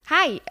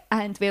Hi,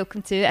 and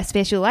welcome to a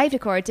special live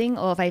recording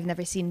of I've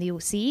Never Seen the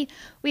OC.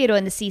 We are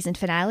on the season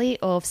finale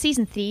of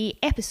Season 3,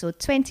 Episode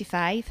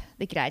 25,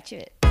 The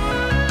Graduate.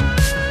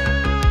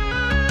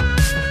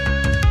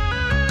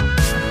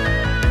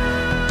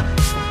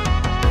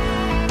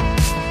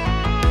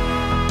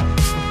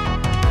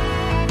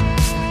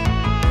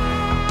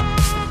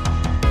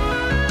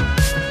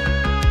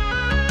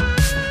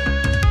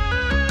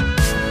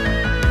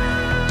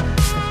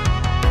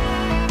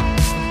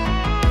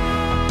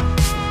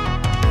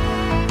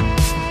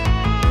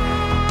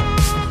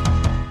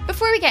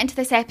 Before we get into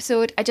this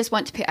episode, I just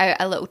want to put out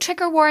a little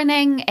trigger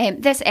warning.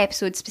 This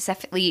episode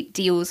specifically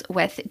deals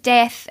with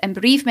death and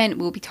bereavement.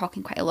 We'll be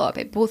talking quite a lot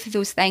about both of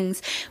those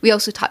things. We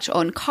also touch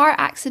on car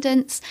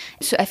accidents.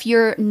 So if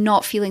you're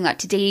not feeling that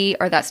today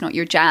or that's not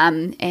your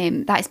jam,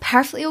 that is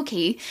perfectly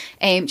okay.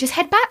 Just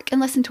head back and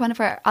listen to one of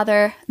our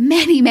other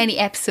many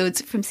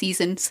episodes from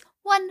seasons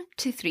 1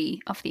 to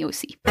 3 of the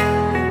OC.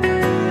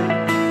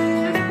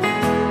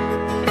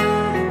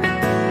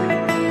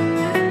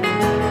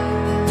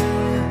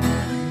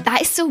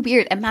 That is so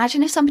weird.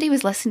 Imagine if somebody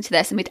was listening to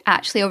this and we'd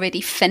actually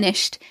already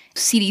finished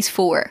series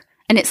 4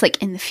 and it's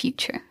like in the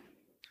future.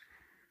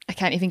 I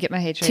can't even get my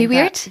head around Too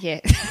weird? that.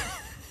 Yeah.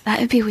 That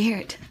would be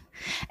weird.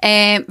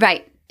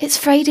 Right. It's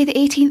Friday the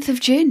 18th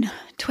of June,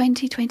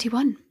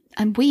 2021.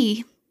 And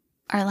we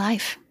are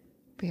live.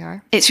 We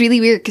are. It's really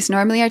weird because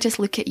normally I just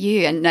look at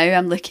you and now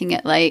I'm looking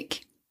at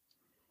like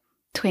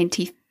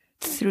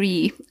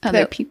 23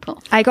 other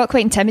people. I got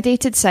quite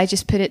intimidated, so I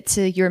just put it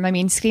to you're my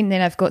main screen. Then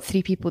I've got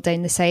 3 people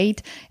down the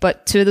side,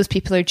 but 2 of those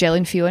people are Jill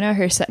and Fiona,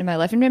 who are sitting in my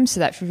living room, so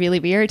that's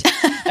really weird.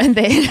 And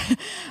then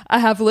I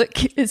have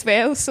Luke as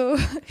well, so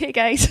hey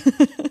guys.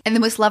 In the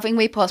most loving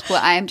way possible,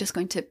 I am just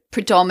going to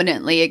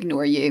predominantly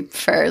ignore you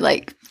for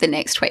like the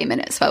next 20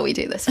 minutes while we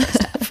do this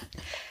stuff.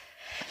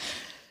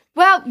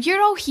 Well,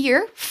 you're all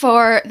here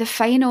for the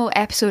final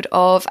episode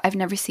of I've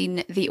Never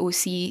Seen the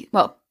OC,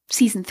 well,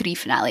 Season 3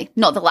 finale,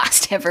 not the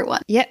last ever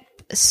one. Yep.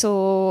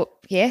 So,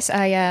 yes,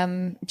 I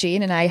am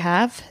Jane and I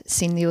have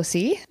seen the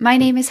OC. My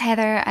name is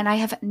Heather and I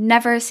have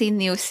never seen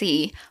the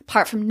OC.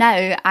 Apart from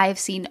now, I have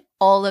seen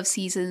all of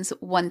seasons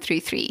 1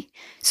 through 3.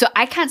 So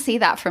I can't say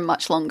that for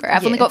much longer.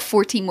 I've only got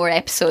 14 more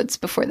episodes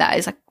before that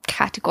is a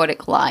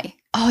categoric lie.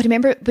 Oh,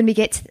 remember when we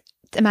get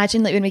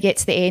imagine like when we get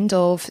to the end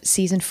of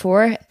season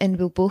 4 and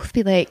we'll both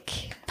be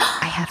like,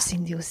 I have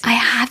seen the OC. I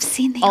have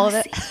seen the all OC.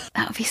 of it.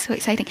 That would be so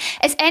exciting.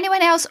 Is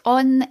anyone else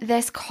on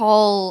this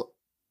call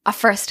a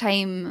first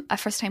time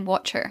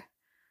watcher?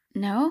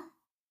 No?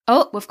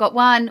 Oh, we've got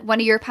one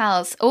of your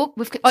pals. Oh,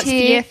 we've got 2.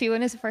 Yeah,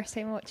 Fiona's a first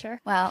time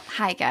watcher. Well,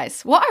 hi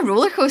guys. What a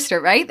roller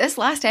coaster, right? This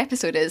last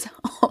episode is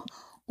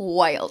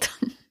wild.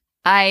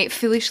 I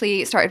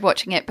foolishly started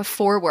watching it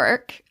before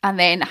work and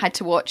then had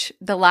to watch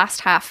the last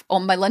half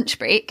on my lunch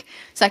break.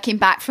 So I came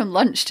back from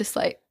lunch just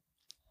like,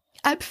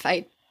 I'm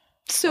fine.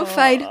 So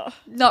fine.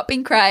 Not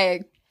been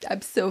crying.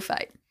 I'm so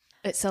fine.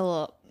 It's a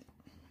lot.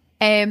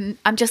 I'm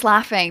just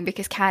laughing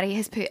because Carrie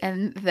has put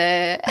in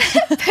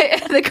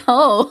the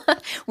call.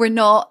 We're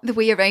not the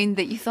way around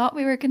that you thought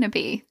we were going to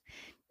be.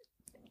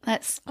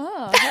 That's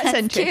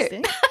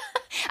interesting.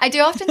 I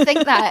do often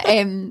think that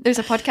there's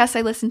a podcast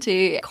I listen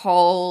to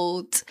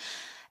called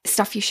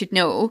Stuff You Should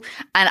Know,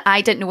 and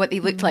I didn't know what they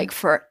looked like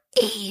for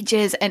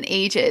ages and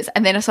ages,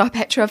 and then I saw a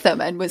picture of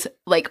them and was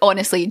like,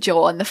 honestly,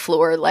 jaw on the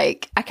floor,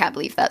 like, I can't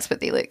believe that's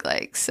what they look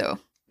like. So,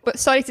 but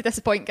sorry to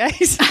disappoint,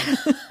 guys.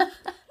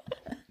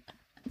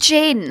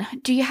 Jane,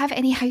 do you have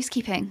any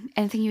housekeeping?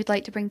 Anything you'd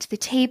like to bring to the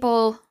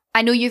table?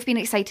 I know you've been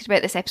excited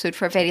about this episode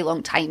for a very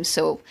long time,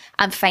 so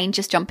I'm fine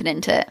just jumping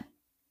into it.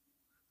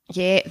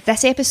 Yeah,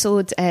 this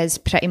episode is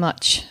pretty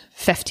much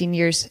 15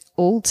 years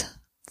old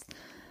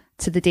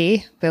to the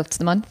day, well, to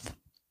the month,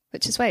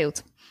 which is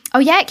wild. Oh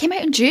yeah, it came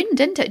out in June,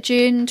 didn't it?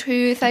 June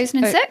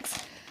 2006?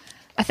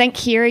 I think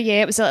here,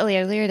 yeah, it was a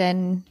little earlier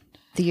than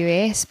the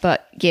US,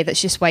 but yeah,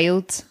 that's just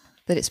wild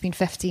that it's been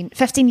 15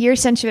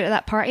 years since you were at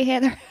that party,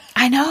 Heather.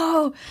 I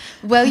know.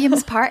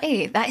 William's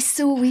party. That is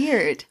so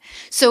weird.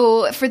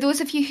 So for those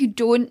of you who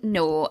don't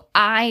know,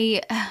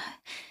 I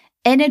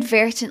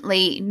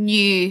inadvertently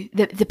knew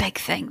the big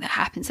thing that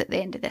happens at the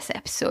end of this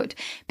episode,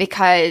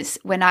 because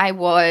when I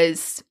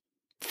was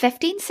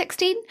 15,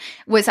 16,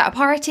 was at a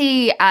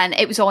party and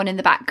it was on in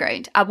the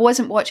background. I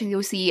wasn't watching the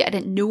OC. I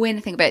didn't know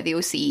anything about the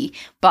OC,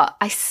 but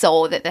I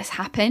saw that this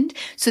happened.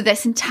 So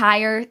this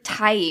entire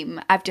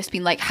time I've just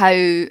been like, how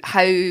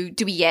do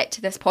we get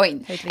to this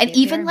point? And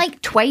even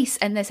like twice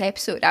in this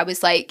episode, I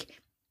was like,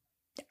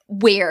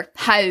 where?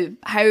 How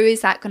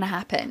is that going to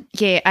happen?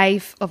 Yeah,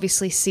 I've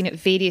obviously seen it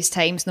various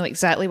times, know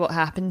exactly what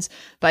happens,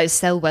 but I was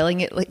still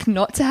willing it like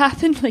not to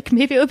happen. Like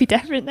maybe it'll be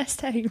different this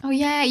time. Oh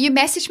yeah, you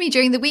messaged me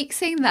during the week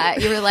saying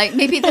that. You were like,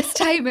 maybe this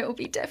time it will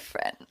be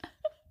different.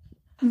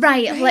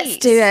 Right, let's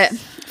do it.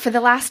 For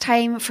the last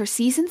time for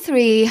season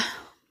 3.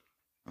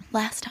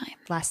 Last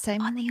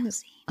time on the OC.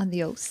 On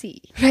the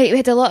OC. Right, we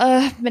had a lot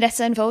of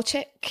Marissa and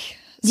Volchik.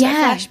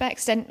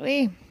 Flashbacks, didn't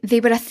we?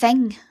 They were a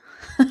thing.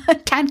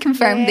 Can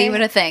confirm they were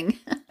a thing.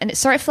 And it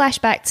sort of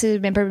flashed back to,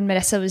 remember when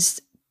Marissa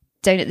was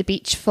down at the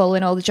beach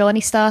following all the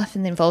Johnny stuff,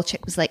 and then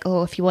Volchik was like,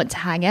 oh, if you want to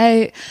hang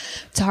out,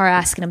 to her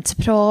asking him to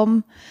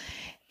prom,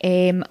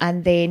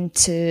 and then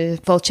to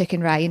Volchik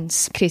and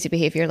Ryan's crazy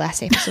behaviour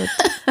last episode.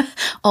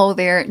 All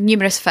their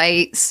numerous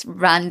fights,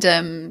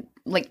 random,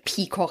 like,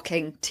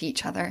 peacocking to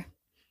each other.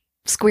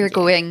 Square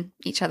going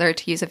each other,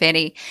 to use a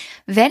very,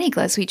 very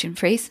Glaswegian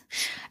phrase.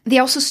 They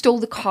also stole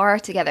the car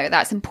together.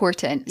 That's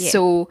important. Yeah.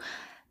 So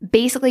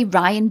basically,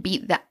 Ryan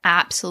beat the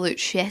absolute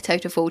shit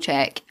out of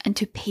Volchik, and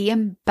to pay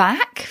him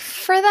back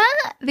for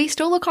that, they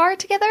stole a car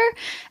together,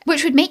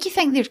 which would make you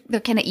think they're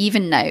kind of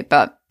even now,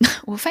 but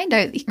we'll find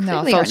out.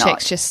 No,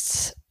 Volchik's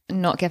just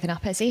not giving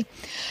up, is he?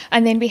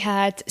 And then we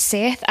had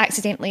Seth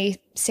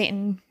accidentally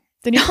setting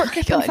the Newport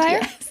group on fire.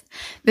 Yes.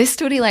 This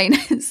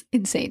storyline is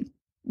insane.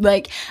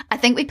 Like, I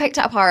think we picked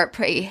it apart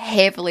pretty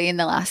heavily in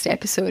the last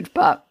episode,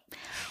 but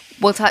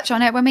we'll touch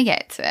on it when we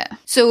get to it.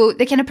 So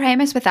the kind of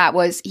premise with that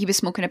was he was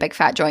smoking a big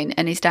fat joint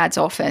in his dad's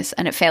office,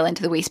 and it fell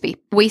into the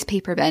waste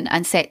paper bin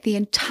and set the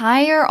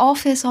entire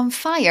office on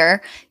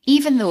fire,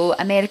 even though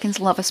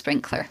Americans love a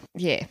sprinkler.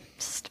 Yeah.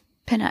 Just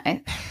pin it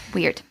out.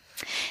 Weird.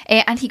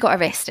 And he got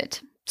arrested,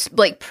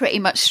 like, pretty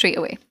much straight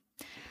away.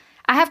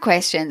 I have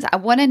questions. I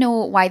want to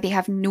know why they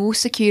have no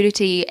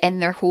security in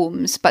their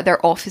homes, but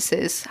their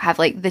offices have,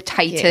 like, the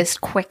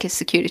tightest, quickest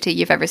security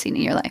you've ever seen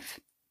in your life.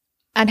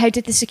 And how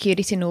did the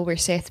security know where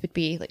Seth would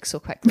be, like, so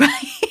quickly?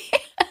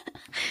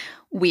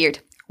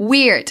 Weird.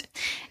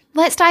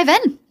 Let's dive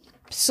in.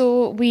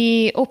 So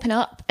we open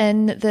up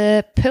in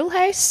the pool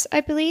house,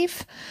 I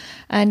believe,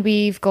 and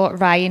we've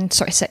got Ryan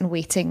sort of sitting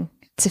waiting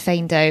to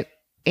find out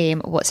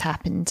what's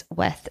happened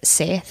with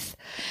Seth.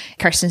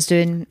 Kirsten's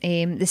doing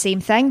the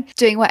same thing.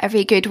 Doing what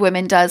every good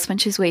woman does when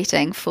she's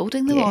waiting,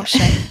 folding the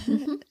washing.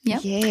 Mm-hmm. Yep.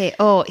 Yeah.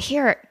 Oh,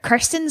 here,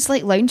 Kirsten's,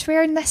 like,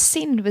 loungewear in this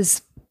scene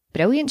was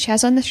brilliant. She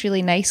has on this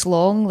really nice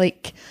long,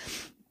 like,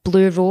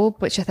 blue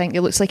robe, which I think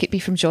it looks like it'd be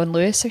from John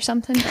Lewis or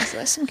something.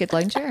 That's some good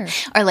loungewear.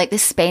 Or like the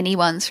spenny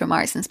ones from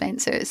Marks and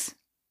Spencer's.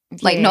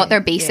 Like, not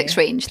their basics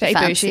range, the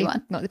fancy bougie,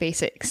 one. Not the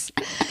basics.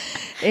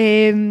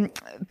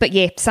 But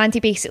yeah, Sandy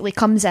basically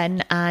comes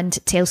in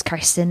and tells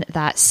Kirsten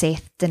that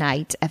Seth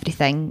denied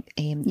everything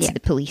to the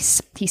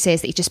police. He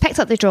says that he just picked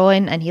up the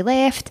drawing and he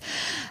left,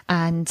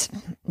 and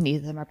neither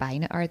of them are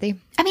buying it, are they?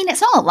 I mean,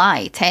 it's not a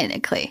lie,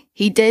 technically.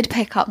 He did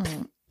pick up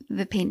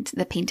the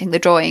painting, the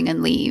drawing,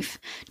 and leave.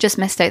 Just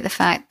missed out the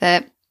fact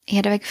that he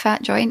had a big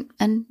fat joint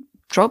and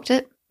dropped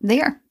it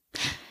there.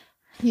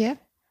 Yeah.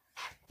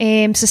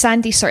 So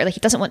Sandy's sort of like, he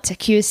doesn't want to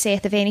accuse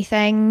Seth of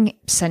anything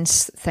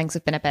since things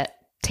have been a bit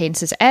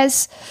tense as it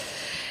is.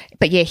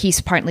 But yeah, he's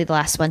apparently the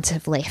last one to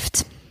have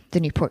left the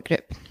Newport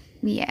group.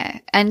 Yeah.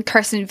 And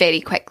Kirsten very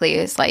quickly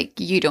is like,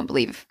 you don't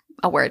believe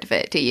a word of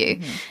it, do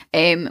you?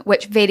 Mm-hmm.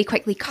 Which very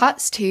quickly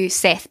cuts to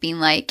Seth being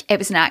like, it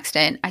was an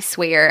accident, I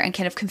swear, and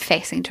kind of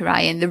confessing to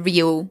Ryan the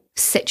real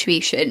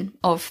situation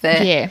of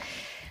the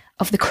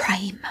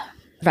crime.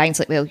 Ryan's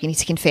like, well, you need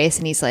to confess,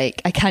 and he's like,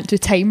 I can't do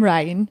time,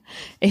 Ryan.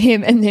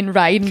 And then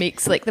Ryan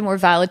makes, like, the more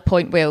valid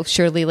point, well,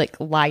 surely, like,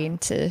 lying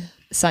to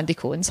Sandy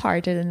Cohen's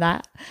harder than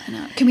that. I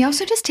know. Can we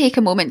also just take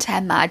a moment to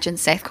imagine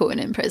Seth Cohen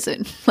in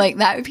prison? Like,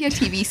 that would be a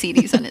TV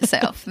series on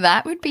itself.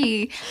 That would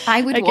be,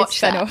 I would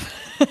watch that.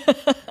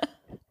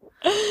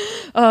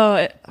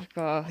 Oh,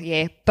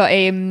 yeah. But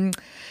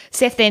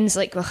Seth then's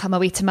like, well, I'm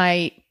away to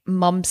my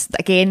mum's,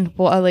 again,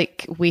 what a,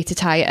 like, way to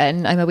tie it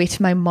in. I'm away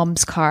to my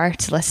mum's car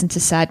to listen to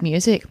sad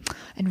music.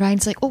 And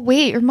Ryan's like, oh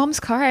wait, your mum's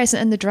car isn't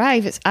in the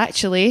drive, it's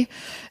actually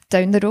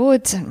down the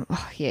road. And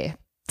yeah,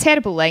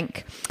 terrible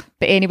link.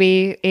 But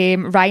anyway,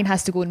 Ryan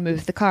has to go and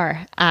move the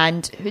car.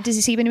 And who does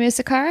he see when he moves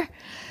the car?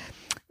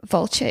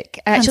 Volchik.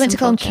 I actually went to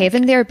call him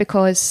Kevin there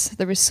because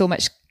there was so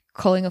much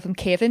calling of him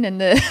Kevin in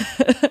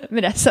the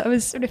Vanessa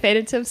was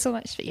referring to him so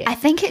much. But yeah, I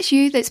think it's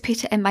you that's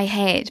put it in my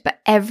head, but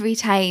every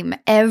time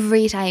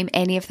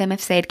any of them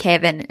have said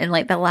Kevin in,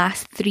 like, the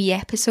last 3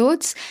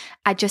 episodes,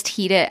 I just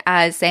hear it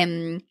as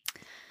Home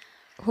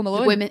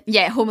Alone.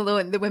 Home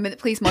Alone, the woman that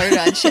plays Moira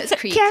on Schitt's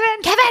Creek.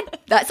 Kevin,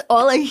 that's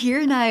all I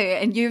hear now,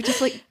 and you've just,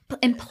 like,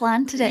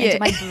 implanted it into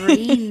my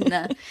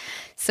brain.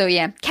 So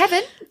yeah,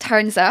 Kevin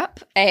turns up,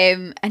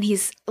 and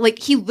he's like,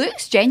 he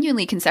looks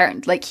genuinely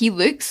concerned. Like, he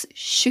looks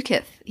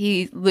shooketh.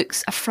 He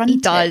looks affronted.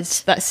 He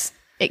does. That's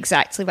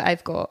exactly what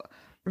I've got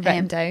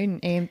written down.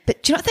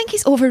 But do you not think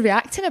he's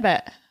overreacting a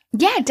bit?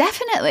 Yeah,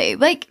 definitely.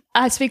 Like,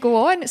 as we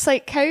go on, it's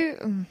like, how...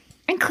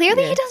 And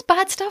clearly he does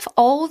bad stuff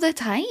all the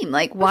time.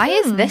 Like, why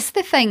is this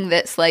the thing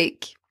that's,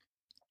 like,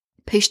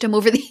 pushed him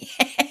over the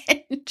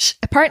edge?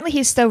 Apparently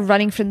he's still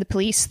running from the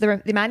police. They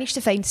managed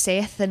to find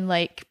Seth in,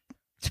 like,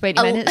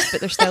 20 minutes, but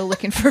they're still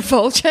looking for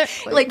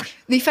Volchik. Like,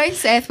 they found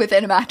Seth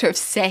within a matter of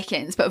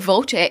seconds, but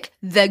Volchik,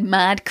 the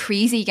mad,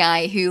 crazy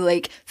guy who,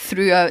 like,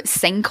 threw a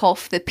sink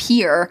off the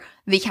pier,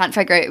 they can't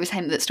figure out it was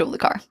him that stole the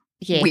car.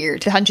 Yeah.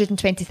 Weird. The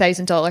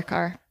 $120,000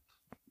 car,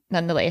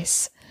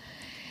 nonetheless.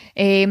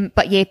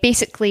 But yeah,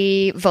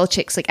 basically,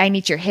 Volchik's like, I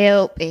need your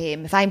help.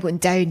 If I'm going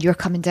down, you're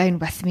coming down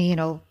with me,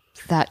 and all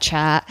that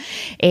chat.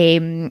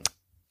 And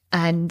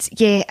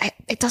yeah,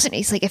 it doesn't,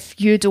 it's like, if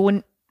you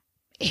don't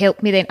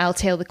help me, then I'll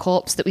tell the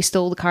cops that we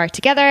stole the car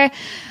together.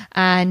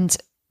 And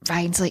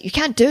Ryan's like, you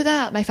can't do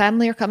that. My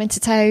family are coming to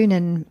town.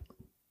 And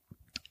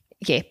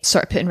yeah,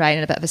 sort of putting Ryan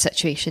in a bit of a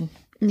situation.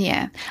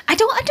 Yeah. I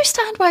don't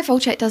understand why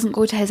Volchek doesn't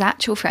go to his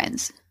actual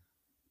friends.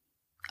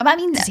 I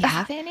mean, does he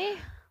have any?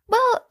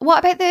 Well,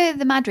 what about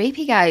the mad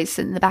rapey guys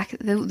in the back,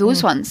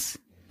 those ones?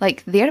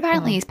 Like, they're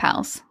apparently his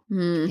pals.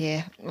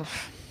 Yeah.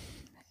 Oof.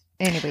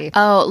 Anyway.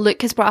 Oh,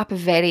 Luke has brought up a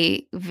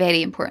very,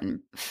 very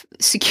important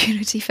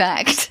security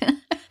fact.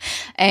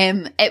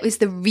 It was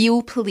the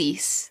real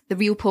police, the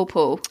real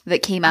Popo,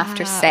 that came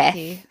after Seth.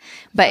 Okay.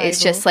 But it's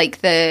just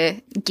like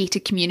the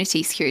gated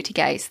community security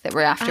guys that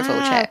were after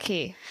Volchek.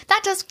 Okay.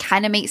 That does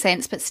kind of make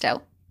sense, but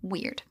still.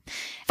 Weird.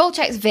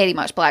 Volchek's very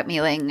much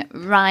blackmailing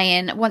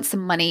Ryan, wants some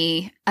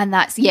money, and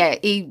that's,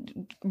 he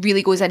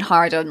really goes in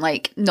hard on,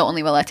 like, not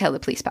only will I tell the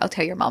police, but I'll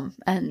tell your mum,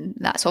 and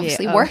that's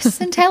obviously worse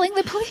than telling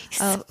the police.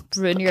 I'll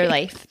ruin your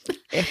life.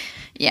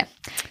 Yeah.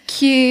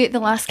 Cue The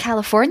Last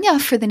California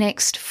for the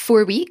next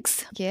 4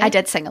 weeks. Yeah. I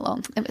did sing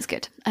along. It was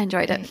good. I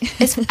enjoyed it.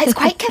 It's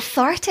quite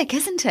cathartic,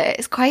 isn't it?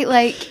 It's quite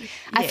like,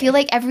 I feel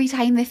like every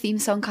time the theme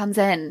song comes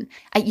in,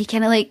 you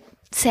kind of like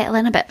settle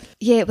in a bit.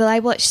 Yeah, well,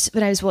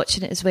 when I was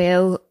watching it as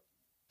well,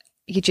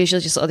 you'd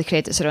usually just let all the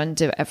credits are on,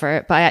 do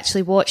whatever, but I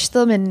actually watched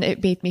them and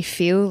it made me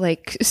feel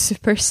like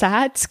super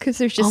sad because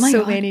there's just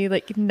so many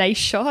like nice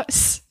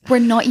shots. We're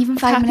not even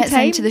 5 minutes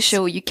into the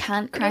show. You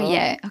can't cry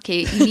yet.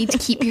 Okay, you need to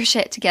keep your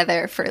shit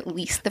together for at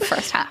least the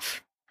first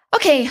half.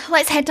 Okay,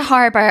 let's head to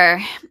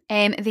Harbour.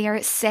 They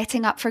are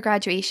setting up for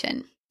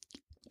graduation.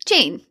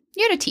 Jane,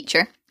 you're a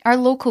teacher, our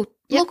local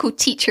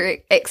teacher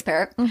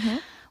expert. Mm-hmm.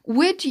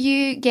 Would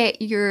you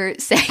get your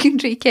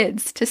secondary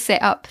kids to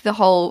set up the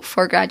hall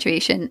for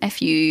graduation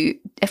if we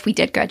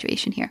did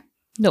graduation here?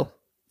 No.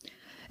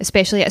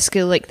 Especially at a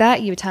school like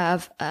that, you would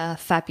have a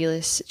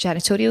fabulous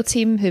janitorial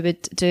team who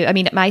would do... I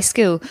mean, at my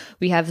school,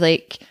 we have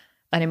like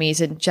an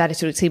amazing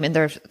janitorial team and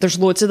there's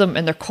loads of them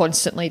and they're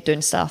constantly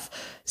doing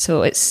stuff.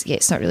 So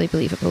it's not really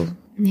believable.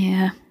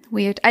 Yeah.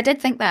 Weird. I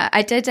did think that.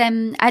 I did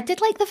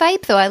like the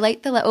vibe though. I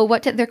like the little,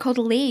 they're called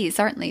leis,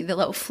 aren't they? The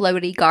little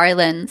flowery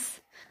garlands.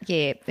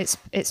 Yeah,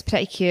 it's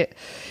pretty cute.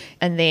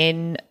 And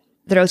then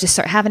they're all just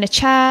sort of having a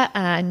chat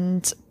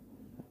and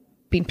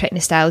being pretty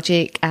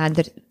nostalgic.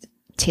 And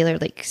Taylor,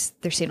 like,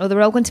 they're saying, oh,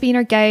 they're all going to be in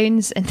our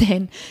gowns. And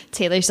then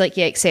Taylor's like,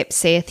 yeah, except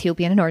Seth, he'll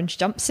be in an orange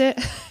jumpsuit.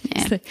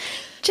 Yeah. Like,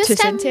 just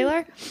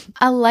Taylor.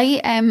 A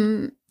light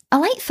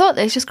thought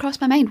that has just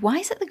crossed my mind. Why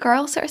is it the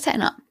girls that are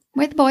setting up?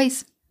 Where are the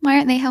boys? Why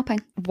aren't they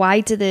helping? Why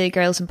do the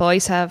girls and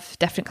boys have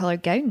different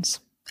coloured gowns?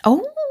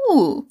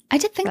 Oh, I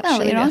did think that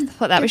later on. I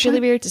thought that was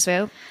really weird as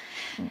well.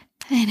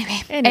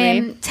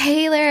 Anyway.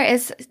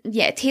 Taylor's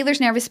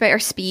nervous about her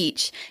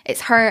speech.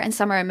 It's her and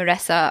Summer and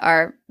Marissa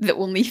are the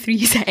only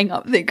three setting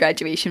up the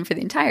graduation for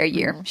the entire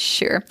year. Mm-hmm.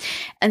 Sure.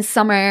 And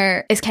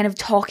Summer is kind of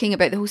talking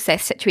about the whole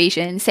Seth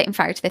situation, setting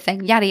fire to the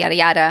thing, yada, yada,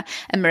 yada.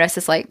 And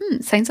Marissa's like,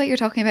 sounds like you're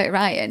talking about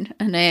Ryan.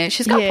 And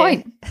she's got a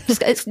point.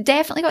 It's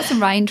definitely got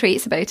some Ryan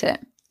traits about it.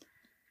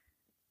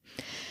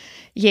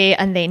 Yeah,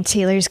 and then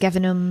Taylor's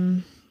giving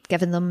them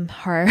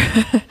her...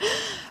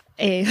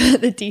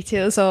 the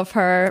details of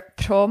her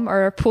prom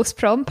or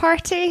post-prom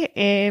party,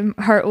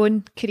 her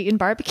own Korean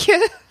barbecue.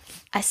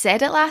 I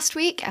said it last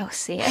week. I'll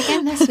say it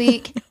again this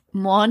week.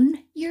 Mon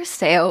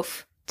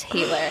yourself,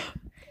 Taylor.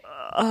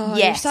 Oh,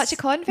 yes. You're such a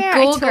convert.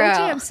 I told girl.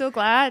 You. I'm so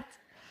glad.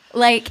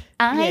 Like,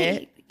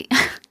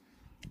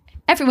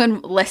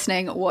 everyone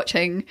listening,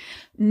 watching,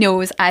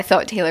 knows I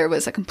thought Taylor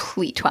was a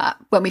complete twat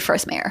when we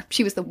first met her.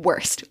 She was the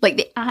worst. Like,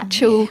 the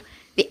actual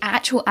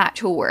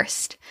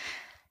worst.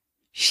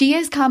 She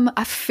has come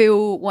a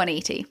full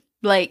 180.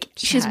 Like,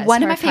 she's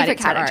one of my favourite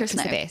characters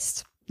now. The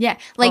best. Yeah,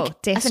 like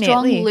a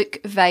strong Luke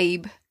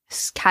vibe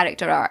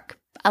character arc.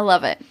 I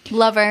love it.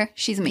 Love her.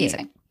 She's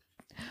amazing.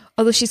 Yeah.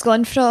 Although she's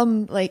gone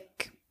from,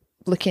 like,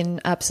 looking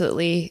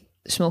absolutely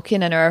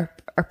smoking in her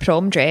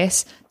prom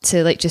dress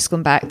to, like, just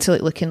going back to,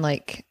 like, looking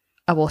like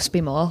a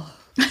waspy moth.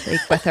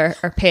 Like with her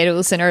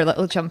pearls and her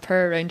little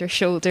jumper around her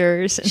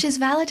shoulders. She's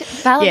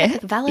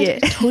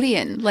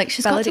valedictorian. Like,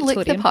 she's got to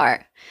look the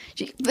part.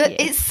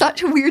 It's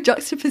such a weird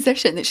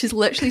juxtaposition that she's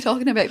literally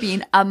talking about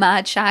being a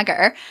mad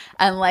shagger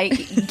and like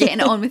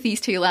getting it on with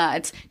these two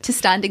lads to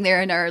standing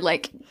there in her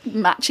like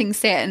matching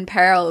set and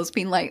pearls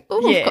being like,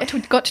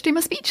 I've got to do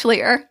my speech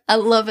later. I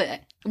love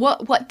it.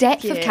 What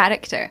depth of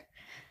character.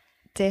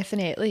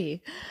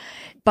 Definitely.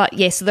 But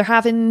so they're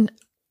having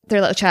their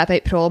little chat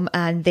about prom,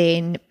 and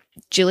then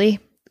Julie,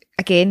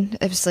 again,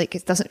 it was like,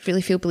 it doesn't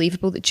really feel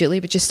believable that Julie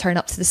would just turn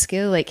up to the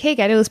school like, hey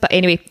girls, but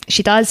anyway,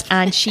 she does,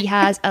 and she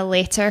has a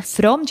letter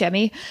from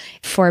Jimmy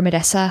for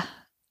Marissa,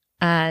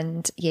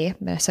 and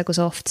Marissa goes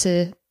off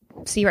to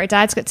see what her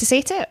dad's got to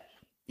say to it.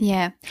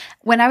 Yeah.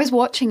 When I was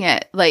watching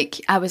it,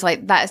 like, I was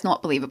like, that is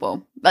not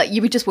believable. Like,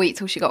 you would just wait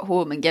till she got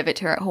home and give it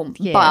to her at home.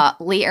 Yeah.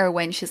 But later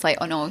when she's like,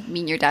 oh no,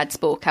 me and your dad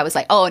spoke, I was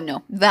like, oh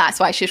no, that's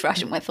why she's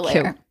rushing with the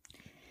letter. Cool.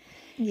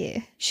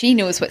 Yeah. She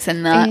knows what's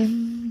in that.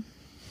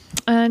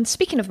 And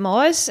speaking of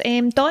Moz,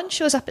 Dawn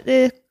shows up at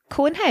the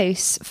Cohen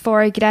house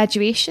for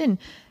graduation.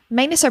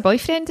 Minus her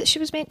boyfriend that she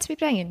was meant to be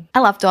bringing. I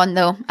love Dawn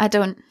though. I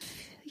don't.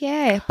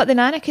 Yeah, but the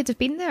Nana could have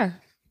been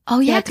there. Oh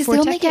They yeah, had because 4 they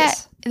only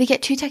tickets.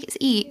 get 2 tickets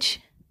each.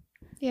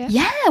 Yeah.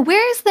 Yeah,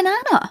 where's the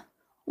Nana?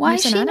 Why Where's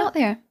is the she Nana? not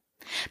there?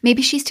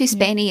 Maybe she's too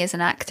spenny as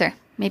an actor.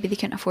 Maybe they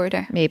couldn't afford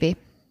her. Maybe,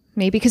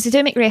 because they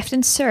do make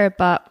reference to her,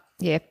 but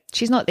yeah,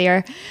 she's not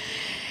there.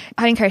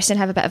 Her and Kirsten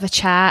have a bit of a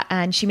chat,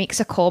 and she makes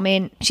a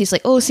comment. She's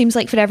like, "Oh, seems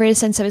like forever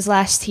since I was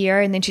last here,"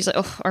 and then she's like,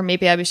 "Oh, or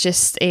maybe I was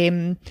just,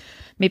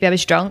 maybe I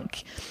was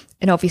drunk."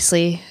 And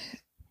obviously,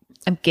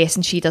 I'm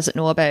guessing she doesn't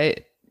know about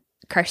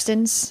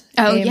Kirsten's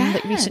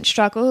like recent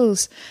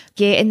struggles.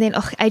 Yeah, and then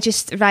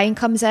Ryan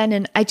comes in,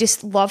 and I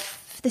just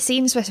love the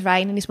scenes with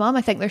Ryan and his mum.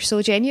 I think they're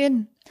so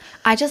genuine.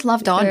 I just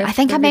love Dawn. I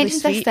think I really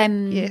mentioned sweet.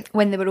 this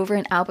when they were over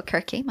in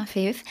Albuquerque, my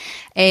fave.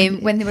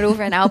 When they were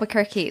over in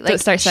Albuquerque. Like, Don't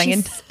start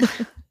singing.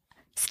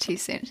 It's too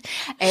soon.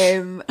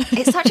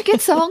 It's such a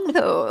good song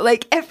though.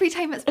 Like every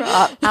time it's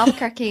brought up,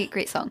 Albuquerque,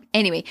 great song.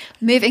 Anyway,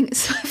 moving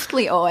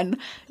swiftly on.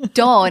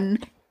 Dawn,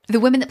 the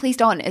woman that plays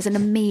Dawn, is an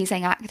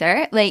amazing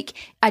actor. Like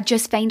I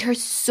just find her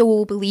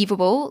so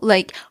believable.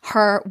 Like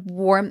her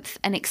warmth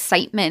and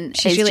excitement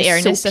She's is really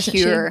just earnest, so isn't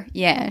she? pure.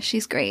 Yeah,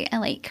 she's great. I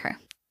like her.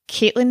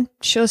 Caitlin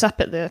shows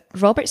up at the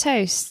Roberts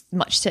house,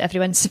 much to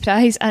everyone's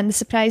surprise and the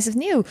surprise of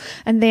Neil,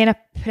 and then a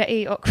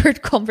pretty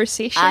awkward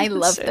conversation. I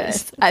love ensues.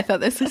 this. I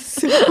thought this was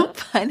so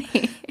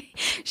funny.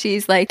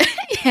 She's like,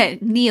 yeah,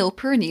 Neil,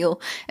 poor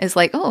Neil, is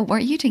like, oh, what are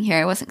you doing here?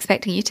 I wasn't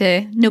expecting you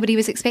to, nobody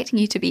was expecting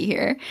you to be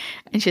here.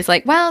 And she's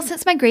like, well,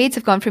 since my grades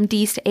have gone from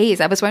D's to A's,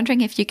 I was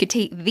wondering if you could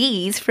take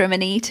these from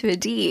an A to a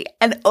D.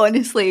 And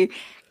honestly,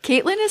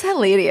 Caitlin is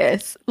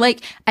hilarious. Like,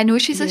 I know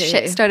she's a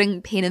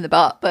shit-starting pain in the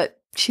butt, but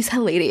she's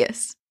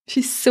hilarious.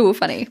 She's so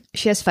funny.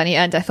 She is funny,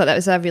 and I thought that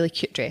was a really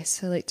cute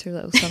dress. I liked her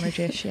little summer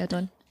dress she had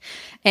on.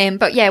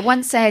 But yeah,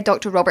 once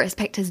Dr. Robert has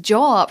picked his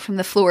jaw up from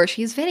the floor,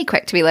 she's very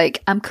quick to be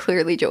like, I'm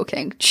clearly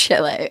joking.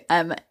 Chill out.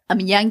 I'm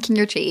yanking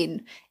your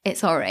chain.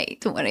 It's all right.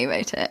 Don't worry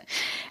about it.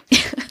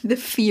 The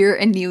fear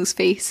in Neil's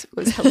face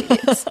was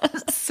hilarious.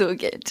 So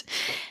good.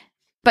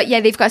 But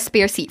yeah, they've got a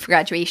spare seat for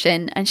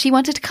graduation, and she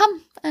wanted to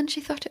come, and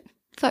she thought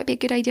it'd be a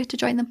good idea to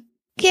join them.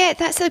 Yeah,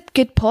 that's a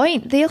good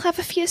point. They'll have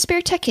a few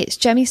spare tickets.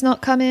 Jimmy's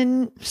not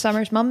coming.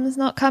 Summer's mum's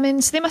not coming.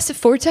 So they must have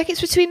 4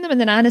 tickets between them, and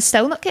then Anna's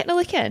still not getting a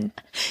look in.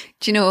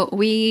 Do you know,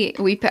 we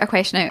put a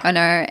question out on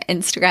our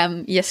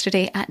Instagram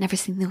yesterday at Never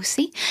Seen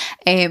Lucy,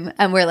 and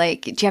we're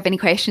like, do you have any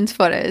questions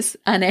for us?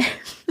 And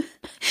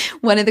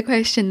one of the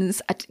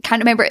questions, I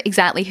can't remember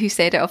exactly who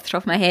said it off the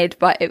top of my head,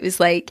 but it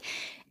was like,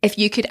 if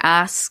you could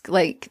ask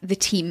like the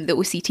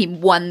OC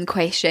team one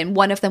question,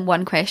 what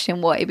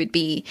it would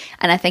be.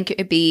 And I think it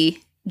would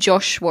be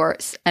Josh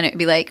Schwartz, and it would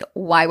be like,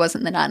 why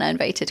wasn't the Nana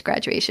invited to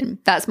graduation?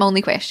 That's my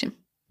only question.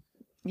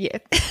 Yeah.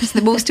 It's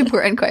the most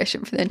important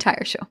question for the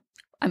entire show.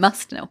 I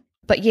must know.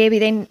 But yeah, we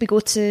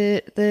go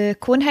to the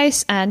Cone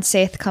House, and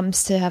Seth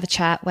comes to have a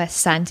chat with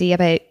Sandy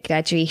about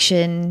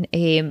graduation,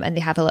 and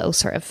they have a little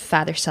sort of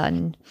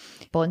father-son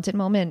bonding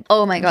moment.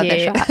 Oh my God,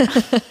 they're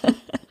fat.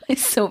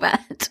 It's so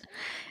bad.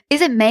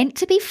 Is it meant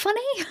to be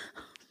funny?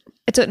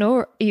 I don't know.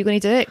 Are you going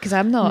to do it? Because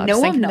I'm not. No, I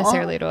was thinking I'm this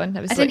not. earlier on.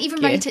 I didn't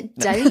even write it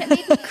down. It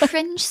made me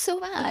cringe so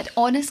bad.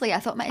 Honestly, I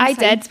thought my I insides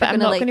did, were but I'm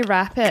not like, going to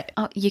wrap it.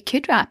 Oh, you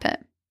could wrap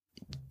it.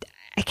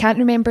 I can't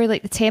remember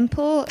like the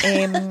tempo.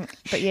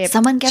 But yeah,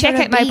 Someone give check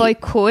her a out my beat. boy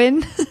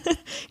Cohen.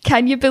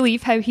 Can you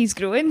believe how he's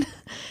growing?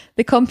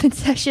 The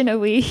competition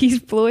away he's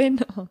blowing.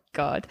 Oh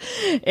God.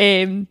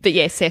 But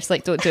yeah, Seth's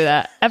like, don't do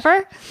that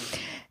ever.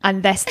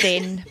 And this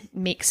then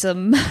makes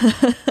him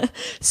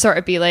sort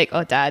of be like,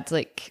 oh Dad,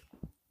 like,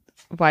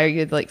 why are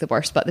you like the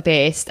worst but the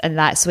best? And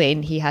that's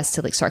when he has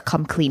to like sort of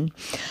come clean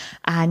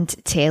and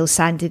tell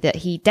Sandy that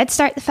he did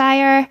start the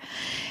fire.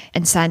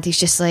 And Sandy's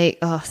just like,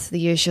 oh, the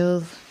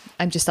usual.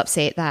 I'm just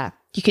upset that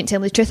you couldn't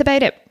tell me the truth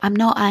about it. I'm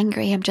not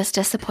angry. I'm just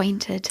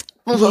disappointed.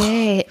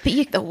 Yeah, but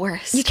you The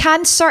worst. you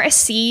can sort of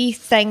see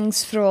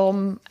things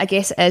from, I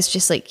guess it is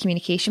just like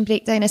communication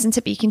breakdown, isn't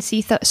it? But you can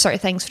see sort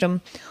of things from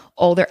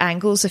all their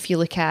angles. If you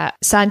look at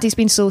Sandy's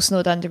been so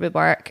snowed under with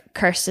work,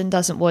 Kirsten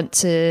doesn't want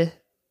to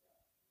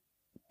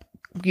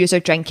use her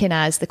drinking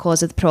as the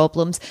cause of the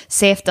problems.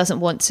 Seth doesn't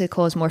want to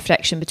cause more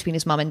friction between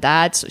his mum and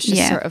dad. So it's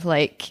just sort of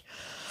like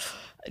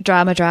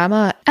drama.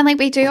 And like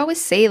we do always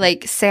say,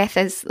 like Seth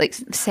and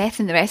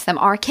the rest of them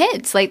are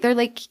kids. Like they're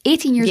like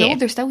 18 years old.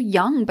 They're still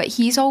young, but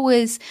he's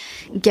always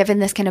given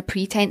this kind of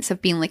pretense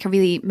of being like a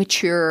really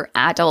mature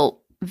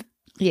adult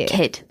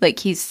kid. Like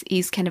he's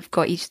kind of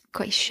got his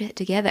shit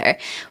together,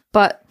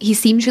 but he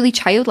seems really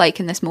childlike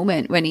in this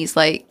moment when he's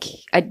like,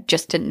 I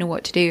just didn't know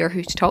what to do or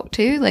who to talk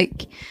to.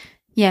 Like,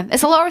 yeah,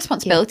 it's a lot of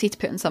responsibility to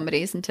put on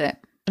somebody, isn't it?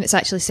 And it's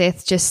actually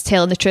Seth just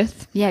telling the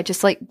truth. Yeah,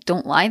 just like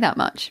don't lie that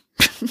much.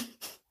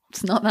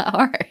 It's not that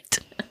hard.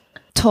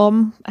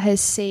 Tom is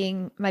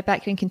saying, my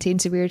background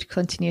contains a weird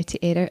continuity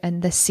error in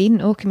this scene.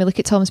 Oh, can we look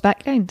at Tom's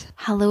background?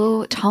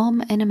 Hello,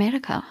 Tom in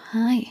America.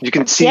 Hi. You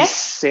can see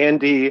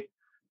Sandy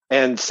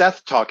and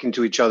Seth talking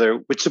to each other,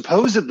 which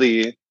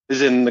supposedly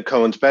is in the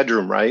Cohen's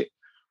bedroom, right?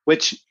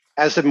 Which,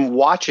 as I'm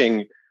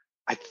watching,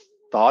 I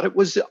thought it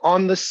was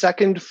on the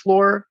second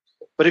floor,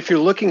 But if you're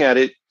looking at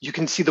it, you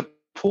can see the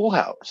pool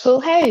house. Full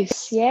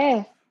House,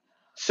 yeah.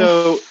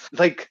 So,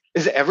 like,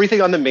 is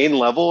everything on the main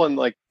level and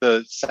like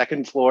the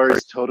second floor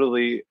is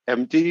totally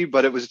empty?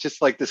 But it was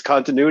just like this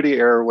continuity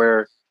error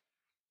where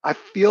I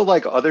feel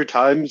like other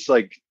times,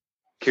 like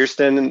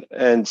Kirsten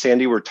and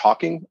Sandy were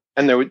talking,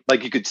 and there would,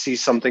 like, you could see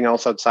something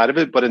else outside of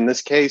it. But in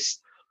this case,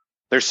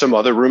 there's some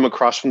other room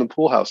across from the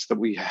pool house that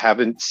we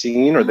haven't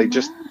seen, or they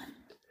just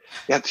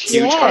it's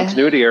huge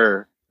continuity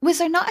error. Was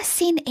there not a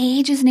scene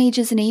ages and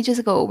ages and ages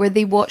ago where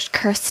they watched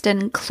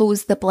Kirsten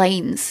close the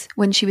blinds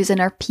when she was in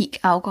her peak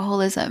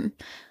alcoholism?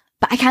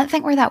 But I can't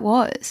think where that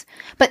was.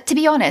 But to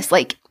be honest,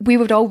 like, we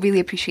would all really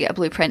appreciate a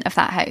blueprint of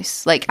that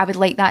house. Like, I would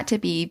like that to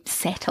be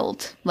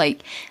settled.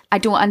 Like, I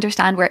don't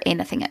understand where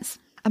anything is.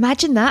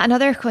 Imagine that,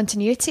 another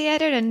continuity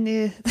error in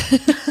the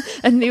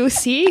in the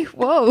OC.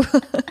 Whoa.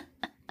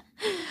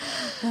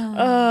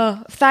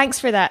 Oh, thanks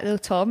for that though,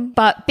 Tom.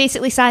 But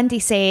basically Sandy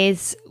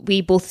says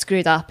we both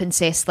screwed up, and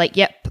says like,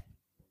 yep,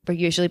 we're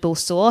usually both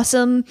so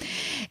awesome.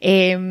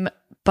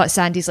 But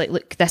Sandy's like,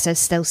 look, this is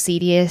still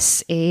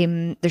serious.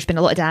 There's been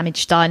a lot of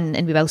damage done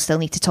and we will still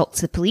need to talk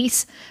to the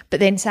police. But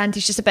then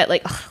Sandy's just a bit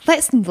like,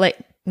 let's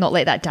not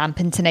let that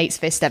dampen tonight's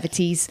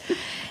festivities.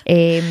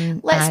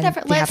 Let's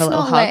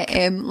not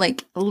let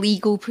like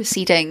legal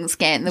proceedings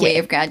get in the way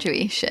of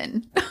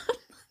graduation.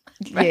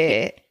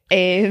 Right.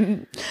 Yeah.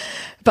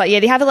 But yeah,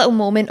 they have a little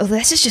moment. Although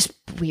this is just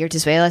weird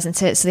as well,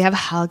 isn't it? So they have a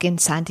hug, and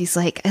Sandy's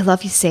like, I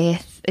love you,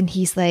 Seth. And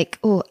he's like,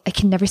 oh, I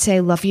can never say I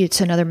love you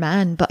to another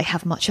man, but I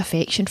have much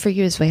affection for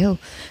you as well.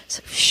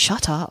 So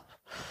shut up.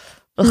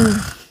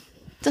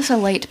 Just a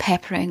light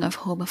peppering of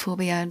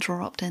homophobia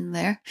dropped in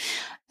there.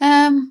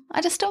 I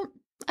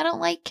don't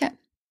like it.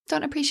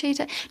 Don't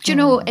appreciate it. Do you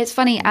know, it's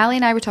funny, Ali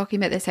and I were talking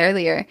about this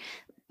earlier.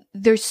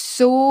 There's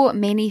so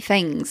many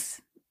things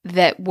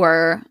that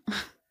were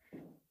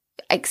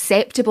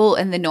acceptable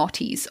in the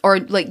noughties, or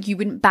like you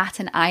wouldn't bat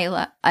an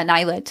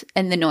eyelid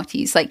in the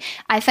noughties. Like,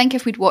 I think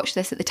if we'd watched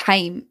this at the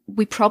time,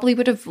 we probably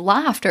would have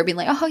laughed or been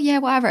like, oh yeah,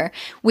 whatever.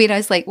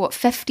 Whereas like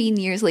 15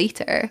 years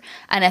later,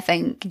 and I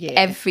think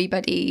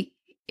everybody,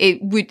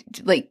 it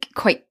would like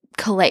quite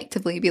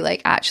collectively be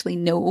like, actually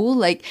no,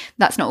 like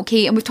that's not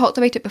okay. And we've talked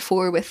about it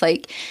before with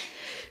like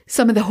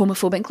some of the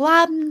homophobic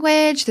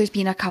language. There's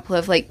been a couple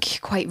of like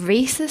quite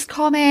racist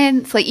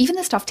comments, like even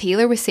the stuff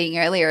Taylor was saying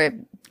earlier,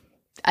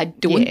 I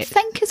don't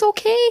think is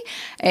okay.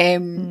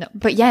 No.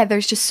 But yeah,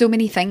 there's just so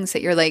many things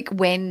that you're like,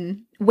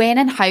 when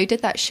and how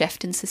did that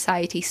shift in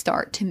society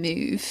start to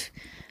move?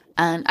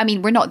 And I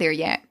mean, we're not there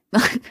yet.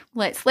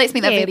 let's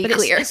make that very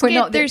clear. We're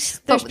not there. There's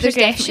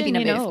definitely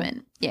been a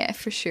movement. Yeah,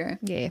 for sure.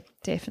 Yeah,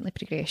 definitely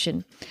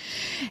progression.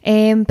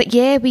 But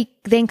yeah, we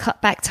then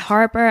cut back to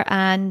Harbour,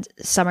 and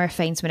Summer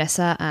finds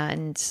Marissa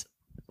and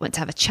want to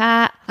have a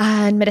chat,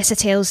 and Marissa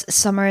tells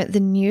Summer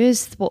the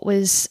news, what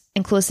was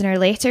enclosed in her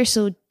letter.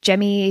 So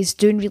Jimmy is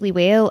doing really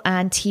well,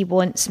 and he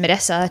wants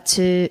Marissa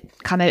to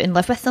come out and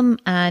live with them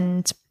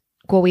and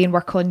go away and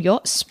work on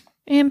yachts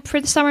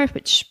for the summer,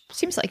 which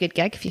seems like a good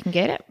gig if you can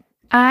get it.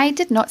 I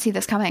did not see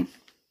this coming.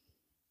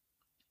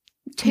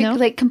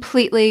 Like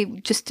completely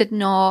just did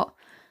not.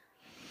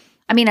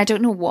 I mean, I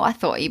don't know what I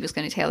thought he was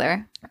going to tell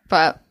her,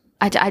 but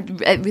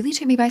it really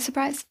took me by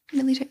surprise.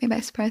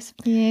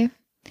 Yeah.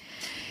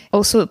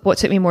 Also, what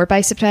took me more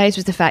by surprise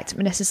was the fact that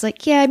Manissa's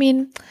like, yeah, I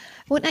mean, I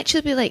won't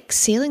actually be like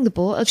sailing the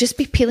boat. I'll just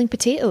be peeling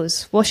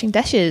potatoes, washing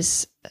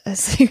dishes.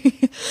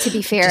 To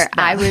be fair,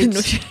 I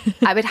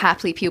would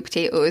happily peel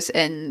potatoes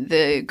in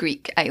the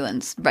Greek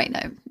islands right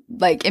now,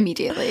 like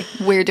immediately.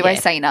 Where do I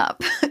sign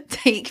up?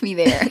 Take me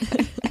there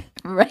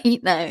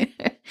right now.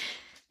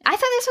 I thought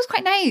this was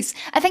quite nice.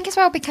 I think as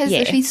well because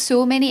there's been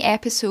so many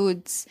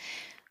episodes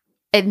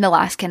in the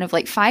last kind of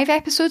like 5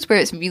 episodes where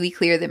it's really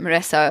clear that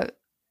Marissa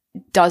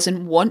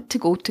doesn't want to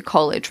go to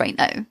college right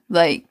now.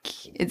 Like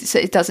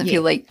it doesn't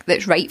feel like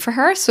that's right for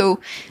her. So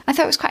I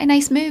thought it was quite a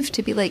nice move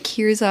to be like,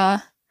 here's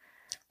a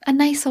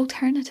nice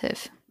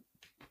alternative.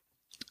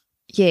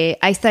 Yeah,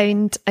 I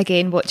found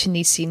again watching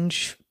these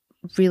scenes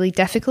really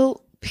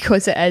difficult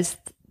because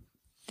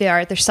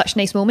there's such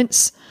nice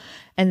moments,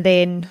 and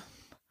then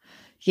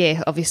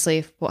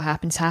obviously what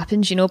happens,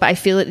 but I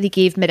feel like they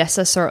gave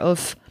Marissa sort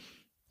of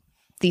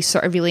these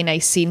sort of really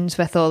nice scenes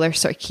with all their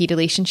sort of key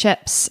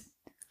relationships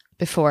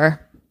before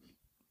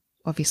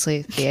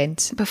obviously the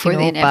end. Before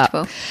the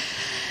inevitable.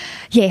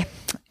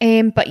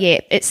 But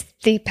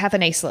they have a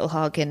nice little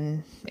hug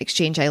and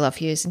exchange I love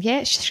yous, and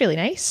it's just really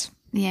nice.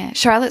 Yeah,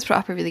 Charlotte's brought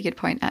up a really good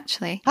point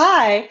actually.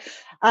 Hi.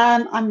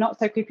 I'm not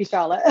so creepy,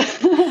 Charlotte.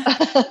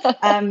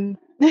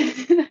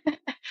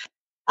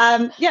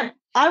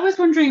 I was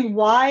wondering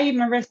why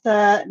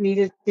Marissa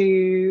needed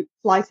to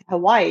fly to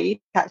Hawaii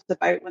to catch the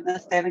boat when they're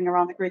sailing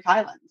around the Greek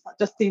islands. That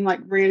just seemed like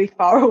really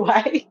far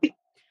away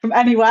from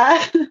anywhere.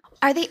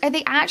 Are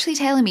they actually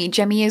telling me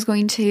Jimmy is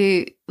going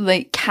to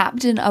like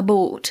captain a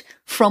boat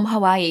from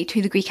Hawaii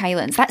to the Greek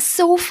islands? That's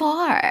so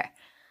far.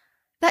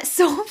 Yeah,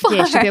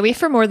 she'll be away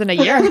for more than a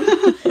year.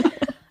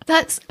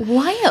 That's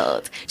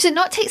wild. Should it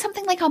not take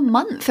something like a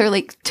month or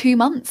like 2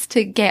 months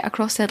to get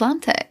across the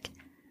Atlantic?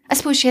 I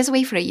suppose she is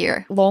away for a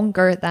year.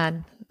 Longer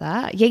than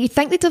that. Yeah, you'd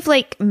think they'd have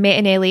like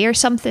met in LA or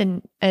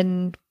something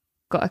and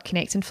got a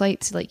connecting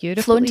flight to like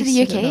Europe. Flown to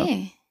the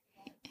UK.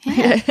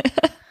 Yeah.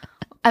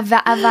 A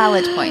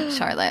valid point,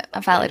 Charlotte.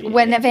 A valid. Yeah.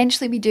 When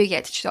eventually we do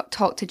get to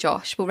talk to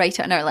Josh, we'll write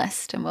it on our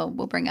list and we'll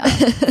bring it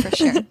up for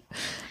sure.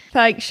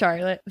 Thanks,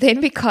 Charlotte.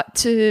 Then we cut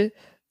to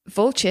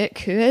Volchik,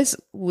 who is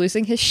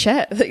losing his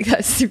shit. Like,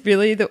 that's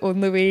really the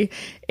only way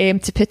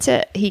to put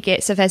it. He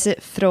gets a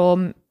visit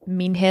from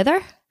Mean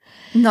Heather.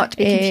 Not to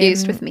be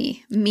confused with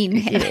me. Mean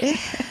Heather. Yeah.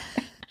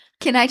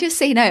 Can I just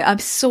say now, I'm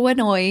so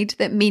annoyed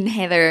that Mean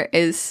Heather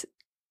is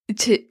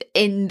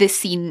in the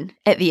scene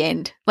at the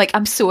end. Like,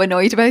 I'm so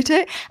annoyed about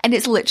it, and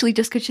it's literally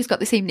just because she's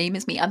got the same name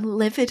as me. I'm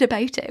livid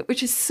about it,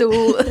 which is so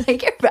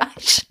like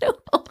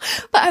irrational.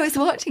 But I was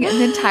watching it, and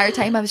the entire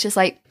time I was just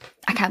like,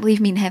 I can't believe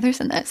Mean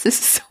Heather's in this. This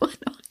is so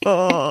annoying.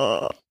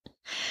 Oh.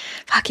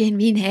 Fucking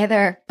Mean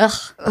Heather.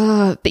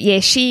 Ugh. But yeah,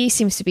 she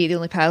seems to be the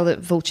only pal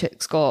that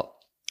Volchik's got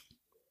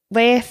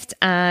left,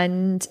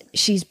 and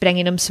she's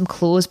bringing him some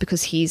clothes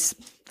because he's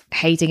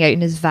hiding out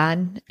in his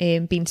van,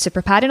 being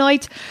super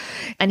paranoid,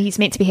 and he's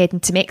meant to be heading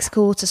to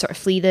Mexico to sort of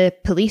flee the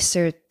police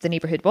or the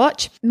neighborhood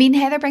watch. Mean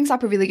Heather brings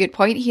up a really good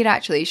point here,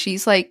 actually.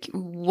 She's like,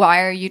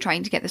 why are you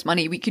trying to get this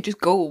money? We could just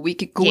go. We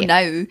could go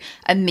now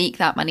and make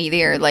that money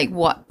there. Like,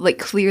 what? Like,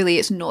 clearly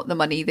it's not the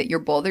money that you're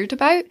bothered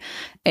about.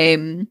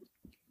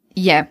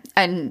 Yeah,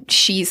 and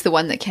she's the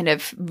one that kind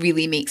of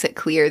really makes it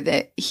clear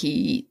that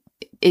he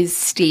is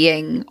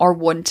staying or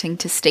wanting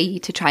to stay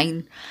to try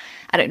and,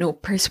 I don't know,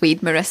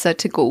 persuade Marissa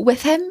to go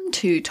with him,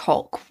 to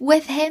talk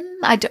with him.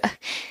 I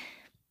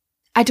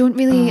don't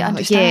really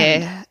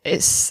understand. Yeah,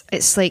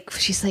 it's like,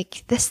 she's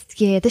like, this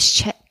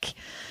chick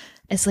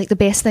is like the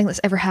best thing that's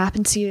ever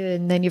happened to you,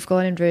 and then you've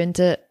gone and ruined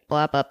it,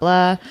 blah, blah,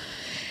 blah.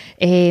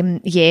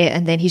 And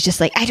then he's just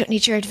like, I don't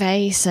need your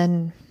advice,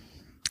 and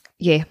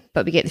yeah,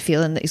 but we get the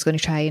feeling that he's going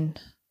to try and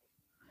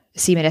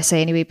see Marissa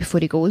anyway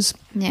before he goes.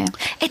 Yeah.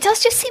 It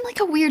does just seem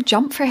like a weird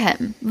jump for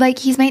him. Like,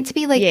 he's meant to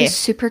be like this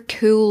super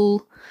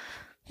cool,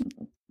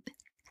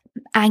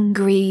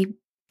 angry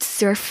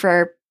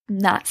surfer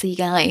Nazi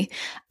guy,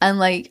 and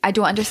like, I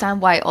don't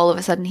understand why all of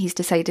a sudden he's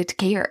decided to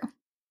care.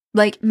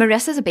 Like,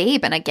 Marissa's a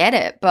babe and I get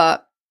it,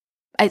 but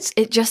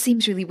it just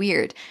seems really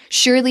weird.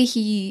 Surely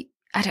he,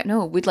 I don't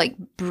know, would like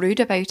brood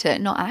about it,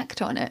 not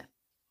act on it.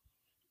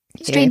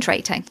 Strange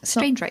writing.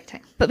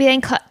 But we then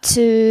cut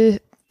to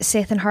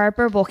Seth and Ryan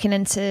walking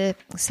into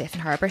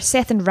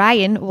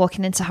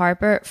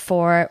Harbour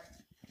for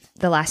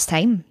the last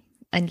time.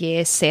 And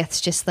yeah,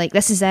 Seth's just like,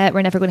 this is it.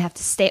 We're never going to have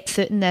to step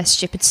foot in this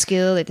stupid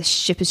school or this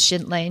stupid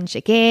student lounge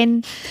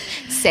again.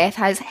 Seth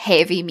has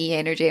heavy me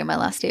energy on my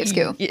last day of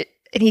school.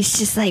 And he's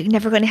just like,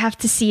 never going to have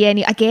to see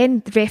any,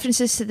 again, the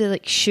references to the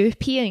like shoe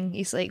peeing.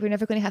 He's like, we're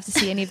never going to have to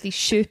see any of these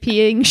shoe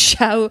peeing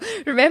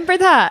remember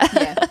that?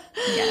 Yeah.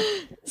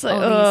 It's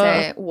like, all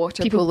these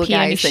water polo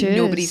guys that shoes.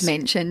 nobody's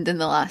mentioned in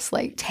the last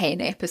like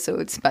 10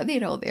 episodes, but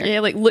they're all there. Yeah,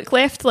 like Look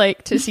Left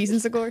like 2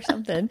 seasons ago or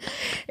something.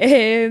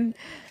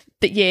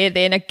 But yeah,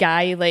 then a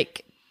guy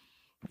like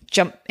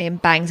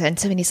bangs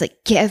into him and he's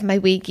like, get out of my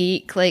way,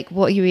 geek. Like,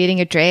 what are you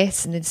wearing, a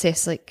dress? And then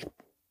Seth's like,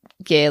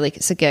 yeah, like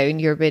it's a gown,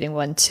 you're wearing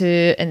one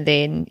too. And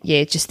then,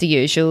 yeah, just the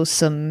usual,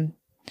 some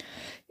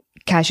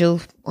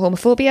casual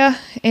homophobia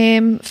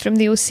from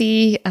the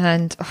OC.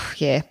 And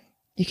yeah,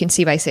 you can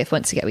see why Seth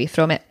wants to get away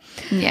from it.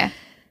 Yeah.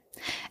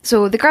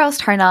 So the girls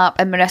turn up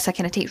and Marissa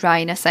kind of takes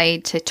Ryan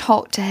aside to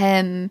talk to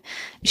him.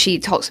 She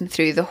talks him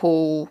through the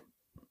whole,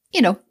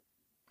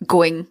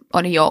 going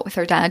on a yacht with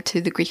her dad to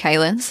the Greek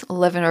islands,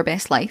 living her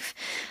best life.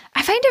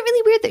 I find it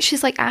really weird that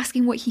she's like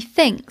asking what he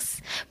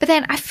thinks. But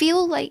then I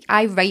feel like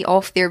I write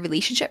off their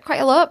relationship quite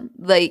a lot.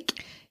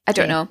 Like, I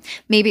don't know.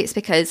 Maybe it's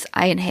because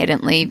I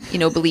inherently,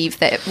 believe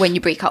that when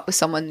you break up with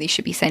someone, they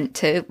should be sent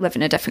to live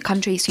in a different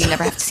country so you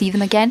never have to see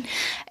them again.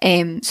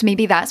 So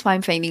maybe that's why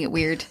I'm finding it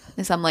weird.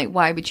 Is I'm like,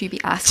 why would you be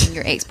asking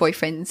your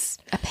ex-boyfriend's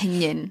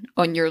opinion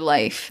on your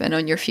life and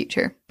on your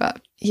future?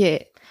 But yeah.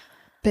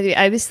 But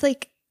I was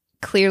like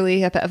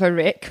clearly a bit of a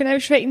wreck when I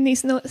was writing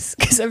these notes,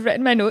 because I've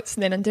written my notes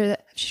and then under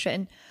it I've just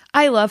written,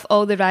 I love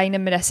all the Ryan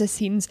and Marissa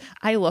scenes.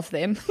 I love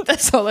them.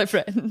 That's all I've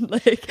written.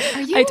 Like,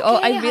 are you okay,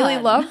 I really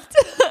loved.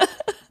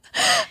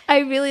 I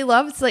really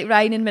loved like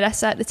Ryan and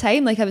Marissa at the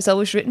time. Like, I was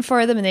always rooting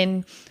for them, and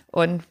then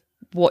on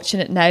watching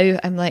it now,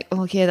 I'm like,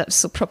 oh yeah, that was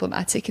so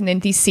problematic. And then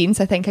these scenes,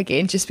 I think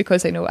again, just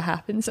because I know what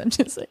happens, I'm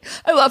just like,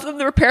 I love them.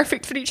 They were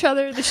perfect for each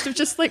other. They should have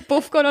just like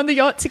both gone on the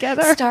yacht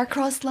together.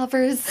 Star-crossed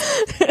lovers.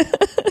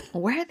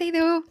 Were they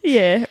though?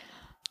 Yeah.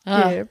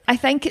 Yeah. I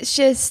think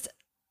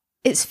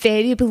it's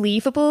very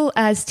believable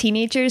as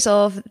teenagers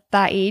of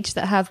that age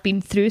that have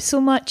been through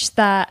so much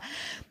that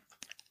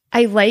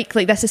I like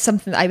this is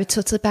something that I would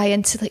totally buy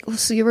into. Like, oh,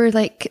 so you were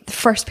like the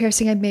first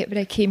person I met when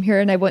I came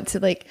here, and I want to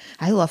like,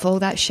 I love all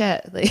that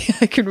shit.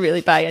 Like, I can really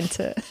buy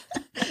into it.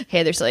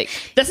 Heather's like,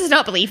 this is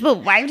not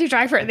believable. Why would you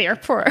drive her at the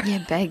airport?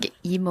 Yeah, big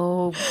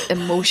emo,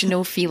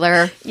 emotional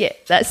feeler. Yeah,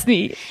 that's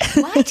me.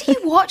 Why do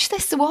you watch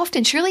this so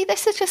often? Surely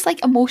this is just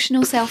like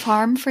emotional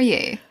self-harm for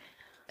you.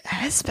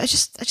 It is, but I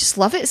just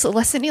love it. So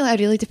listening to a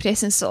really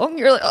depressing song,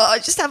 you're like, oh, I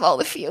just have all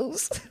the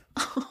feels.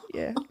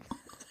 Yeah.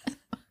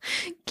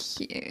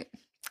 Cute.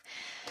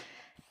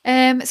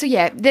 So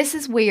yeah, this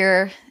is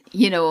where,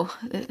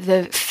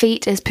 the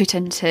fate is put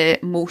into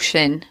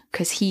motion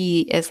because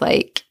he is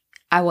like,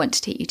 I want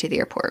to take you to the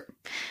airport.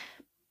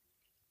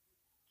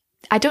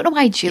 I don't know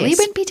why Julie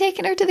wouldn't be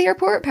taking her to the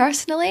airport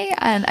personally,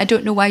 and I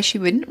don't know why she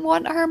wouldn't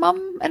want her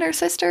mum and her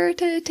sister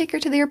to take her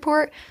to the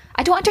airport.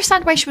 I don't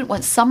understand why she wouldn't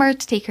want Summer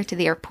to take her to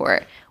the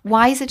airport.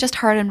 Why is it just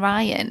her and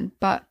Ryan?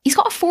 But he's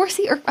got a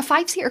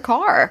 5-seater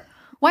car.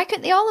 Why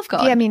couldn't they all have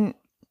gone? Yeah, I mean,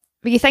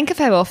 but you think of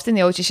how often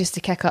they all just used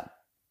to kick up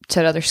to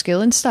another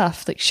school and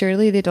stuff. Like,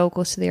 surely they'd all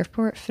go to the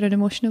airport for an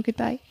emotional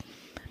goodbye.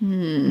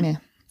 Yeah.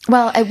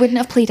 Well, it wouldn't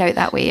have played out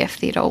that way if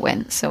they'd all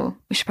went, so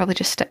we should probably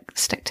just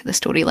stick to the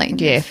storyline.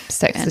 Yeah,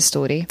 stick to the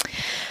story.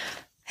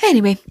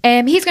 Anyway,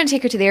 he's going to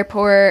take her to the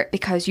airport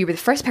because you were the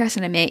first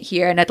person I met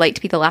here and I'd like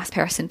to be the last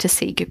person to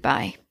say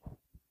goodbye.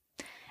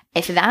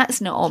 If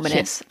that's not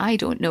ominous, I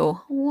don't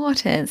know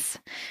what is.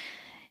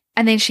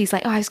 And then she's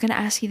like, oh, I was going to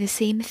ask you the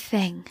same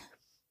thing.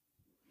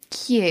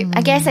 Cute.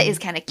 I guess it is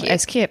kind of cute.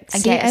 It's cute. I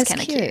guess it's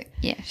kind of cute.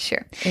 Yeah,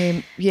 sure.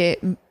 Yeah,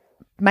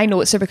 my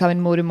notes are becoming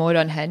more and more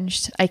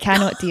unhinged. I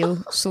cannot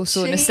deal. So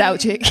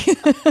nostalgic.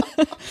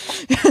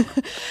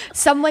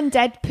 Someone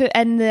did put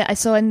in I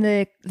saw in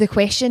the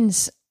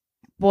questions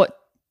what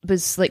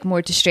was like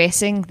more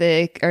distressing,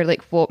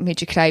 what made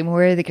you cry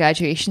more, the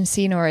graduation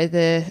scene or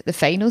the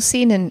final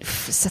scene, and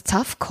it's a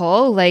tough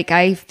call. Like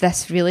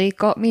this really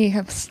got me.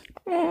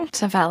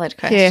 It's a valid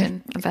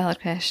question. Yeah. A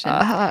valid question.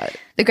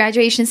 The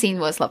graduation scene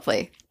was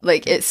lovely.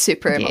 Like, it's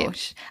super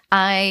emotional.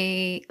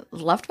 I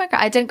loved my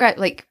I didn't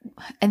like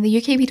in the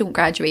UK we don't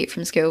graduate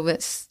from school.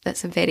 That's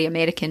a very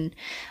American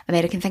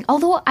thing.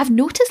 Although I've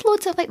noticed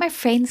loads of like my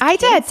friends. I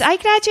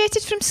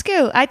graduated from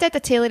school. I did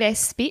a Taylor S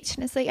speech,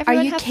 and it's like,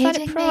 everyone have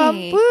fun at prom.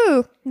 Me?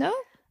 Woo! No.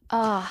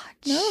 Oh,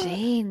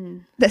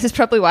 Jane. This is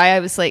probably why I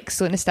was like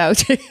so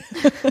nostalgic.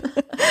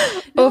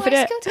 Over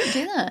I still don't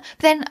do that.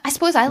 But then I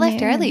suppose I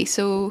left early,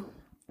 so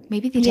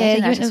maybe they did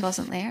and I just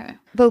wasn't there.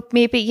 Well,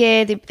 maybe,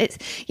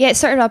 it's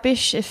sort of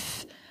rubbish.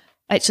 If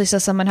I actually saw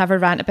someone have a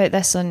rant about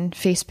this on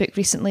Facebook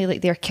recently,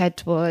 like their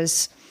kid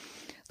was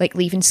like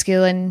leaving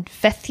school in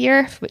 5th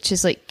year, which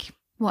is like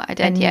what I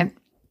did, yeah.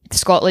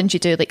 Scotland, you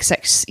do like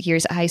 6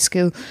 years at high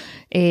school.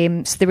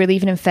 So they were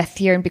leaving in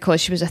 5th year, and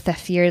because she was a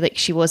 5th year, like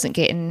she wasn't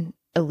getting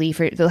a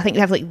leaver. I think they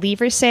have like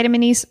leaver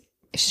ceremonies.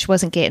 She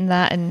wasn't getting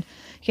that, and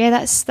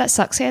that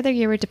sucks. Heather,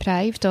 you were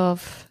deprived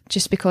of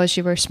just because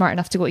you were smart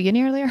enough to go to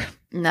uni earlier.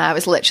 Nah, I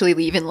was literally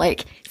leaving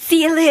like,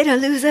 see you later,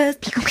 losers.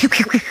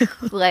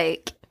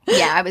 Like,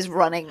 yeah, I was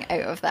running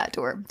out of that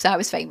door, so I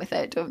was fine with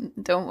it.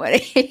 Don't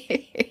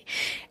worry.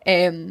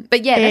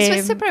 But yeah, this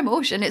was super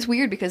emotional. It's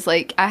weird because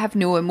like I have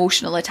no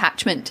emotional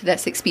attachment to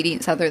this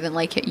experience other than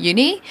like at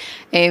uni,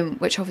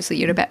 which obviously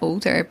you're a bit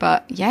older.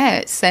 But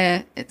yeah,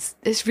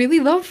 it's really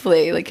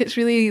lovely. Like it's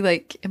really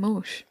like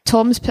emotional.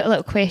 Tom's put a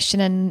little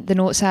question in the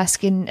notes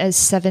asking, is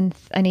 7th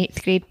and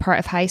 8th grade part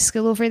of high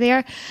school over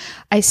there?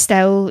 I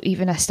still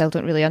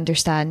don't really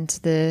understand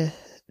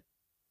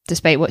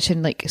despite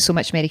watching like so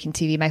much American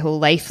TV my whole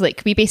life.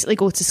 Like we basically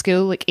go to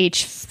school like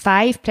age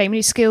 5,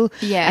 primary school,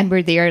 and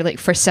we're there like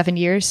for 7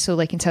 years, so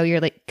like until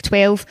you're like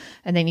 12,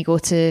 and then you go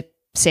to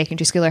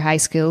secondary school or high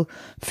school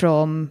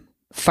from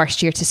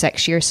 1st year to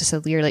 6th year,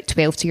 so you're like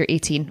 12 to you're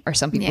 18, or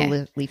some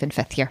people leave in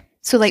 5th year.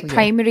 So like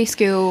primary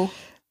school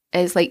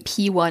is like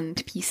P1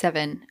 to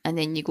P7, and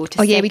then you go to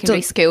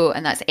secondary school,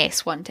 and that's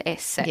S1 to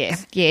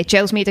S6. Yeah.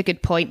 Jill's made a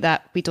good point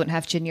that we don't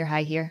have junior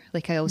high here.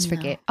 Like I always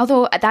forget.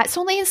 Although that's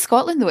only in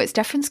Scotland though. It's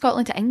different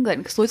Scotland to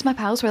England, because loads of my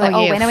pals were like,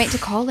 when I went to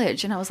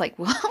college, and I was like,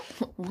 what?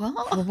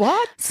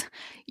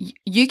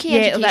 UK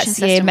education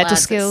system, middle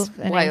lads, school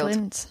in wild.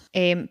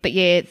 England. But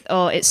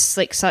it's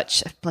like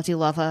such a bloody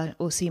love a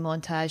OC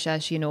montage,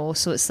 as you know.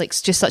 So it's like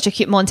just such a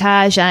cute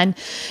montage, and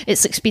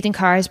it's like Speeding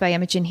Cars by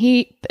Imogen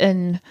Heap,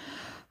 and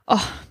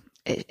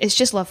it's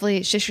just lovely.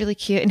 It's just really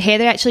cute. And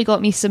Heather actually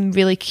got me some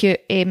really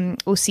cute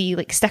OC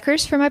like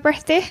stickers for my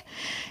birthday.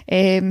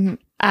 And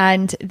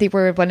they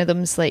were, one of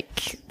them's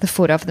like the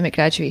 4 of them at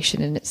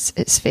graduation, and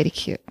it's very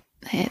cute.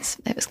 It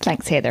was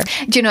Thanks, Heather.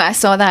 Do you know, I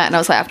saw that and I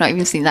was like, I've not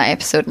even seen that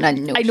episode, and I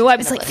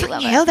was like,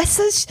 hell,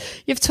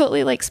 you've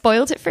totally like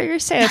spoiled it for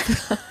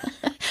yourself.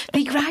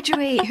 They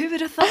graduate. Who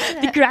would have thought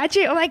it? They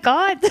graduate. Oh my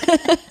God.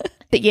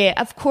 But yeah,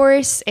 of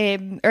course,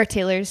 our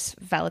Taylor's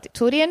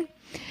valedictorian.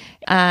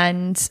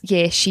 And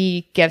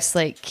she gives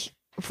like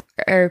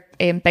her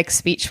big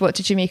speech. What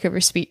did you make of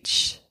her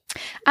speech?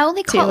 I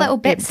only caught little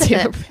bits of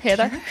it.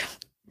 Heather.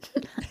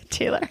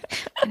 Taylor.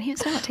 And he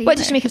was not Taylor. What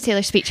did you make of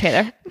Taylor's speech,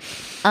 Heather?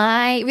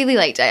 I really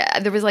liked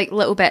it. There was like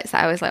little bits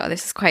that I was like, oh,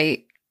 this is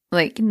quite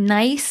like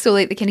nice. So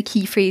like the kind of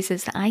key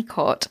phrases that I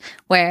caught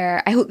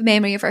were, I hope the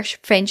memory of our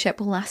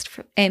friendship will last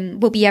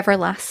will be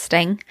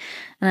everlasting,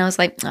 And I was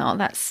like, oh,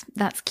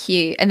 that's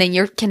cute. And then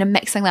you're kind of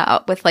mixing that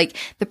up with like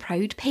the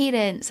proud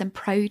parents and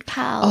proud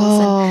pals.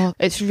 Oh,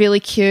 it's really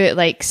cute.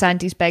 Like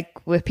Sandy's big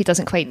whoop, he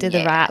doesn't quite do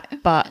the rap,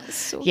 but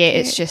so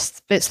yeah,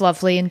 cute. it's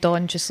lovely. And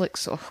Dawn just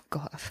looks, oh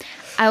God.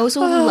 I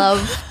also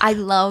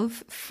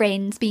love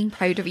friends being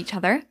proud of each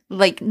other.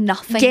 Like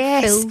nothing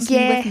fills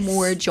me with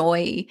more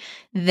joy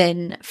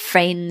than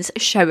friends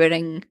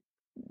showering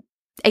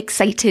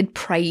excited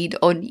pride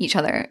on each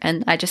other.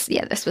 And I just,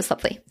 this was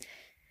lovely.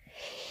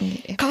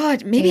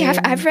 God, maybe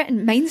I've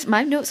written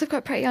my notes have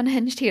got pretty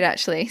unhinged here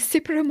actually.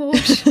 Super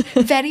emotion.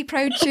 Very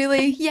proud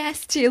Julie.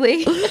 Yes,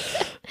 Julie.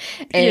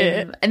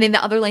 And then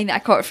the other line that I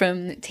caught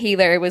from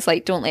Taylor was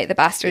like, don't let the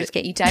bastards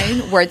get you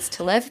down. Words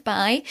to live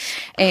by.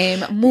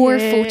 More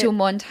photo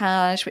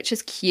montage, which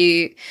is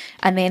cute.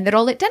 And then they're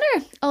all at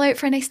dinner, all out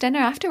for a nice dinner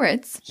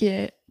afterwards.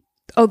 Yeah.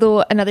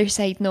 Although, another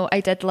side note,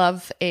 I did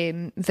love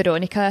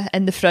Veronica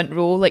in the front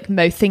row, like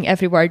mouthing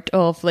every word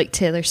of like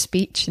Taylor's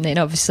speech, and then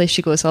obviously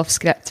she goes off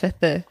script with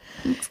the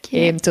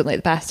 "Don't let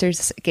the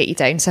bastards get you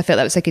down." So I felt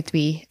that was a good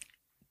wee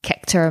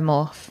kick to him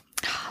off.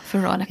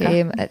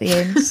 Veronica at the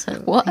end. So,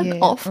 what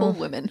an awful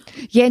woman.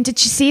 Yeah, and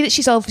did you see that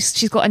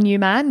she's got a new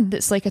man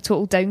that's like a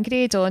total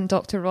downgrade on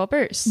Dr.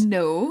 Roberts?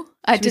 No,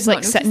 I was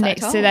like sitting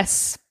next to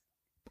this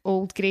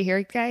old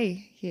grey-haired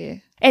guy. Yeah.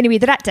 Anyway,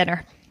 they're at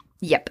dinner.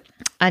 Yep.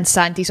 And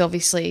Sandy's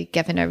obviously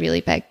given a really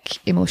big,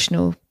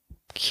 emotional,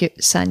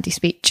 cute Sandy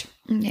speech.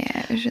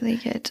 Yeah, it was really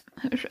good.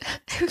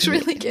 It was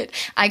really good.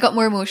 I got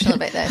more emotional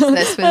about this.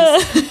 This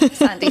was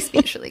Sandy's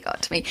speech really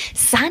got to me.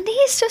 Sandy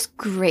is just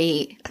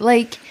great.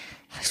 Like,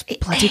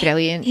 bloody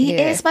brilliant. He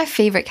is my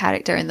favourite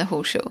character in the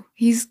whole show.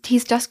 He's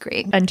just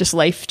great. And just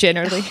life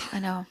generally. I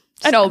know.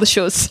 And all the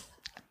shows.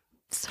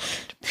 So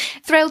good.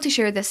 Thrilled to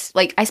share this.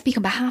 Like, I speak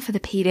on behalf of the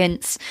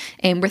parents,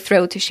 and we're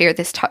thrilled to share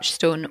this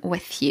touchstone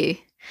with you.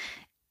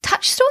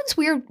 Touchstone's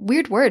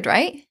weird word,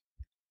 right?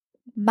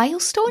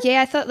 Milestone?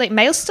 Yeah, I thought like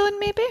milestone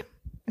maybe.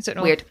 I don't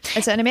know. Weird.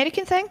 Is it an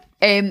American thing?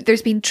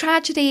 There's been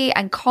tragedy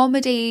and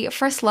comedy,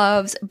 first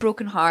loves,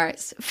 broken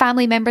hearts,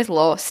 family members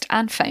lost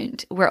and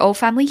found. We're all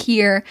family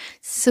here,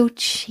 so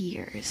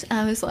cheers.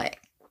 I was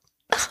like,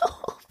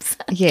 oh,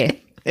 yeah,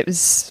 it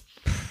was.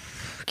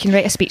 Can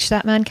write a speech to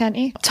that man, can't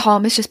he?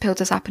 Tom has just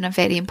pulled us up on a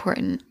very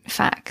important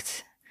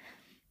fact.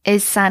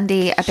 Is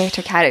Sandy a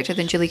better character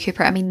than Julie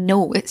Cooper? I mean,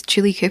 no, it's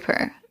Julie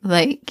Cooper.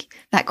 Like,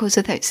 that goes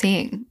without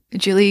saying.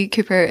 Julie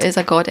Cooper is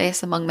a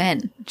goddess among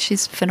men.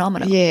 She's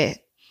phenomenal. Yeah.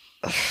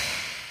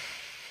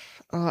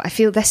 Oh, I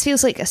feel this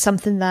feels like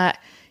something that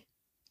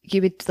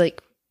you would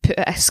like put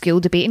at a school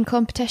debating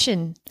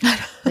competition.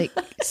 Like,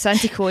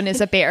 Sandy Cohen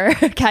is a better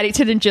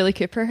character than Julie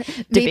Cooper.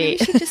 Debate. Maybe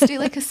we should just do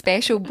like a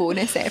special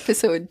bonus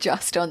episode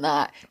just on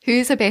that.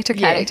 Who's a better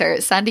character,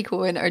 Sandy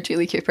Cohen or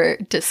Julie Cooper?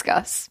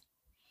 Discuss.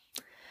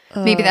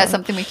 Maybe that's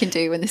something we can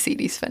do when the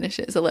series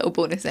finishes, a little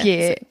bonus episode.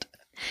 Yeah.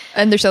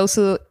 And there's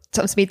also,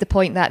 Tom's made the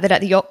point that they're at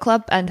the yacht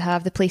club and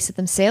have the place to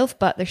themselves,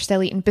 but they're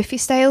still eating buffet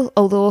style,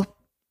 although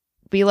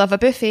we love a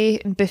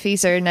buffet, and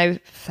buffets are now,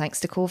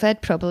 thanks to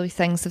COVID, probably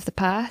things of the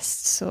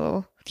past.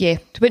 So yeah,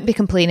 wouldn't be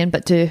complaining,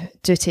 but do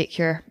take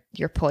your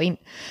point.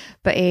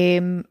 But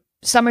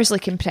Summer's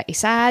looking pretty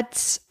sad,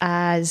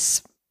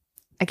 as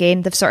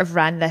again, they've sort of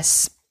ran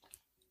this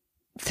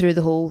through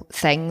the whole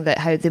thing, that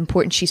how the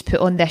importance she's put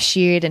on this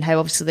year and how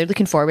obviously they're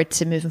looking forward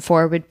to moving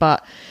forward,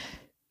 but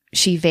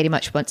she very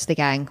much wants the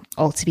gang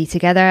all to be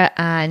together.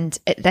 And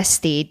at this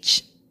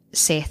stage,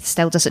 Seth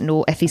still doesn't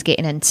know if he's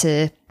getting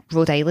into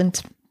Rhode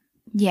Island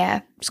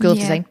School of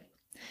Design.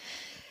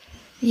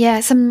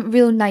 Yeah, some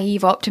real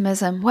naive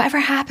optimism. Whatever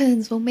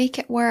happens, we'll make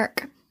it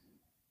work.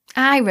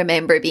 I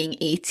remember being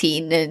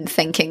 18 and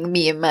thinking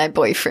me and my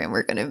boyfriend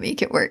were going to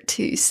make it work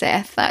too,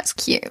 Seth. That's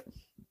cute.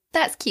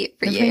 That's cute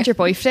for you. And your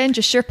boyfriend,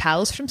 just your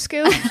pals from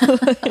school.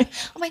 Oh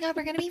my God,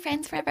 we're going to be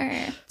friends forever.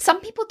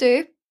 Some people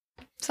do.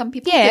 Some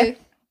people do.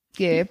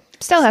 Yeah.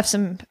 Still have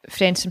some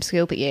friends from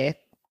school, but yeah.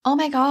 Oh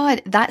my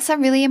God, that's a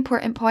really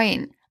important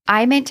point.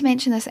 I meant to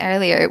mention this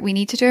earlier. We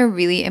need to do a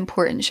really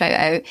important shout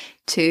out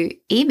to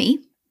Amy,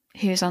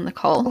 who's on the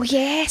call. Oh,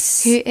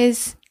 yes. Who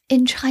is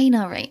in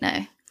China right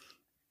now.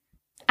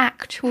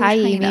 Actual Hi,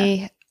 China.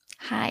 Amy.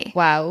 Hi.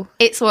 Wow.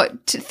 It's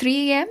what,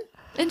 3 a.m.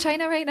 in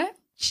China right now?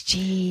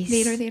 Jeez.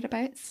 There or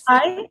thereabouts.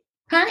 Hi.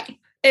 Hi.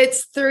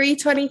 It's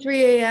 3:23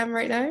 a.m.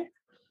 right now.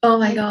 Oh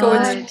my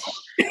God.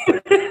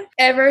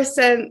 Ever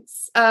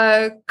since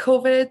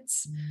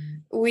COVID,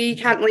 we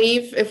can't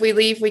leave. If we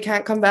leave, we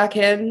can't come back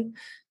in.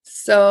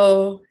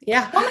 So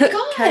yeah. Oh my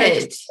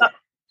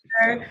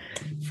God.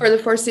 For the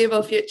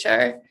foreseeable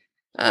future.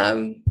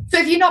 So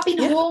have you not been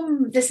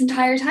home this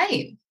entire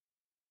time?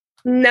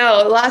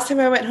 No, last time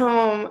I went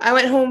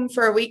home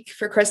for a week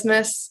for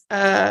Christmas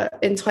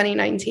in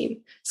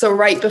 2019. So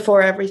right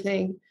before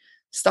everything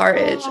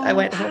started, I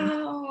went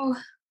home.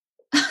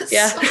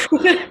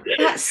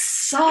 That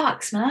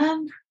sucks,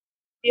 man.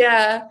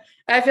 Yeah.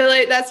 I feel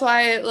like that's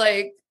why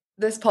like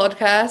this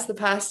podcast the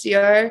past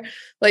year,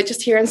 like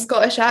just hearing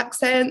Scottish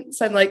accents,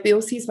 and like The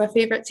OC is my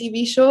favorite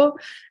TV show.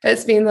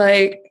 It's been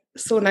like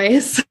so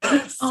nice.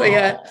 So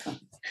yeah.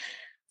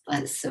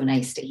 That's so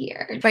nice to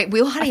hear. Right,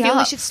 we'll I hurry feel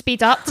we up. should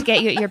speed up to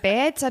get you at your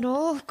bed. I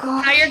know.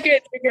 God. Ah, you're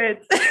good. You're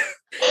good.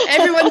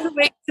 Everyone's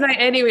awake tonight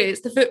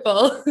anyways, the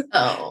football.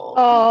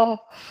 Oh,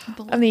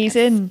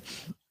 Amazing.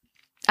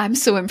 I'm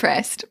so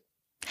impressed.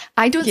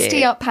 I don't Yeah.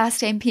 stay up past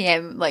 10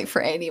 p.m. like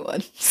for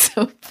anyone.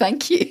 So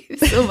thank you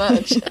so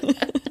much.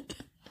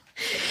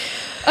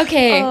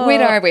 Okay,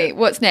 where are we?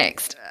 What's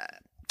next?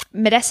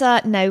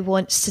 Marissa now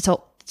wants to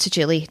talk to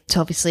Julie to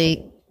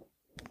obviously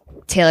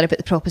tell her about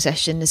the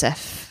proposition as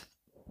if,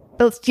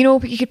 well, you know,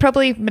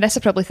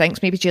 Marissa probably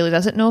thinks maybe Julie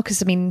doesn't know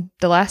because, I mean,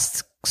 the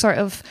last sort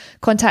of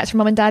contact her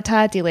mum and dad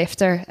had, they left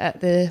her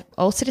at the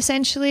altar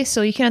essentially,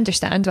 so you can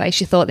understand why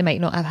she thought they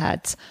might not have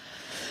had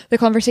the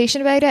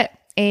conversation about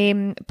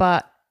it.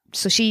 But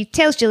so she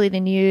tells Julie the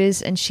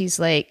news and she's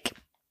like,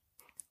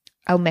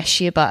 I'll miss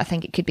you, but I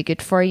think it could be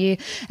good for you.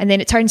 And then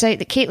it turns out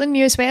that Caitlin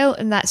knew as well,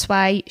 and that's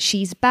why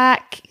she's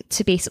back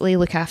to basically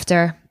look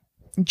after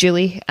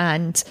Julie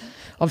and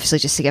obviously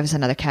just to give us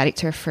another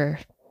character for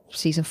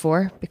season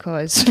 4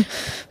 because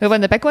one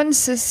of the big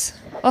ones is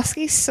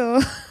Oski,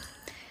 so...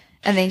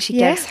 And then she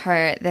Yeah. gives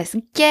her this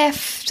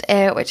gift,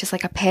 which is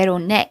like a pearl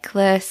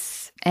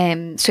necklace.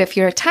 So if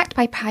you're attacked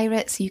by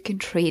pirates, you can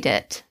trade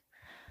it.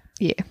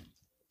 Yeah.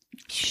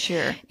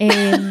 Sure.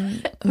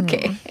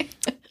 Okay.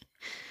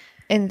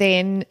 And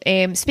then,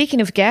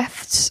 speaking of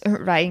gifts,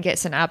 Ryan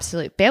gets an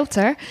absolute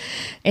belter.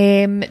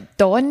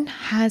 Dawn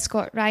has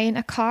got Ryan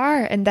a car,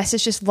 and this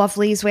is just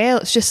lovely as well.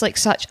 It's just like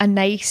such a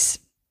nice,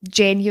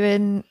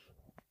 genuine,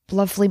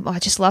 lovely. I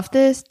just love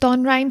the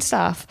Dawn Ryan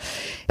stuff.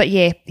 But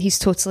yeah, he's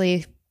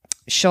totally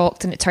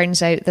shocked, and it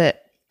turns out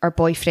that our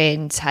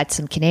boyfriend had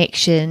some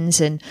connections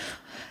and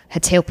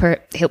had helped her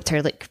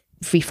like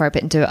refurb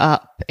it and do it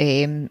up.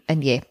 And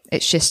yeah,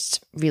 it's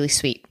just really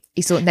sweet.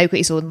 He's now got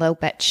his own little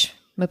bitch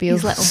mobile.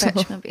 His little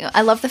bitch mobile.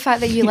 I love the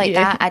fact that you like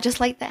Yeah. that. I just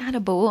like that it had a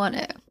bow on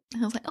it.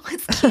 I was like, oh,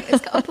 it's cute.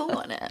 It's got a bow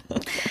on it.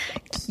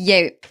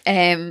 Cute.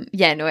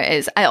 Yeah, no, it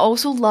is. I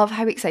also love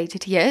how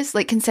excited he is.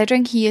 Like,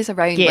 considering he is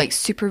around Yeah. like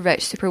super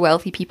rich, super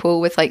wealthy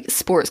people with like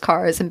sports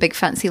cars and big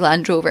fancy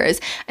Land Rovers,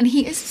 and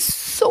he is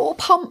so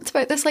pumped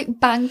about this like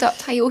banged up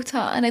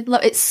Toyota. And I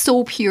love it's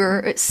so pure.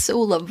 It's so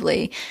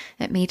lovely.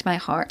 It made my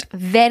heart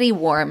very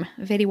warm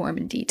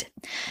indeed.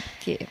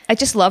 Yeah. I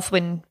just love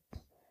when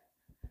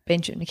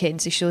Benjamin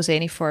McKenzie shows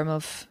any form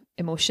of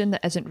emotion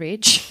that isn't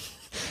rage.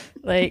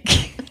 Like,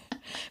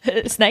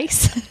 it's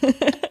nice.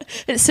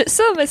 It suits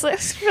him. It's like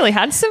it's really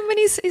handsome when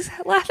he's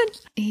laughing.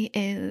 He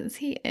is.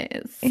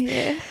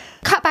 Yeah.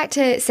 Cut back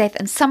to Seth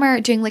and Summer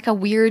doing like a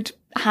weird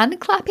hand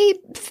clappy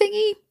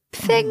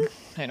thing.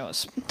 I know.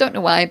 It's Don't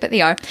know why, but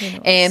they are. Who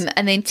knows?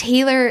 And then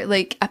Taylor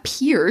like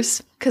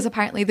appears because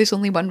apparently there's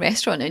only one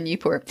restaurant in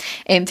Newport.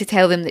 To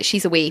tell them that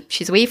she's away.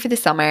 She's away for the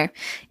summer.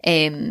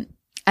 And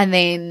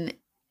then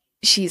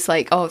she's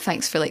like, oh,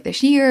 thanks for like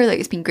this year. Like,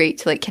 it's been great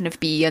to like kind of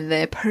be in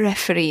the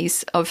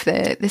peripheries of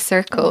the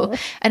circle.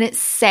 And it's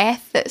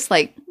Seth that's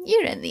like,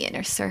 you're in the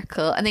inner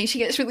circle. And then she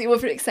gets really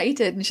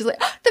overexcited and she's like,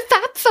 oh, the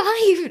Fab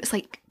Five. It's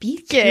like, be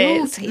cool,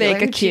 Yeah, it's Taylor.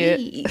 mega cute.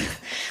 Jeez.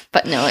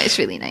 But no, it's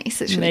really nice.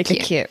 It's really mega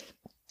cute. cute.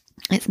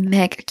 It's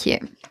mega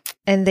cute.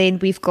 And then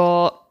we've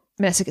got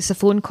Marissa gets a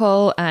phone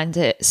call and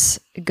it's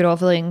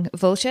groveling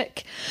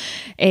Volchik.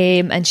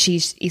 And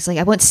he's like,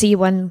 I want to see you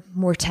one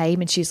more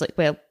time. And she's like,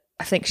 well,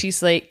 I think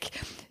she's like,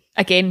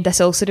 again,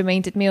 this also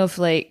reminded me of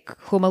like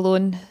Home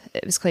Alone.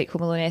 It was quite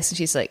Home Alone-esque. And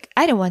she's like,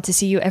 I don't want to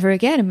see you ever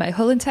again in my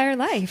whole entire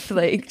life.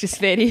 Like, just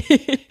very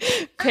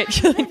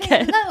petulant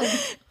kid.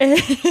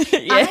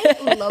 Yeah.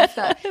 I love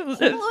that. Home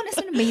Alone is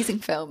an amazing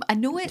film. I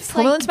know it's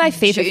Home like Alone's my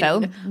favourite June,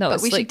 film. No, but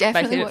it's we like should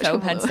definitely my watch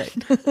favourite Home film,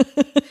 Alone.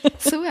 hands down.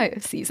 So out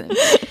of season.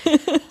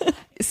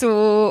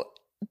 So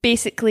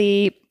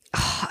basically,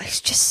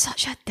 he's just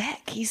such a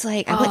dick. He's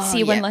like, I want to see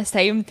you one last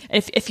time.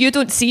 If you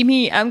don't see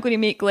me, I'm going to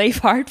make life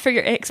hard for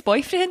your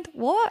ex-boyfriend.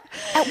 What?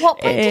 At what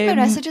point did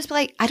Marissa just be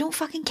like, I don't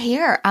fucking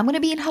care. I'm going to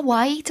be in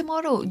Hawaii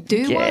tomorrow.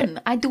 Do one.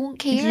 I don't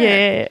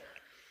care.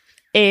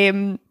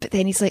 Yeah. But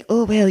then he's like,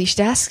 oh, well, you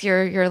should ask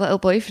your little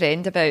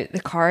boyfriend about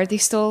the car they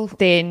stole.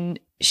 Then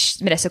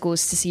Marissa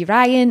goes to see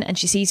Ryan and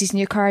she sees his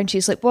new car and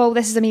she's like, whoa,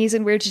 this is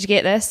amazing. Where did you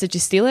get this? Did you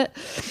steal it?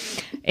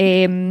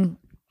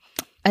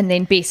 And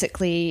then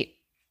basically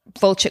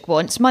Volchik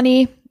wants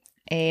money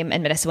and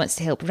Marissa wants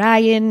to help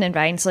Ryan. And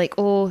Ryan's like,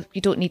 oh,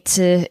 you don't need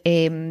to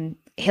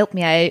help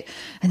me out.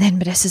 And then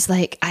Marissa's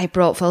like, I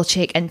brought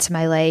Volchik into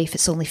my life.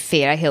 It's only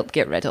fair I help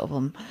get rid of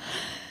him.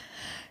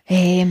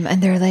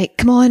 And they're like,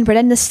 come on, we're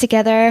in this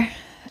together.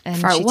 And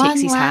For she one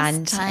takes his last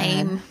hand. time.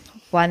 and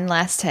one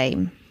last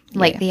time.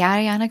 Like Yeah. the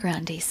Ariana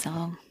Grande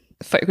song.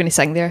 I thought you were going to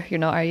sing there. You're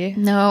not, are you?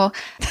 No,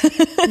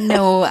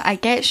 I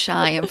get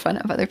shy in front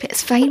of other people.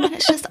 It's fine when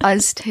it's just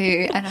us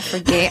two and I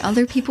forget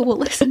other people will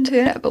listen to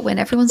it. But when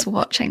everyone's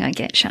watching, I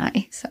get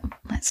shy. So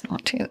let's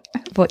not do it.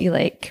 What you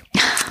like.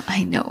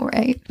 I know,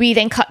 right? We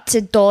then cut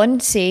to Dawn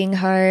saying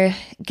her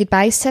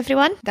goodbyes to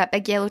everyone. That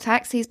big yellow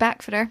taxi's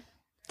back for her.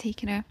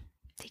 Taking her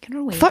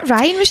away. I thought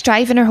Ryan was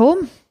driving her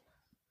home.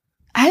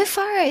 How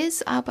far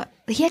is but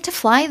he had to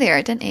fly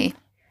there, didn't he?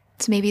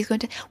 So maybe he's going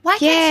to. Why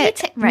can't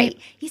he take? Right,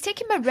 he's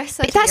taking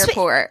Marissa to the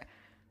airport,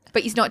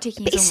 but he's not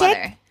taking his own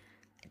mother.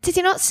 Did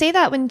he not say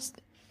that when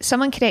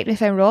someone, correct me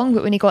if I'm wrong,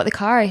 but when he got the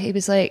car, she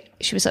was like,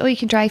 "Oh, you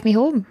can drive me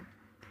home."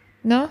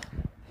 No,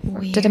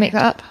 Weird. Did I make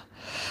that up?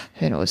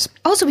 Who knows?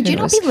 Also, would you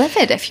not be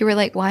livid if you were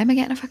like, why am I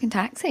getting a fucking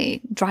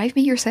taxi? Drive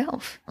me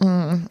yourself.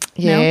 Yeah.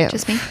 No,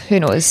 just me. Who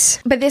knows?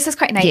 But this is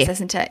quite nice,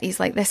 isn't it? He's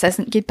like, this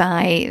isn't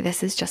goodbye.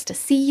 This is just a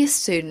see you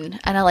soon.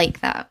 And I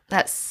like that.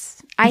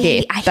 I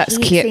hate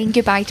cute. saying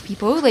goodbye to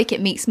people. Like,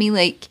 it makes me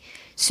like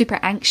super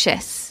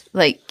anxious.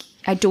 Like,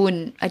 I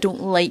don't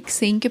like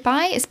saying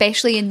goodbye,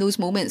 especially in those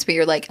moments where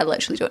you're like, I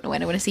literally don't know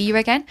when I want to see you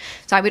again.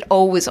 So I would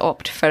always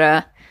opt for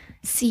a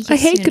see you soon. I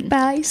hate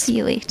goodbyes. See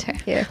you later.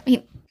 Yeah. I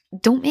mean,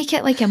 don't make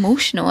it like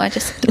emotional. I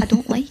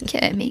don't like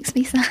it. It makes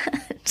me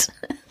sad.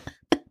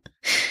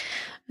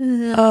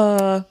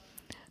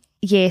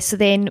 Yeah, so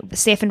then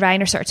Steph and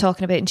Ryan are sort of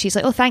talking about it, and she's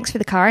like, oh, thanks for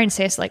the car. And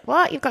Seth's like,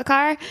 what? You've got a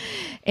car?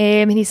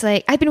 And he's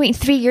like, I've been waiting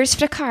 3 years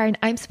for a car, and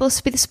I'm supposed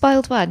to be the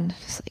spoiled one.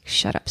 It's like,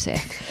 shut up,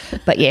 Seth.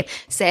 But yeah.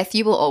 Seth,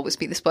 you will always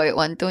be the spoiled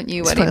one. Don't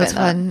you worry about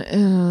that.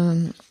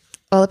 One.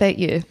 All about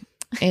you.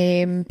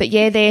 But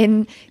yeah,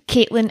 then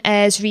Caitlin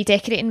is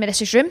redecorating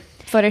Marissa's room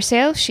for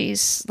herself.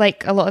 She's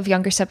like a lot of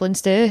younger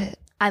siblings do.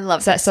 I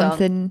love that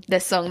song.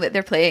 This song that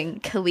they're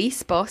playing,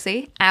 Khalees,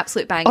 Bossy,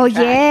 absolute banging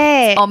track.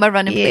 Yeah. It's on my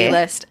running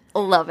playlist.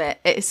 Love it.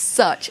 It is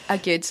such a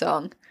good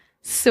song.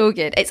 So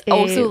good. It's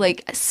also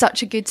like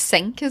such a good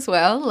sync as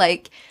well.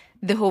 Like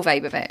the whole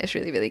vibe of it is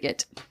really, really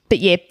good. But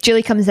yeah,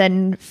 Julie comes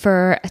in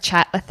for a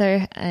chat with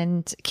her,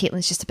 and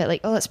Caitlin's just a bit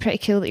like, oh, it's pretty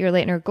cool that you're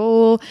letting her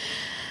go.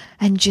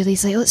 And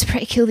Julie's like, oh, it's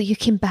pretty cool that you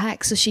came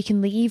back so she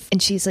can leave.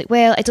 And she's like,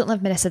 well, I don't love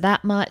Marissa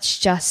that much.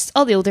 Just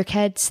all the older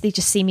kids, they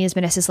just see me as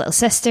Marissa's little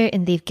sister,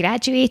 and they've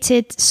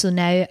graduated. So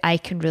now I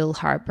can rule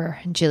Harbour.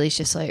 And Julie's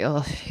just like, oh,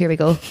 here we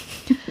go.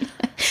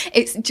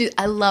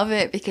 I love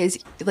it because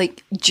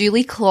like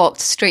Julie clocked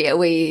straight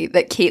away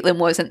that Caitlin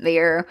wasn't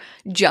there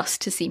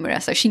just to see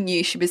Marissa. She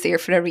knew she was there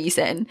for a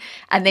reason.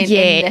 And then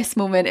in this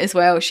moment as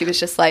well, she was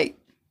just like,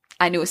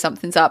 I know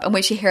something's up. And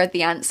when she heard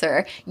the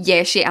answer,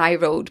 she eye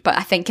rolled, but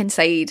I think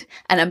inside,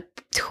 and I'm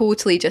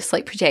totally just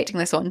like projecting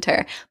this onto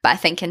her, but I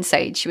think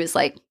inside she was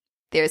like,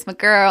 there's my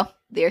girl,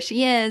 there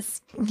she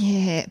is.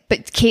 Yeah,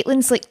 but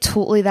Caitlin's like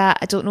totally that.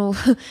 I don't know,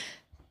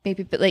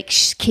 maybe, but like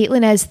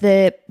Caitlin is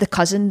the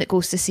cousin that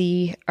goes to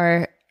see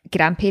our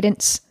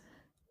grandparents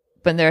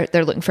when they're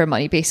looking for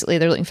money. Basically,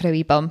 they're looking for a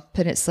wee bump,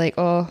 and it's like,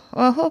 oh,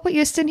 what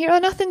you in here? Oh,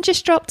 nothing,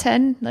 just dropped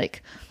in.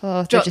 Like,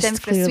 oh, they're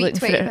just clearly looking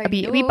for a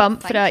wee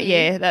bump for that.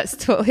 Yeah, that's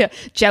totally.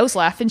 Jill's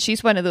laughing.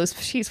 She's one of those.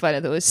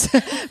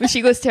 When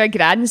she goes to her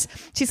grand's,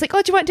 she's like,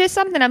 oh, do you want to do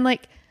something? I'm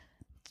like,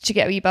 did you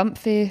get a wee bump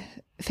for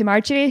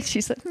Marjorie?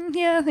 She's like,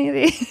 yeah,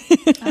 maybe.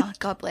 Oh,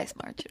 God bless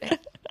Marjorie.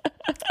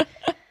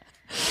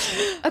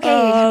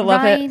 Okay,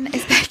 Ryan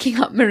is picking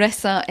up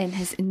Marissa in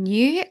his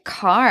new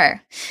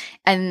car,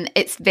 and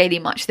it's very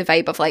much the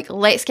vibe of like,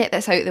 let's get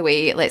this out of the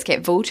way, let's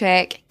get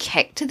Volchek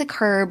kicked to the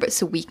curb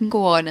so we can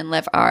go on and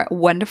live our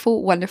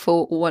wonderful,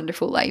 wonderful,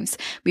 wonderful lives.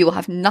 We will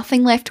have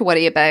nothing left to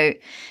worry about.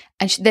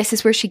 And this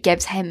is where she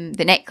gives him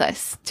the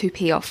necklace to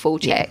pay off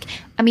Volchek. Yeah.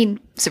 I mean,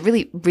 it's a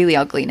really, really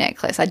ugly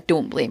necklace. I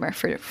don't blame her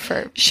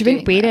for she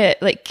wouldn't wear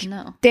it. Like,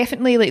 no.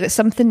 Definitely, like, that's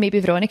something maybe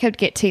Veronica would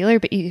get Taylor,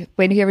 but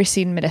when have you ever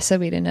seen Marissa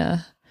wearing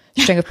a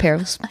string of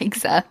pearls?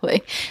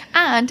 Exactly.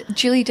 And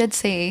Julie did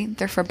say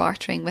they're for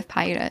bartering with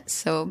pirates.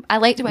 So I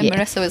liked it when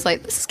Marissa was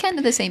like, this is kind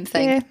of the same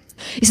thing. Yeah.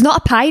 He's not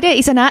a pirate,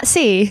 he's a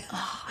Nazi.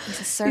 Oh,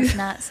 he's a surf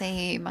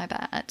Nazi. My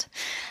bad.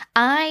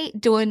 I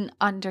don't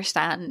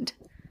understand.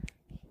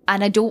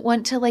 And I don't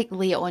want to like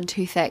lay it on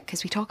too thick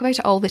because we talk about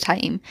it all the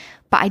time,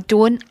 but I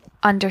don't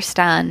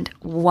understand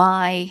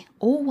why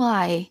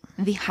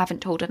they haven't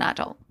told an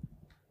adult.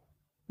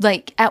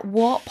 Like, at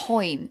what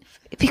point?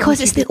 Because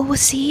it's the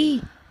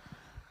OC.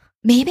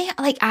 Maybe,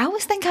 like, I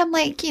always think I'm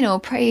like, you know,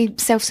 pretty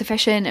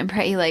self-sufficient and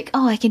pretty like,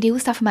 oh, I can deal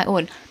with stuff on my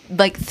own.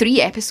 Like 3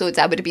 episodes,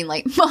 I would have been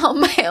like,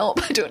 Mom,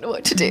 help, I don't know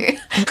what to do.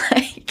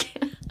 Like,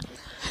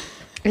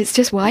 it's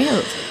just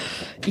wild.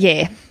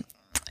 Yeah.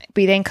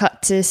 We then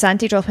cut to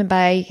Sandy dropping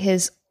by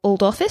his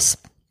old office,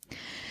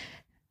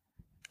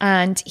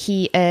 and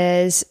he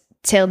is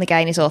telling the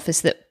guy in his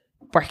office that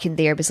working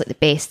there was like the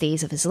best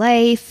days of his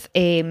life,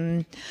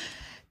 feeling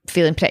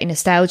pretty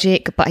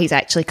nostalgic, but he's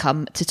actually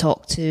come to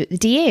talk to the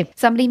DA.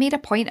 Somebody made a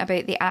point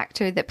about the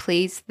actor that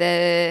plays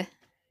the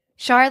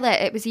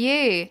Charlotte. It was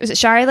you. Was it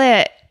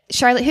Charlotte?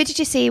 Charlotte, who did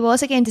you say he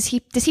was again? Does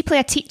he play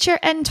a teacher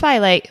in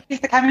Twilight?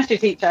 He's the chemistry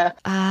teacher.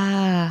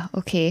 Ah,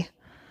 okay.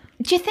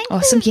 Do you think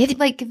awesome?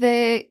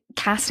 The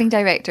casting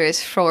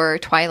directors for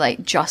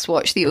Twilight just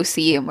watched the OC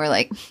and were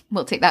like,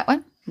 we'll take that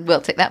one,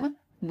 we'll take that one,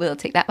 we'll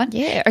take that one?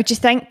 Yeah, or do you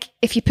think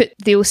if you put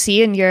the OC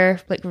in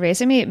your like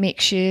resume, it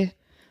makes you,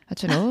 I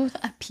don't know,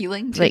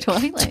 appealing to like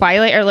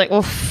Twilight, or like,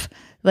 oh,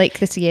 like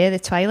this, the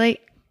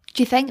Twilight.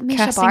 Do you think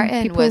Misha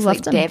Barton was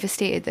like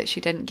devastated that she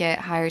didn't get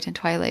hired in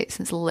Twilight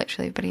since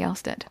literally everybody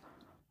else did?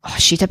 Oh,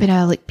 she'd have been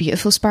a like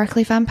beautiful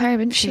sparkly vampire,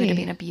 wouldn't she? She would have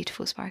been a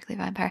beautiful sparkly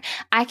vampire.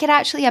 I could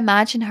actually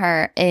imagine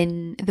her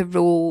in the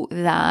role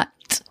that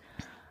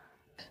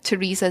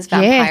Teresa's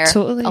vampire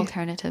totally.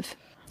 alternative.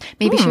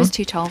 Maybe she was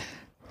too tall.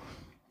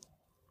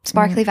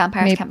 Sparkly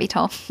vampires can't be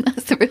tall.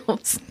 That's the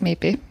rules.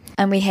 Maybe.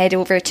 And we head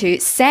over to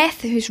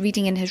Seth, who's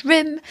reading in his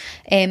room.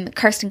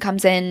 Kirsten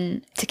comes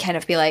in to kind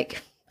of be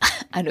like,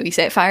 I know you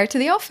set fire to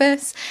the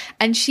office.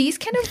 And she's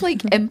kind of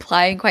like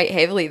implying quite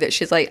heavily that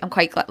she's like, I'm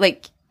quite glad.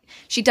 Like,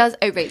 she does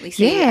outrightly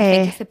say, I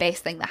think it's the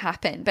best thing that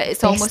happened. But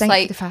it's almost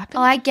like,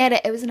 oh, I get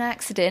it. It was an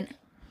accident.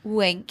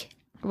 Wink.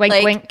 Wink,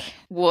 like, wink.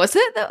 Was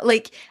it though?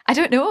 Like, I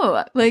don't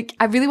know. Like,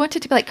 I really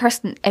wanted to be like,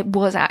 Kirsten, it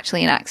was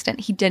actually an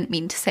accident. He didn't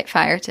mean to set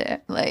fire to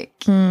it. Like,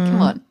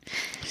 come on.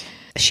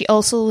 She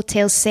also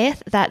tells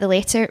Seth that the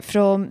letter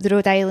from the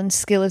Rhode Island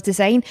School of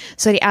Design,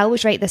 sorry, I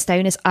always write this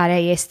down as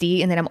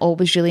RISD, and then I'm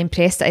always really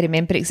impressed that I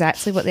remember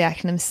exactly what the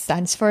acronym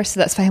stands for, so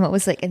that's why I'm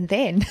always like, and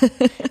then.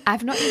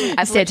 I've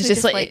Instead it's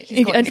just like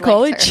he's got in his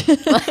college.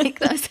 Like,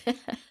 that's it.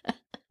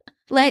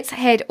 Let's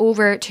head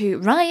over to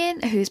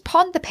Ryan, who's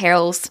pawned the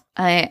pearls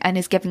and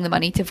is giving the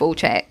money to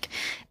Volchek.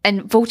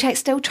 And Volchek's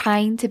still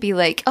trying to be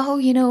like,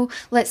 oh,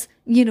 let's,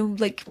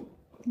 like,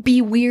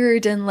 be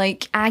weird and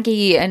like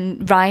Aggie.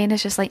 And Ryan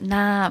is just like,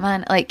 nah,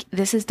 man, like,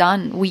 this is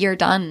done. We are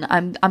done.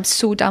 I'm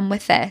so done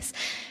with this.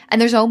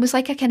 And there's almost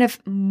like a kind of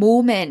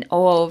moment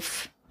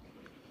of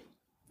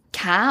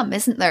calm,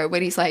 isn't there?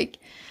 Where he's like,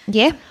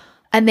 yeah.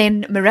 And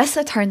then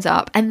Marissa turns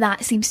up, and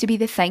that seems to be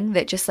the thing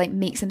that just like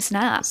makes him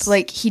snap.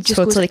 Like, he just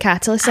totally goes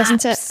catalyst,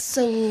 isn't it?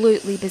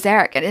 Absolutely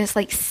berserk. And it's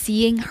like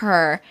seeing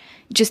her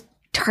just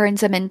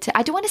turns him into,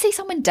 I don't want to say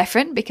someone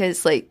different,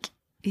 because like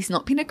he's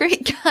not been a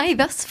great guy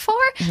thus far.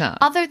 No.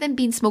 Other than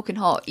being smoking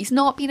hot, he's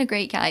not been a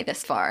great guy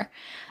this far.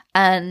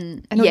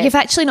 And I know, you've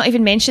actually not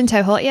even mentioned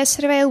how hot he is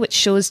for a while, which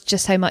shows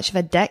just how much of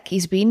a dick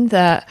he's been.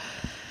 That,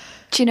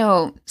 do you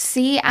know,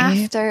 see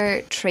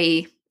after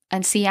Trey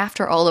and see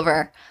after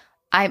Oliver,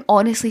 I'm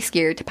honestly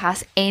scared to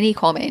pass any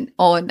comment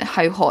on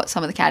how hot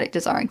some of the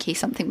characters are in case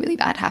something really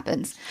bad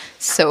happens.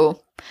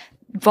 So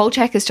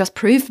Volchek has just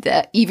proved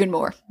it even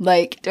more.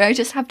 Like, do I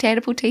just have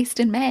terrible taste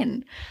in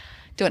men?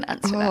 Don't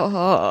answer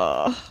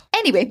that.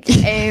 Anyway,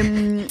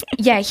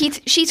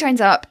 she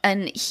turns up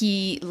and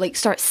he like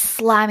starts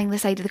slamming the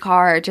side of the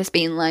car, just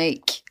being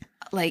like,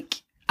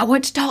 I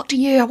want to talk to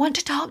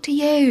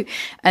you.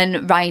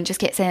 And Ryan just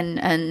gets in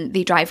and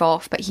they drive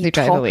off, but he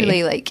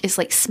properly like is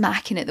like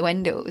smacking at the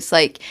windows.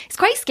 Like, it's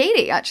quite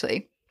scary,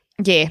 actually.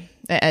 Yeah,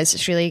 it is.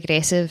 It's really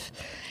aggressive.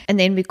 And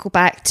then we go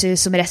back to,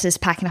 so Marissa's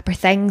packing up her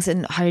things,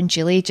 and her and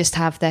Julie just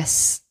have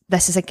this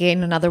is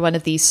again another one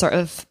of these sort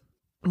of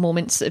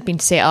moments that have been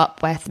set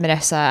up with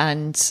Marissa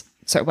and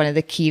sort of one of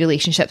the key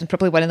relationships, and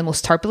probably one of the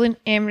most turbulent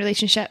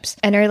relationships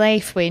in her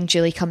life, when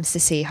Julie comes to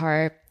say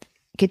her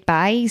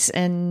goodbyes,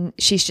 and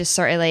she's just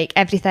sort of like,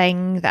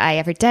 everything that I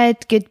ever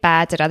did, good,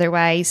 bad or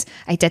otherwise,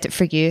 I did it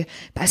for you.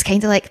 But I was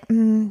kind of like,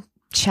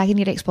 shagging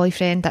your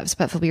ex-boyfriend, that was a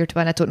bit of a weird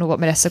one. I don't know what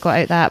Marissa got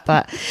out of that,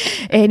 but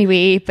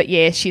anyway, but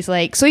yeah, she's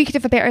like, so you could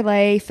have a better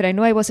life, and I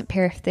know I wasn't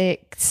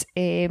perfect,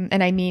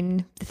 and I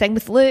mean, the thing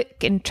with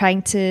Luke and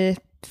trying to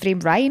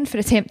frame Ryan for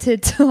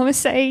attempted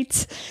homicide,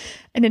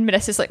 and then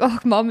Marissa's like, oh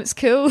mom, it's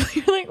cool.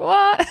 You're like,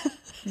 what?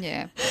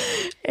 Yeah.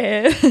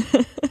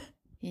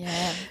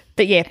 Yeah.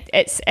 But yeah,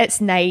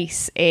 it's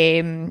nice,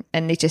 and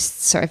they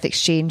just sort of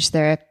exchange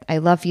their I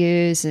love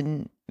yous,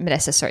 and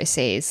Marissa sort of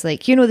says,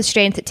 like, the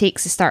strength it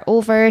takes to start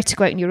over, to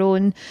go out on your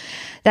own,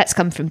 that's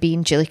come from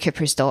being Julie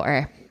Cooper's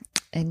daughter.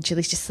 And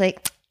Julie's just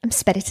like, I'm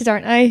spirited,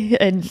 aren't I?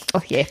 And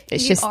oh yeah,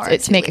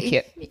 it's mega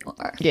cute. You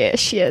are. Yeah,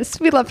 she is.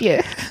 We love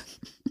you.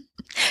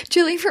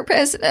 Julie for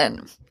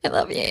president. I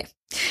love you.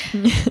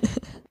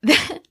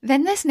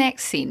 Then this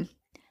next scene.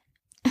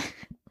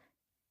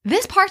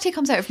 This party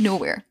comes out of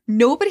nowhere.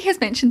 Nobody has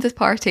mentioned this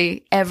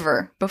party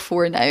ever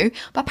before now,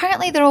 but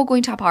apparently they're all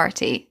going to a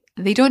party.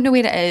 They don't know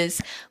where it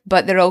is,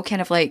 but they're all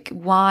kind of like,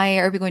 why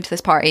are we going to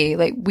this party?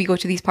 Like, we go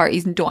to these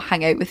parties and don't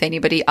hang out with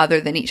anybody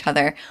other than each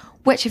other.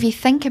 Which, if you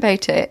think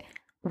about it,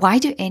 why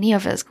do any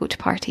of us go to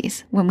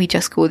parties when we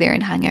just go there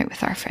and hang out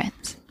with our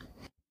friends?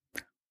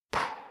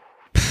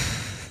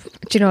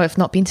 Do you know, I've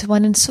not been to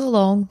one in so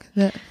long.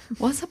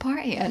 What's a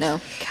party? I know.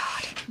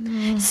 God.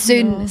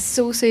 So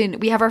soon.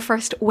 We have our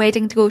first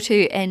wedding to go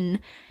to in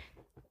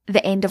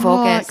the end of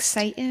August.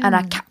 Exciting.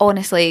 And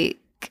honestly,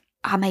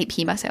 I might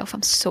pee myself.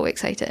 I'm so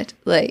excited.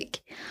 Like,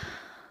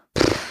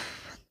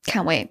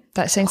 can't wait.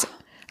 That sounds...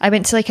 I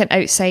went to like an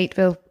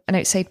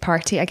outside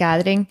party, a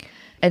gathering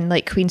in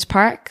like Queen's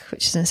Park,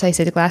 which is in the south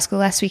side of Glasgow,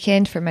 last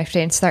weekend for my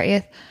friend's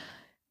 30th.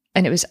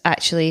 And it was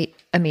actually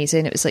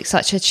amazing. It was like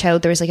such a chill.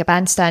 There was like a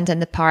bandstand in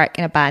the park,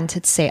 and a band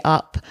had set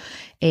up,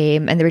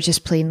 and they were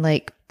just playing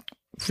like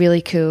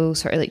really cool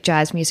sort of like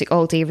jazz music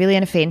all day, really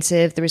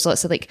inoffensive. There was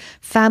lots of like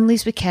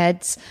families with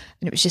kids,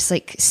 and it was just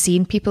like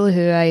seeing people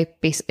who I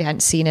basically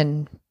hadn't seen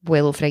in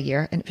well over a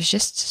year, and it was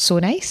just so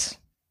nice.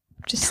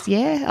 Just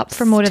up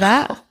for more of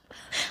that. I'm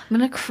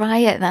gonna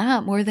cry at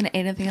that more than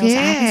anything else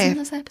that happens in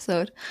this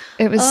episode.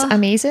 It was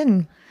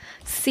amazing.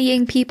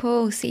 Seeing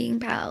people,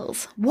 seeing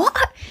pals.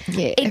 What?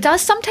 Yeah. It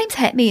does sometimes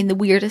hit me in the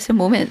weirdest of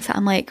moments.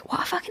 I'm like,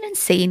 what a fucking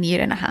insane year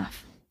and a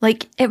half.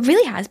 Like, it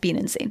really has been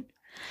insane.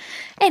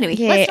 Anyway,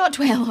 Yeah. let's not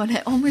dwell on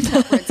it. Onwards and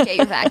upwards, get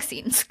your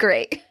vaccines.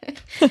 Great.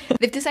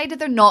 They've decided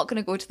they're not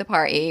going to go to the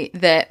party,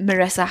 that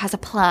Marissa has a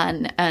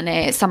plan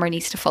and Summer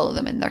needs to follow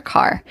them in their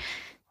car.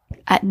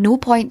 At no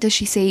point does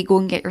she say, go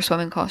and get your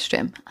swimming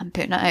costume. I'm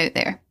putting it out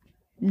there.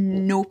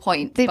 No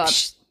point.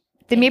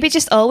 They maybe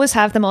just always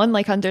have them on,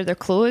 like, under their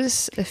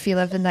clothes if you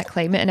live in that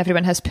climate and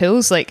everyone has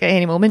pools, like, at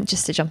any moment,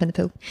 just to jump in the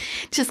pool.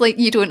 Just like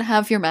you don't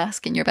have your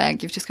mask in your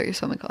bag, you've just got your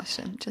swimming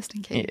costume, just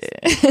in case.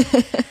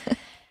 Yeah.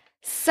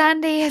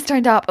 Sandy has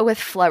turned up with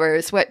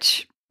flowers,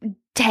 which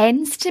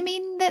tends to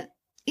mean that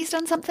he's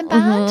done something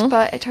bad,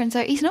 but it turns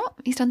out he's not.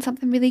 He's done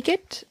something really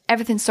good.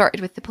 Everything's sorted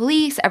with the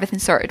police,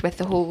 everything's sorted with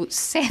the whole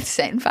Seth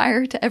setting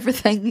fire to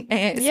everything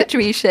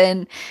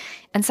situation.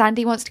 And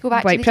Sandy wants to go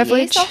back to the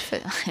DA's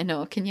office. I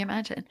know, can you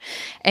imagine?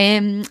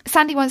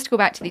 Sandy wants to go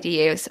back to the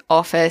DA's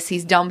office.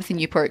 He's done with the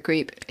Newport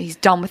group. He's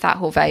done with that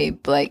whole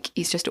vibe. Like,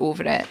 he's just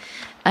over it.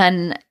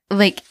 And,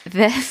 like,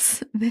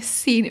 this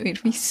scene, it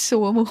made me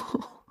so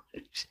emotional.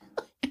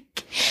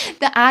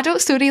 The adult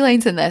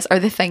storylines in this are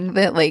the thing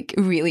that, like,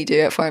 really do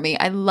it for me.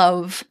 I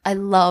love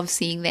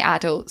seeing the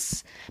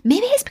adults.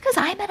 Maybe it's because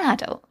I'm an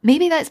adult.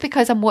 Maybe that's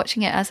because I'm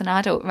watching it as an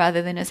adult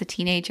rather than as a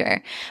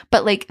teenager.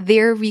 But, like,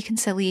 their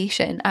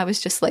reconciliation, I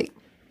was just like,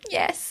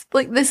 yes,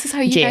 like, this is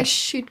how you guys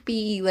should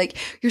be. Like,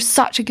 you're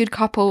such a good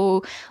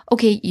couple.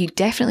 Okay, you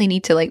definitely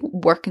need to, like,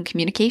 work in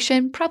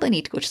communication, probably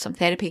need to go to some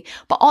therapy.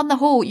 But on the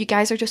whole, you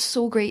guys are just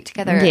so great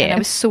together. Yeah. And I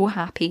was so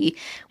happy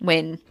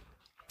when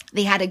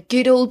they had a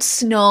good old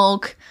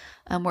snog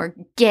and we're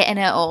getting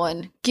it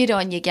on. Good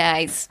on you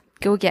guys.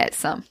 Go get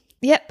some.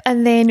 Yep.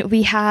 And then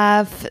we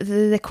have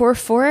the core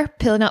four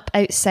pulling up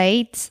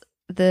outside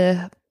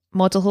the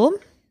model home.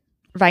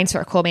 Ryan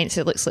sort of comments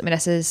it looks like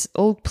Marissa's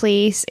old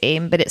place,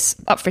 but it's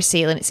up for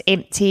sale and it's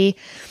empty.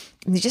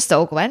 And they just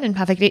all go in and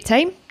have a great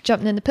time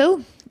jumping in the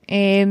pool.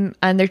 And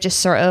they're just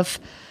sort of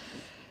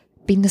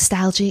being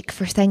nostalgic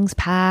for things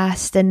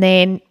past. And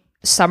then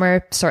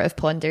Summer sort of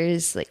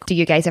ponders, like, do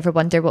you guys ever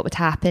wonder what would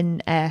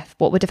happen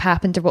what would have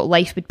happened or what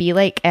life would be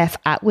like if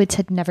Atwood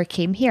had never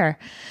came here?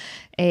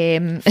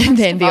 And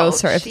then they all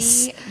sort of...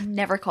 She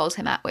never calls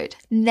him Atwood.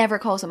 Never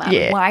calls him Atwood.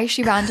 Yeah. Why is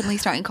she randomly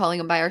starting calling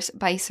him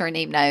by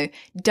surname now?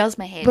 Does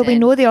my head But we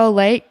know they all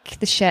like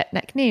the shit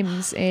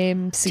nicknames. So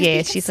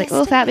yeah, she's like,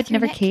 oh, if Atwood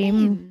never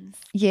came.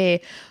 Yeah.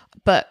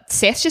 But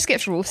Seth just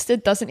gets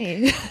roasted, doesn't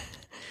he?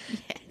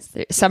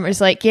 Summer's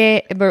like,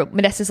 yeah.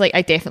 Marissa's like,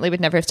 I definitely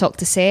would never have talked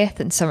to Seth.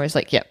 And Summer's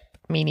like, yep,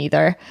 me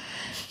neither.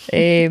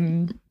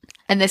 And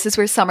this is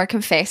where Summer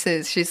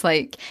confesses. She's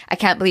like, I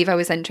can't believe I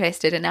was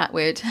interested in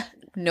Atwood.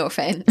 No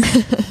offense.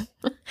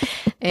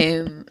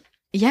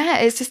 Yeah,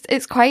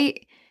 it's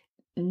quite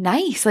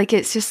nice. Like,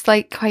 it's just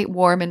like quite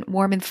warm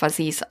and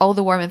fuzzies. All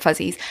the warm and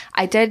fuzzies.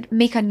 I did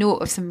make a note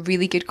of some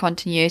really good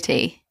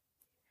continuity.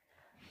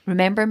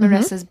 Remember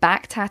Marissa's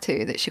back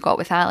tattoo that she got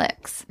with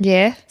Alex?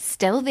 Yeah.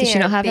 Still there, Does she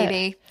not have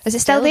baby. It? Is it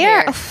still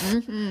there?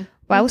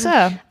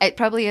 Wowza. It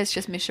probably is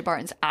just Misha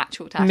Barton's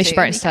actual tattoo. Misha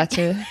Barton's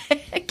tattoo.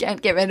 I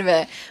can't get rid of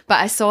it. But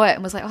I saw it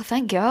and was like, oh,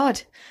 thank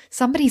God.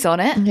 Somebody's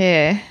on it.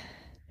 Yeah.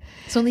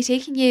 It's only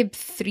taking you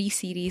 3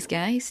 series,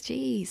 guys.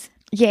 Jeez.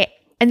 Yeah.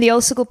 And they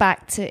also go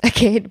back to,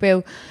 again,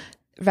 well,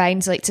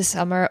 Ryan's like to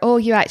Summer, oh,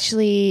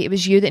 it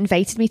was you that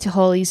invited me to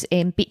Holly's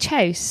beach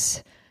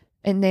house.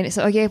 And then it's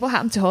like, oh yeah, what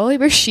happened to Holly?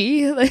 Where's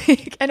she?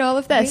 Like, and all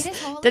of this.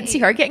 Didn't see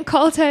her getting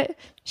called out.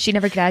 She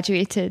never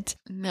graduated.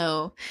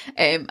 No.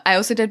 I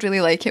also did really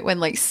like it when,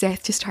 like,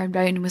 Seth just turned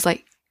around and was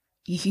like,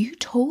 you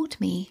told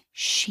me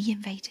she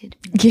invited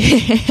me.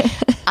 Yeah.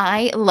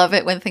 I love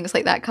it when things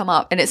like that come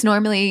up. And it's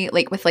normally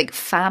like with like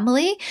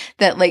family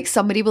that like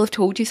somebody will have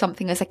told you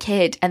something as a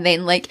kid and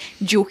then like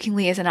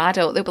jokingly as an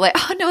adult they'll be like,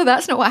 oh no,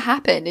 that's not what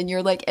happened. And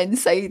you're like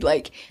inside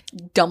like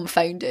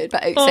dumbfounded,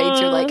 but outside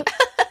you're like,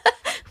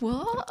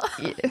 what?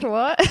 Yeah,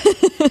 what?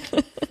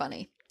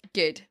 Funny.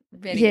 Good.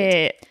 Very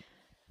good.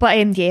 But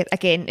yeah,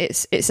 again,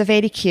 it's a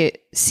very cute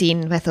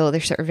scene with all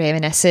their sort of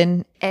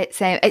reminiscing.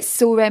 It's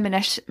so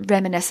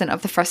reminiscent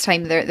of the first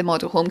time they're at the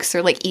model home because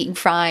they're like eating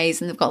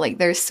fries and they've got like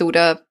their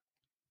soda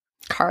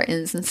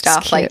cartons and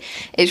stuff. Like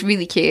it's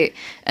really cute.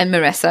 And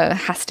Marissa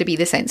has to be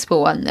the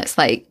sensible one that's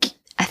like,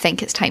 I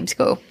think it's time to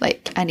go.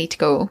 Like I need to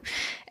go.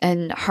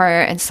 And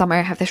her and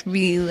Summer have this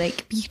really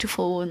like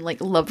beautiful and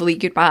like lovely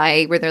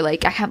goodbye where they're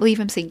like, I can't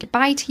believe I'm saying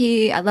goodbye to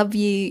you. I love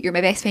you. You're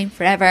my best friend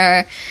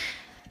forever.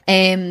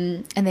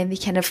 And then they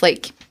kind of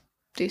like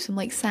do some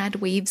like sad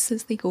waves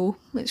as they go.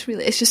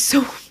 It's just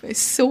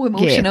so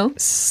emotional. Yeah,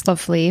 it's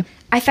lovely.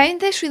 I found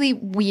this really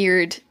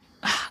weird.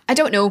 I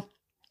don't know.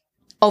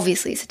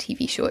 Obviously it's a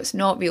TV show. It's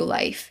not real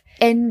life.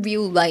 In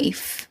real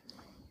life,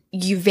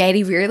 you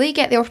very rarely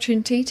get the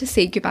opportunity to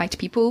say goodbye to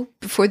people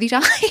before they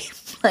die.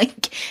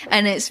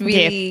 And it's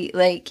really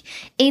like,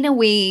 in a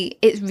way,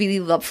 it's really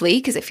lovely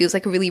because it feels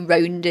like a really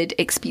rounded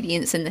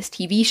experience in this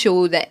TV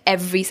show that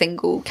every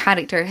single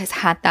character has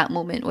had that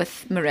moment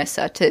with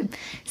Marissa to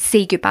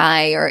say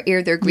goodbye or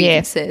air their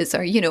grievances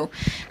or, you know,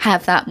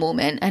 have that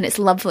moment. And it's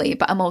lovely.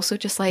 But I'm also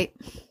just like,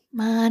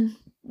 man,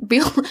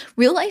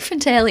 real life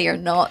and telly are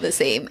not the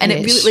same, and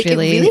it It's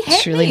really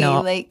hit really me.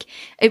 not. Like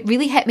it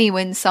really hit me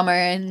when Summer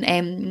and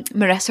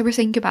Marissa were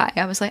saying goodbye.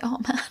 I was like, oh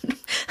man,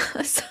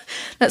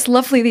 that's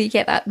lovely that you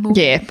get that moment.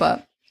 Yeah.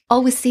 But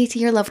always say to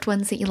your loved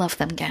ones that you love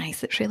them,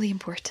 guys. It's really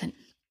important.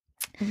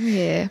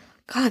 Yeah.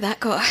 God, that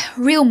got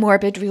real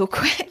morbid real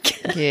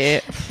quick.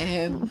 Yeah.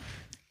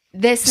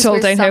 This It's is all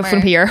where downhill Summer-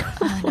 from here.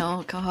 I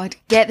know, God.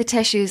 Get the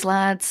tissues,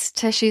 lads.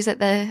 Tissues at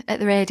the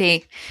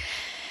ready.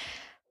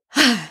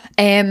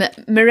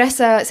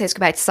 Marissa says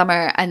goodbye to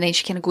Summer, and then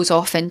she kind of goes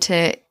off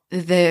into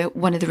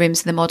one of the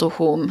rooms in the model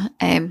home.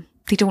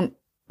 They don't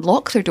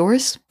lock their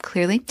doors,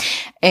 clearly.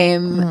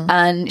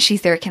 And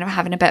she's there kind of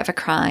having a bit of a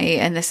cry,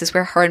 and this is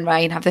where her and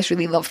Ryan have this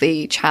really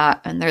lovely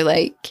chat, and they're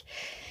like,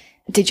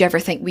 did you ever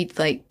think we'd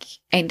like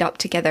end up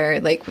together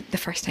like the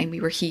first time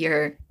we were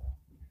here?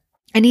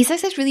 And he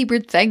says this really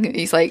weird thing.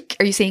 He's like,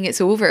 are you saying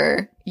it's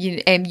over?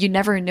 You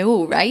never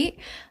know, right?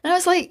 And I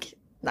was like,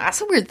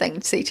 that's a weird thing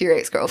to say to your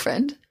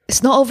ex-girlfriend.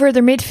 It's not over.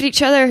 They're made for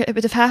each other. It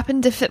would have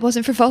happened if it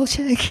wasn't for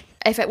Volchek.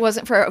 If it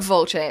wasn't for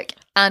Volchek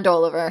and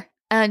Oliver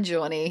and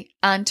Johnny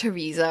and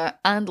Teresa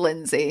and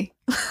Lindsay.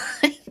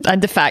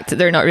 And the fact that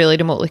they're not really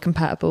remotely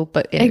compatible.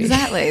 But anyway.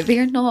 Exactly.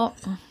 They're not.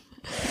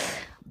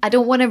 I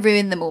don't want to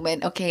ruin the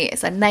moment. Okay,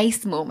 it's a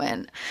nice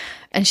moment.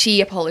 And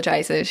she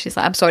apologizes. She's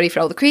like, I'm sorry for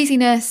all the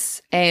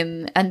craziness.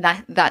 And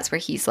that's where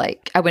he's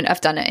like, I wouldn't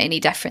have done it any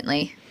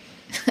differently.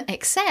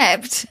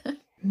 Except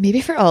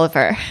Maybe for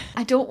Oliver.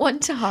 I don't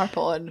want to harp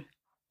on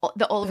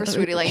the Oliver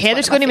storyline.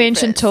 Heather's going to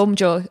mention Tom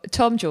Jones. The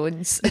Tom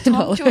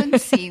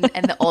Jones scene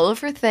and the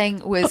Oliver thing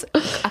was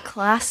a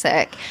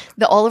classic.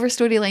 The Oliver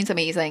storyline's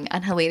amazing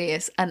and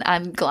hilarious, and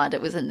I'm glad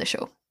it was in the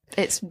show.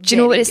 Do you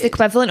know what it's the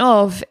equivalent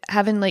of?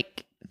 Having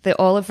like the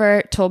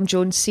Oliver Tom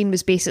Jones scene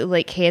was basically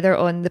like Heather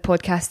on the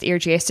podcast that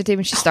aired yesterday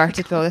when she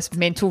started with all this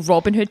mental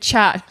Robin Hood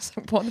chat. I was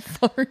like, what the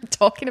fuck are you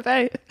talking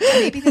about?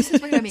 Maybe this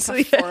is where I make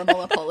a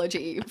formal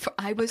apology.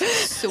 I was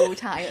so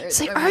tired.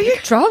 It's like, are you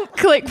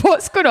drunk? Like,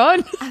 what's going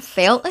on? I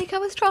felt like I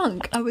was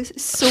drunk. I was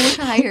so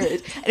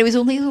tired. And it was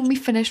only when we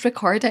finished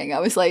recording, I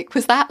was like,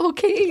 was that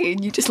okay?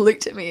 And you just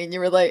looked at me and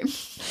you were like,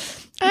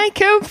 aye,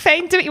 cool,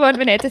 fine, do what you want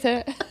when edit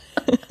it.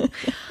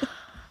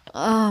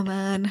 oh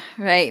man,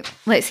 right,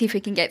 let's see if we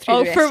can get through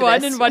all the rest for of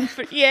one this. and one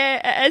for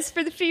it is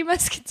for the Three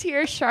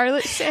Musketeers.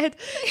 Charlotte said,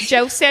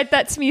 Jill said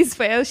that to me as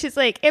well. She's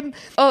like,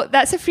 oh,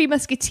 that's a Three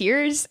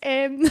Musketeers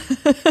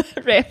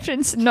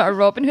reference, not a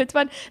Robin Hood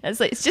one. And it's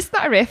like, it's just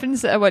not a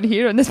reference that I want to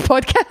hear on this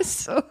podcast.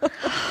 So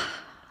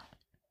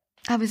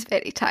I was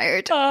very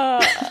tired.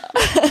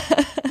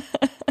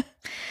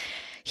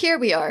 Here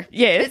we are.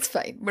 Yeah, it's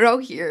fine. We're all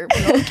here.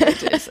 We're all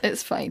good.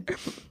 It's fine.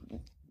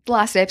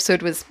 Last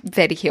episode was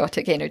very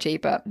chaotic energy,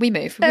 but we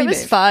move. It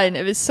was fun.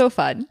 It was so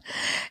fun.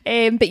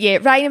 But yeah,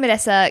 Ryan and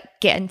Marissa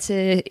get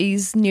into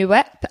his new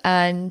whip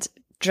and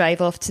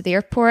drive off to the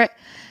airport.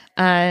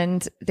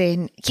 And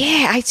then,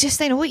 yeah,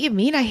 I know what you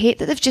mean. I hate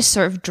that they've just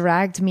sort of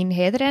dragged me and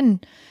Heather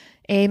in.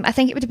 I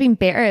think it would have been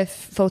better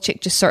if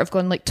Volchek just sort of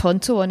gone like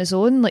Tonto on his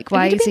own. Like,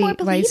 why is she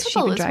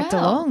being dragged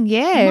along?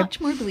 Yeah. Much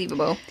more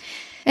believable.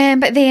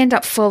 But they end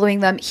up following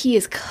them. He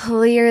is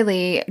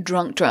clearly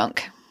drunk.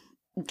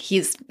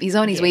 He's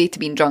on his way to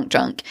being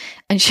drunk,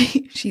 and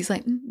she's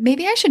like,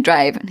 maybe I should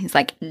drive, and he's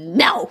like,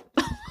 no.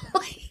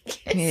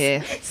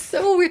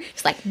 So weird.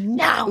 He's like,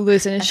 no,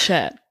 losing his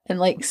shit, and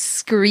like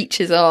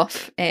screeches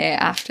off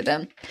after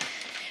them.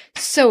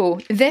 So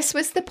this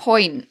was the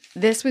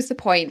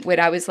point where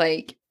I was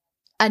like,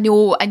 I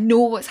know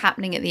what's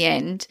happening at the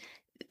end.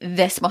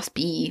 This must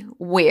be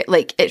where,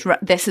 like,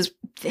 this is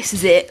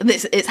it.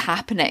 This is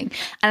happening,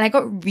 and I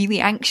got really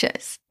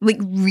anxious, like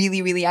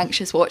really, really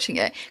anxious watching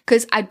it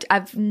because I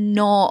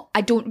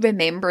don't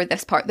remember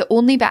this part. The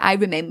only bit I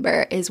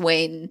remember is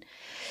when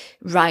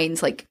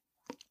Ryan's like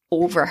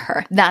over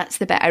her. That's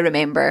the bit I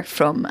remember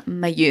from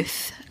my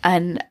youth,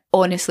 and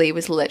honestly, it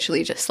was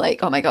literally just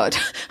like, oh my god,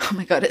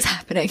 it's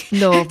happening.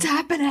 No, it's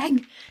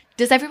happening.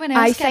 Does everyone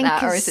else get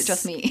that, or is it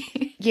just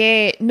me?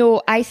 Yeah,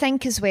 no, I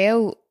think as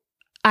well.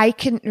 I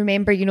can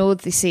remember,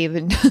 they say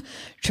when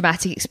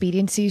traumatic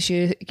experiences,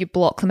 you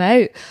block them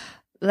out.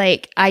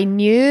 Like, I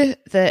knew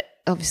that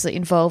obviously it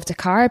involved a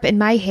car, but in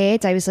my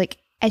head, I was like,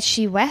 is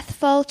she with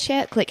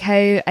Volchek? Like,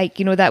 how,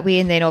 that way.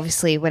 And then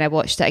obviously when I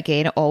watched it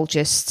again, it all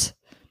just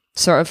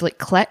sort of like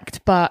clicked.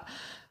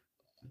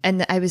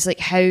 And I was like,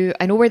 I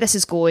know where this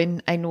is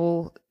going. I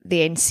know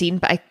the end scene,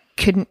 but I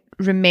couldn't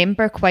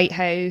remember quite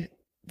how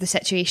the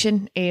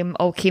situation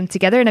all came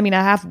together. And I mean,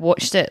 I have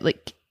watched it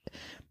like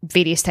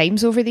various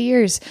times over the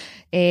years,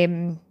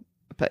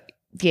 but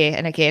yeah,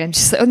 and again I'm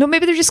just like, oh no,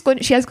 maybe she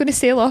is going to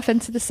sail off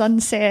into the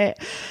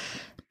sunset.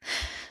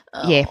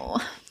 Yeah,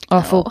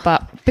 awful. No.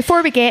 But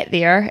before we get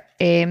there,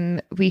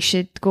 we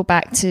should go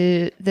back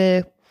to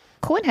the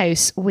Cohen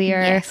house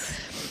where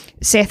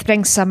Seth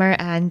brings Summer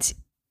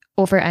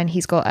over and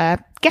he's got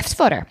a gift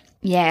for her.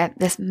 Yeah,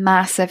 this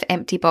massive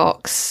empty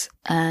box,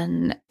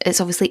 and it's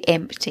obviously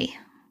empty.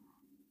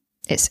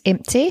 It's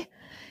empty,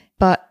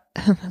 but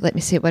let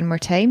me say it one more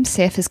time.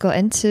 Seth has got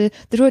into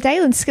the Rhode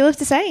Island School of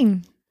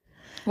Design.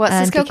 What's the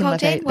and school they can called, live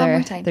Jane? out One their-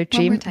 more time. their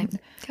One more dream. time.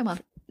 Come on.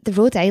 The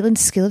Rhode Island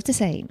School of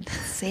Design.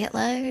 Say it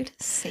loud.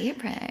 Say it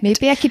proud.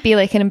 Maybe I could be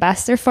like an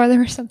ambassador for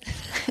them or something.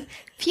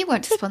 If you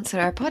want to sponsor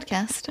our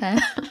podcast, can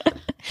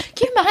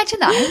you imagine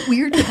that? How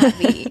weird would that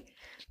be?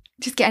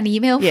 Just get an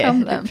email Yeah,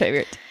 from it'd be them. pretty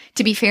weird.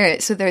 To be fair,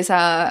 so there's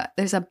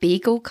a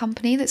bagel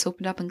company that's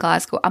opened up in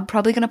Glasgow. I'm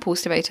probably going to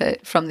post about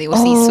it from the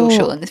OC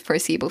social in the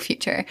foreseeable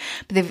future.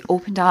 But they've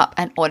opened up,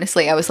 and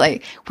honestly, I was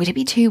like, would it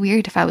be too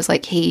weird if I was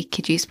like, hey,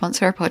 could you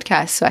sponsor our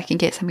podcast so I can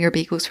get some of your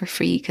bagels for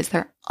free? Because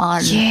they're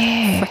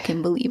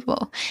freaking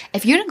believable.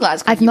 If you're in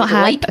Glasgow, I've you not would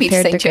had, like but me I've to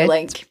heard send you they're a good.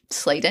 link.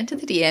 Slide into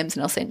the DMs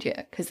and I'll send you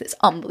it because it's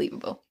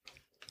unbelievable.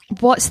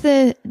 What's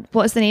the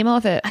name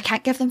of it? I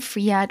can't give them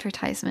free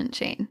advertisement,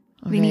 Jane.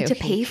 We Right, need to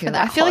okay, pay for cool.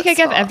 that. I feel like I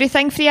give hotspot.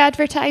 everything free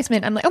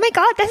advertisement. I'm like, oh my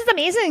God, this is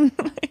amazing.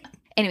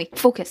 Anyway,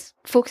 focus,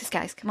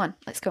 guys. Come on,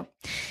 let's go.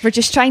 We're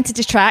just trying to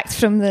detract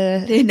from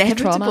the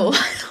Inevitable.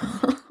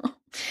 trauma.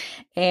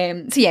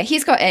 So yeah,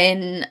 he's got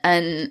in,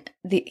 and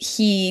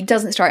he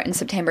doesn't start in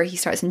September. He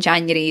starts in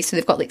January, so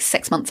they've got like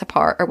 6 months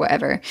apart or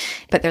whatever.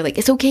 But they're like,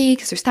 it's okay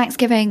because there's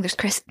Thanksgiving, there's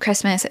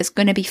Christmas, it's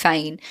going to be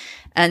fine.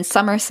 And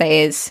Summer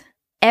says,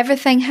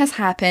 everything has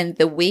happened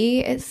the way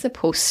it's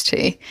supposed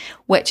to,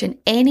 which in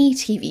any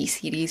TV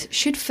series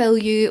should fill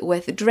you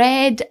with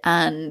dread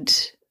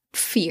and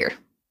fear.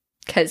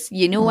 Because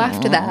you know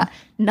after that,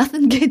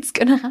 nothing good's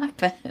going to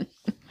happen.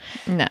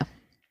 No,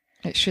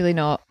 it's really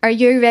not. Are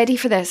you ready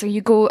for this? Are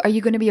you going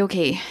to be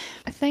okay?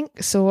 I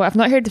think so. I've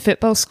not heard the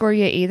football score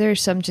yet either,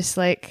 so I'm just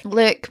like,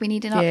 Look, we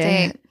need an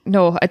update.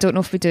 No, I don't know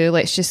if we do.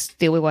 Let's just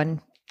deal with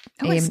one.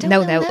 Oh, it's still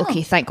 0-0. 0-0.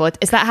 Okay, thank God.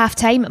 Is that half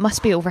time? It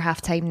must be over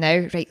half time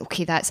now. Right,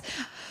 okay, that's...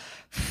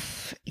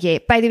 Yeah,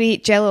 by the way,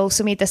 Jill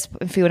also made this,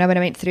 and Fiona, when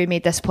I went through,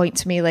 made this point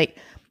to me, like,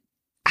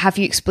 have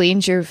you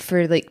explained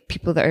for like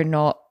people that are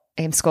not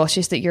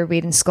Scottish that you're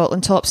wearing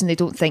Scotland tops and they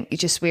don't think you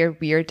just wear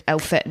weird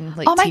outfit and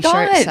like Oh my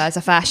t-shirts God. as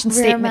a fashion We're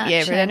statement?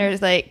 Yeah, we're in matching. our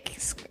like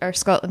our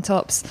Scotland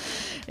tops.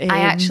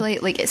 I actually,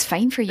 like, it's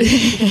fine for you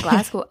to be in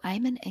Glasgow.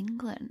 I'm in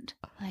England.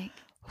 Like,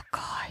 oh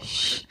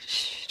gosh.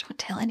 shh, don't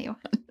tell anyone.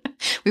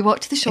 We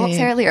walked to the shops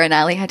earlier and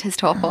Ali had his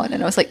top on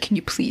and I was like, can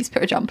you please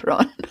put a jumper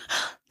on?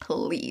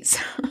 Please.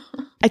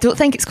 I don't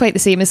think it's quite the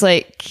same as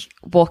like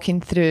walking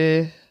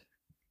through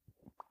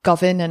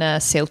Govan in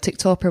a Celtic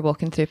top or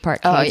walking through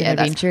Parkhead yeah, and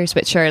the Rangers,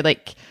 which are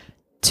like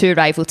two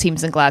rival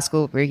teams in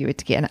Glasgow where you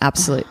would get an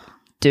absolute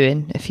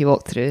doing if you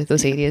walk through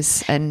those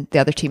areas and the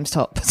other team's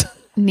top.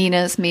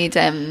 Nina's made,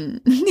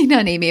 Nina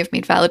and Amy have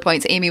made valid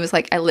points. Amy was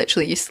like, I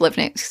literally used to live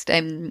next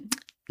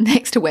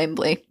to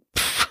Wembley.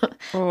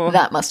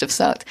 That must have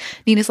sucked.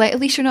 Nina's like, at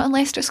least you're not in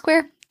Leicester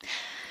Square.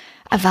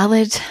 A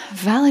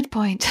valid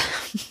point.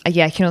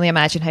 Yeah, I can only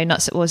imagine how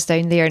nuts it was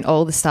down there and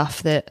all the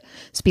stuff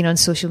that's been on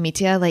social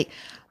media. Like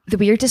the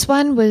weirdest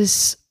one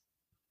was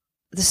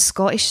the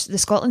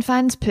Scotland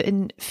fans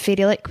putting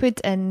fairy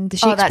liquid in the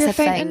Shakespeare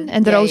fountain,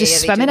 and they're all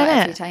just swimming in it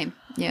every time.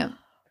 Yeah.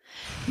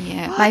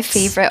 What? My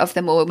favourite of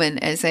the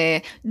moment is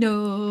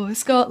no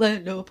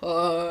Scotland, no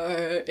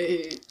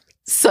party.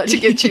 Such a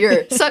good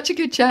cheer. Such a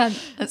good chant.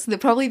 That's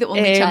probably the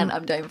only chant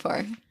I'm down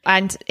for.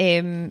 And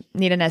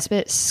Nina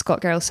Nesbitt's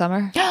Scott Girl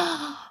Summer, which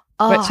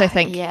I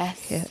think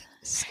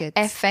it's good.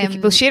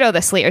 We'll share all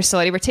this later.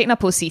 Sorry, we're taking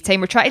up OC time.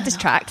 We're trying to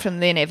distract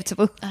from the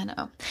inevitable. I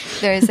know.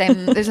 There's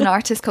an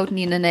artist called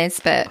Nina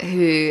Nesbitt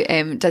who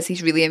does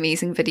these really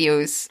amazing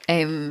videos.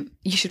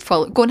 You should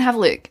follow. Go and have a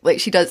look.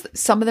 Like, she does.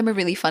 Some of them are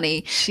really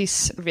funny.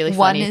 She's really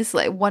One funny. is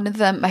like one of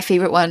them. My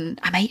favorite one.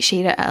 I might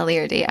share it at a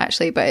later date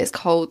actually, but it's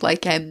called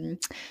like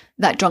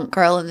that drunk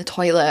girl in the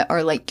toilet,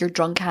 or like your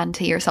drunk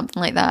auntie, or something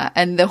like that.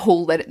 And the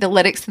whole the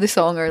lyrics to the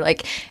song are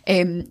like,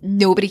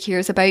 nobody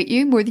cares about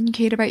you more than you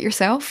care about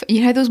yourself.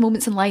 You know those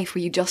moments in life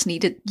where you just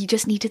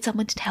needed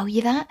someone to tell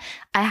you that.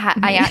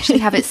 I actually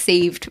have it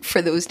saved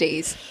for those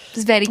days.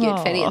 It's very good,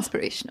 very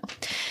inspirational.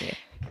 Yeah.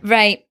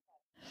 Right,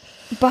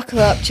 buckle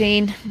up,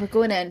 Jane. We're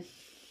going in.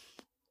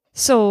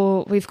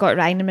 So we've got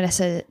Ryan and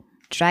Marissa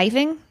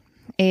driving.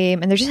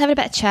 And they're just having a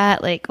bit of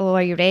chat, like, oh,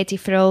 are you ready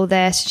for all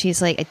this?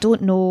 She's like, I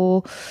don't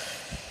know.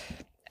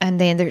 And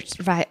then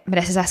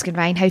Marissa's asking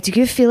Ryan, how do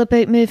you feel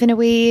about moving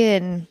away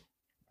and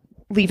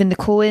leaving the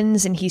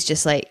Coens? And he's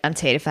just like, I'm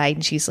terrified.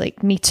 And she's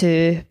like, me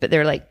too. But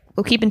they're like,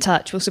 we'll keep in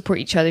touch. We'll support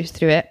each other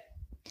through it.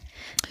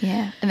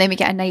 Yeah. And then we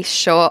get a nice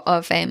shot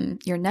of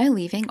you're now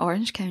leaving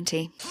Orange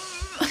County.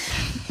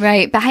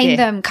 Right. Behind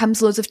them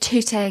comes loads of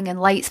tooting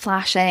and lights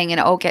flashing, and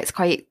it all gets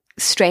quite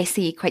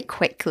stressy quite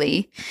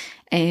quickly.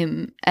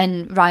 And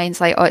Ryan's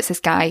like, oh, it's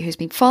this guy who's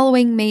been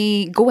following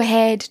me. Go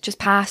ahead, just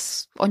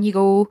pass, on you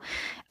go.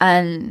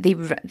 And they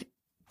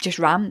just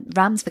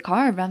rams the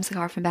car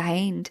from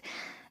behind.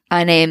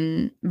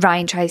 And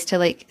Ryan tries to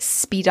like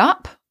speed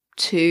up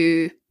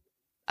to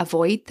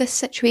avoid this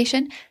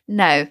situation.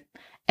 Now,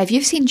 if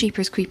you've seen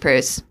Jeepers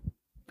Creepers,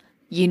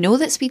 you know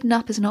that speeding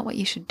up is not what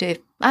you should do.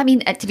 I mean,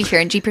 to be fair,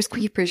 in Jeepers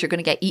Creepers, you're going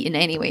to get eaten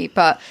anyway.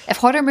 But if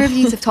horror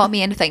movies have taught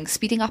me anything,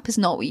 speeding up is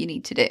not what you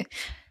need to do.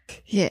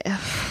 Yeah.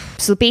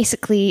 So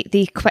basically,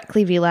 they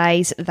quickly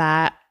realise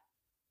that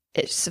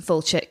it's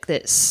Volchik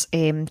that's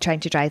trying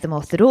to drive them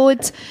off the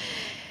road.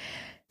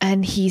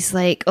 And he's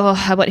like,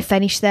 oh, I want to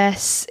finish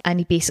this. And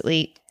he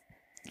basically,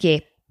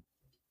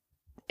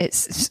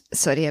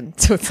 sorry, I'm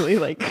totally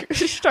like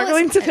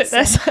struggling to put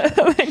this.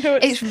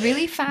 It's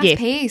really fast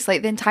paced.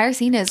 Like the entire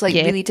scene is like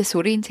really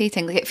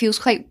disorientating. Like it feels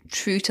quite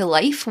true to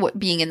life what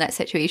being in that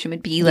situation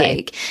would be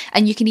like.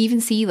 And you can even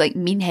see like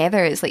Mean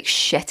Heather is like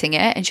shitting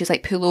it, and she's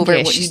like, pull over,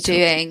 what are you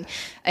doing?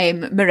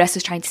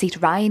 Marissa's trying to say to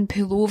Ryan,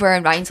 pull over,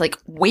 and Ryan's like,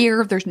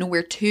 where? There's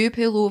nowhere to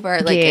pull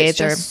over. Like it's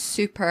just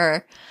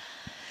super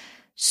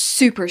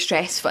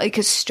stressful. Like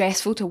it's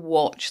stressful to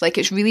watch. Like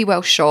it's really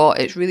well shot,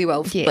 it's really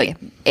well like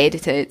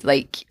edited,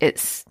 like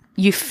it's,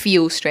 you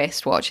feel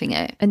stressed watching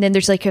it. And then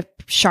there's like a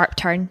sharp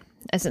turn,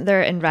 isn't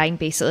there? And Ryan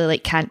basically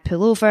like can't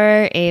pull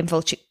over,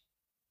 Volchik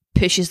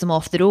pushes them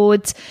off the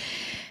road,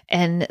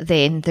 and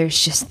then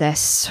there's just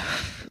this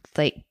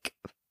like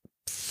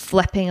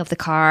flipping of the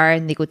car,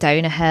 and they go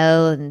down a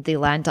hill and they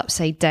land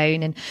upside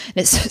down, and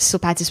it's so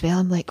bad as well.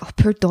 I'm like, oh,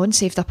 poor Dawn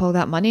saved up all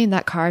that money and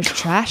that car's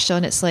trashed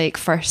on its like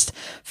first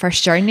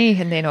journey.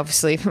 And then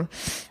obviously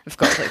we've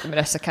got like the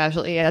Marissa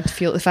casualty, I had to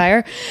fuel the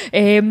fire.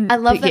 I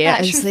love that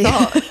that's your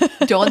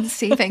thought. Dawn's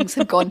savings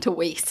have gone to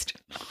waste.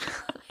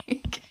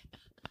 Like,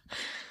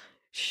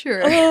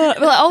 sure.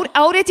 Well, I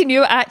already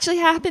knew it actually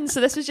happened,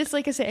 so this was just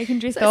like a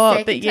secondary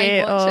thought. But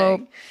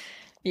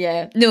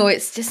no,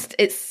 it's just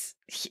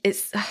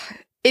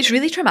it's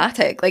really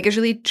traumatic. Like it's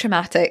really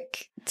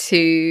traumatic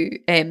to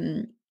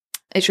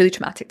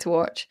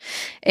watch.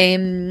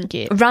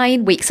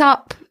 Ryan wakes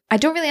up. I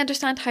don't really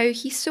understand how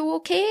he's so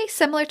okay.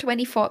 Similar to when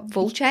he fought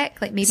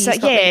Volchek. Like maybe he's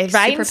got like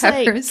Ryan's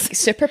superpowers. Like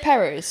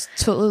superpowers.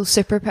 Total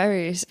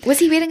superpowers. Was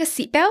he wearing a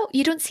seatbelt?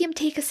 You don't see him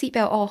take a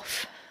seatbelt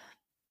off.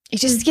 He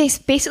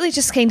just basically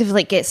just kind of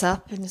like gets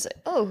up and is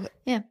like, oh.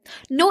 Yeah.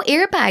 No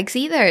airbags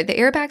either. The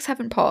airbags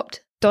haven't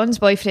popped. Dawn's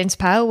boyfriend's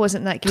pal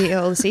wasn't that great at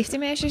all the safety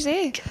measures,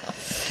 eh?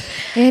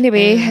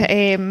 Anyway,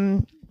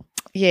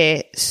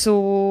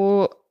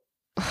 so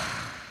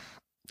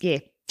do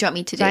you want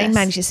me to do Ryan this?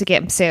 manages to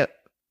get himself,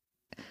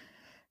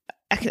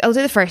 I'll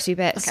do the first wee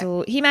bit. Okay.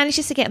 So he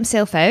manages to get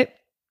himself out.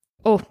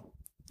 Oh,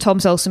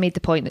 Tom's also made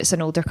the point that it's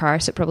an older car,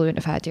 so it probably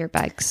wouldn't have had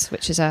airbags,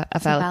 which is a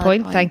valid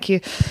point. Thank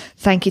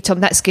you, Tom.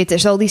 That's good.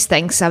 There's all these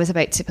things. I was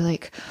about to be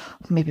like,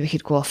 maybe we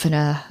could go off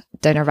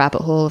down a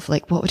rabbit hole of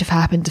like, what would have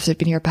happened if there'd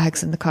been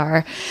airbags in the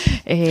car?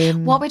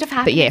 What would have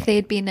happened if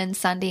they'd been in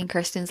Sandy and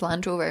Kirsten's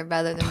Land Rover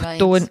rather than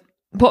Ryan's?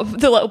 What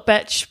the little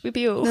bitch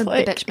mobile? The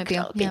bitch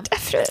mobile. Yeah,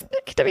 different.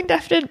 It could have been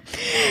different.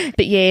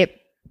 But yeah,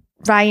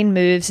 Ryan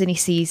moves and he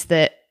sees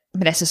that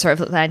Marissa sort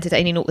of landed,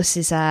 and he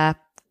notices a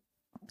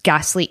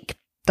gas leak,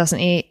 doesn't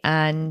he?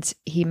 And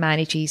he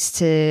manages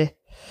to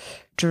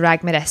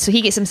drag Marissa. So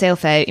he gets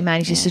himself out. He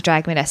manages to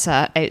drag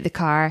Marissa out the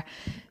car.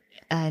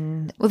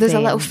 And there's a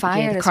little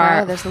fire as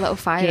well. There's a little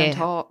fire on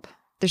top.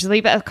 There's a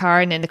little bit of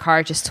car, and then the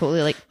car just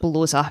totally like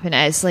blows up. And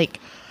it is like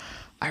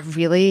a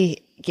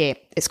really,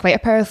 it's quite a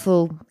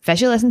powerful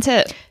visual, isn't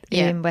it?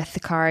 With the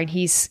car. And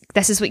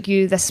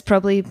this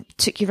probably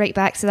took you right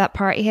back to that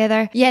party,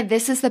 Heather. Yeah,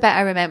 this is the bit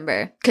I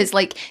remember. Because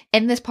like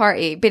in this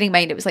party, bearing in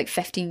mind it was like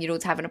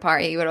 15-year-olds having a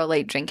party, we were all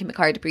like drinking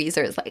Bacardi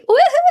Breezer. It's like,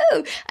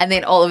 woohoo! And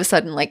then all of a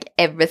sudden, like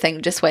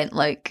everything just went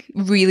like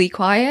really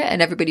quiet,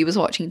 and everybody was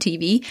watching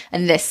TV.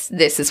 And this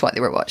is what they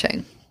were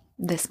watching.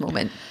 This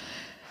moment.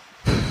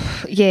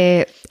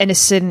 Yeah, and as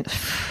soon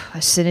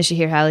as you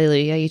hear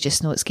Hallelujah, you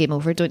just know it's game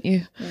over, don't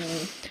you?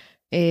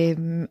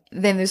 Then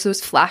there's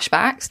those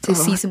flashbacks to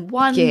season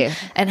 1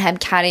 and him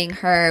carrying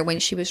her when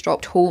she was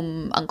dropped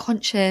home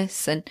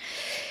unconscious, and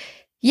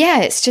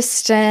it's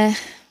just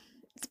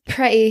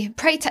pretty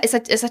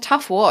it's a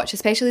tough watch,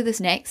 especially this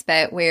next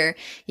bit where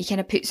he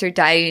kind of puts her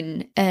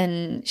down,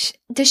 and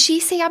does she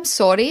say I'm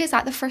sorry? Is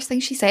that the first thing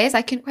she says?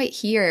 I couldn't quite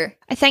hear.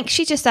 I think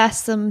she just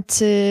asked them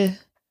to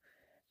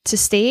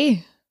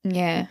stay.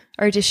 Yeah.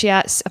 Or does she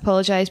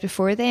apologise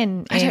before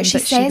then? I don't. She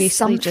says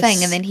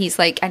something, and then he's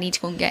like, I need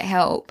to go and get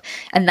help.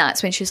 And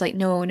that's when she's like,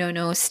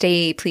 no,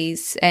 stay,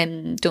 please,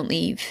 don't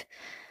leave.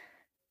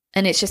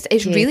 And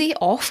it's really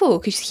awful,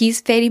 because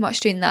he's very much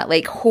doing that,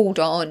 like, hold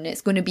on,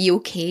 it's going to be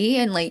okay.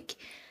 And like,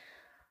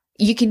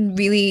 you can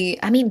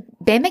really, I mean,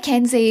 Ben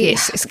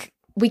McKenzie,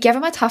 we give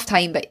him a tough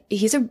time, but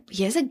he is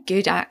a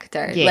good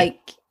actor. Yeah.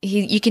 Like,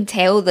 you can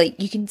tell,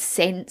 like, you can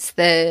sense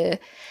the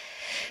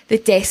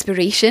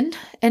desperation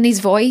in his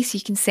voice, you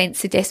can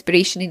sense the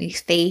desperation in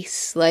his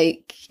face.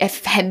 Like,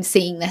 if him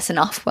saying this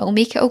enough will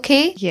make it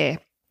okay. Yeah.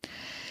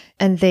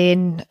 And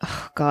then,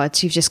 oh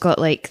God, you've just got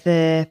like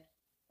the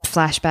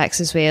flashbacks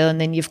as well,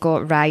 and then you've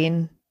got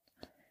Ryan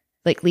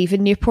like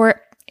leaving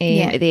Newport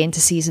at the end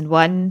of season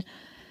 1,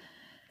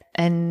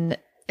 and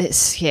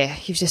it's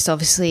you've just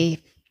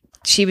obviously,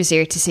 she was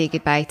there to say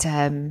goodbye to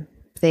him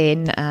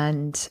then,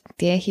 and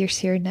here's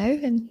here now,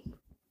 and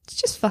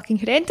it's just fucking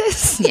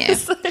horrendous. Yeah.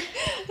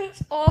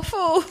 It's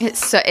awful.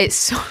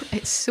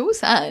 It's so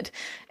sad.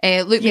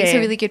 Luke makes a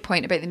really good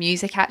point about the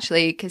music,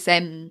 actually, because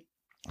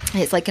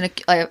it's like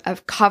a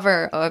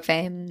cover of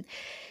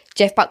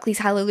Jeff Buckley's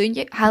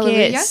Hallelujah.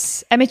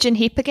 Yes, Imogen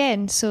Heap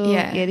again. So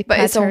they but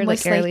had it's her,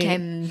 almost like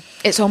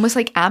it's almost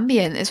like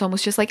ambient. It's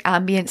almost just like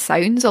ambient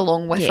sounds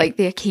along with like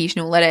the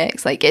occasional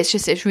lyrics. Like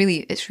it's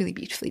really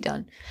beautifully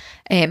done.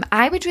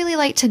 I would really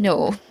like to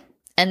know,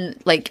 and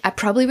like I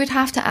probably would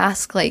have to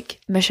ask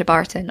like Misha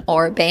Barton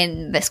or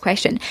Ben this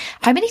question: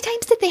 how many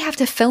times did they have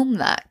to film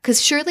that?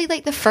 Because surely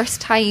like the first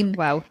time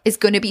is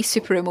going to be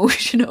super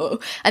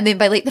emotional, and then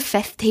by like the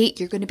fifth take,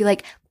 you're going to be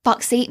like,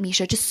 "Fuck's sake,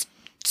 Misha, just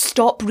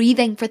stop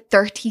breathing for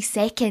 30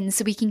 seconds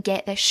so we can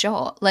get this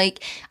shot."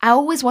 Like I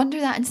always wonder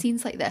that in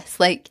scenes like this,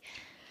 like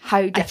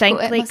how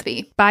difficult it must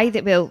be.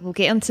 We'll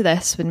get onto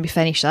this when we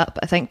finish up.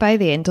 I think by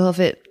the end of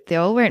it, they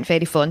all weren't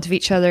very fond of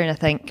each other, and I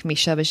think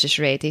Misha was just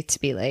ready to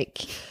be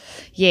like,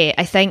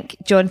 I think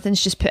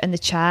Jonathan's just put in the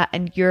chat,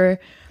 and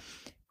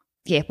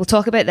we'll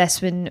talk about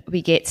this when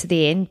we get to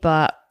the end,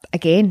 but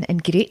again, in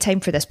great time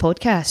for this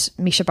podcast,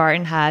 Misha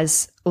Barton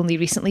has only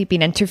recently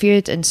been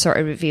interviewed and sort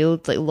of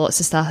revealed like lots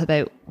of stuff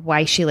about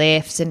why she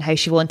left and how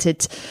she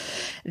wanted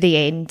the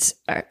end,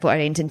 or what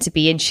her ending to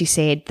be. And she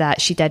said that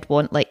she did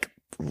want like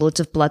loads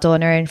of blood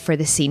on her, and for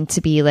the scene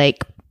to be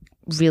like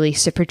really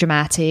super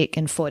dramatic,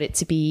 and for it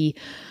to be,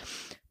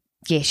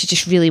 she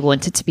just really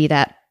wanted to be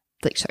that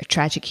like sort of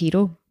tragic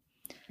hero,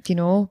 you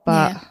know.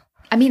 But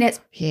I mean, it's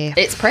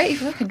pretty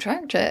fucking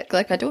tragic.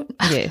 Like I don't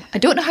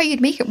know how you'd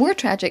make it more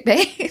tragic,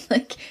 babe.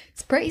 Like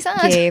it's pretty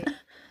sad. Yeah.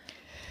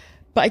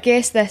 But I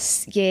guess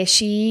this,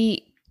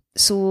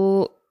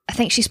 so I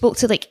think she spoke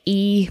to like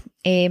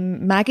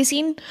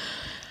magazine,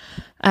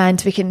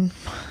 and we can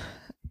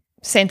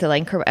send the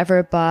link or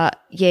whatever. But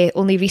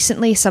only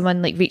recently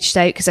someone like reached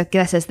out, because I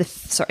guess this is the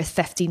sort of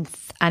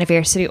 15th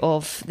anniversary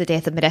of the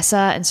death of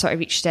Marissa, and sort of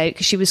reached out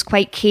because she was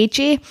quite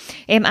cagey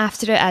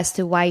after it as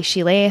to why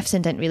she left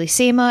and didn't really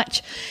say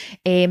much.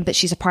 But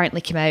she's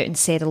apparently come out and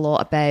said a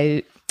lot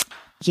about,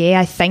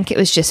 I think it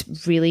was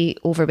just really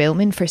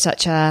overwhelming for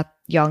such a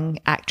young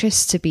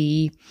actress to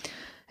be,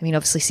 I mean,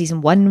 obviously season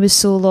 1 was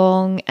so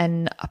long,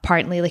 and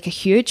apparently like a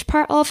huge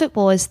part of it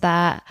was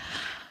that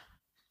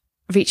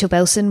Rachel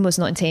Bilson was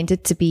not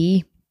intended to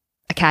be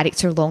a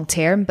character long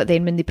term, but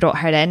then when they brought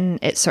her in,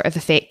 it sort of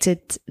affected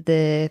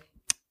the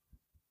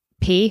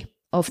pay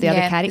of the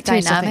other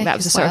characters. The I think that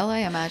was I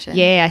imagine.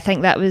 I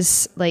think that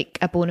was like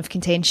a bone of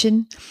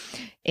contention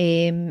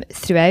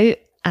throughout.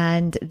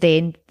 And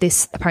then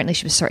this, apparently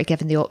she was sort of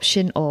given the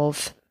option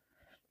of,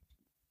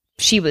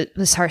 she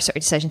was her sort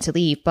of decision to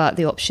leave, but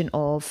the option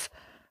of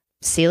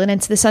sailing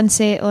into the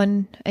sunset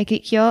on a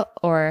Greek yacht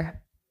or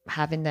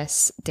having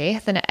this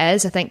death. And it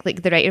is, I think,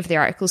 like the writer of the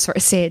article sort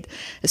of said,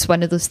 it's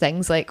one of those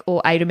things like,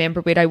 oh, I remember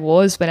where I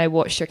was when I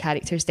watched your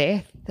character's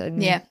death.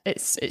 And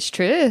it's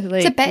true.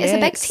 Like, it's a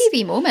big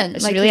TV moment.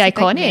 It's like, really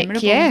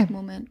iconic.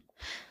 Moment.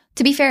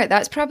 To be fair,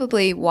 that's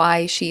probably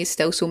why she is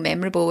still so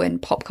memorable in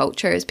pop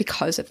culture, is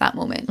because of that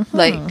moment. Mm-hmm.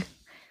 Like,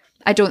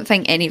 I don't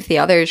think any of the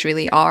others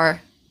really are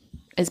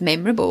as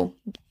memorable.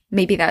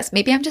 Maybe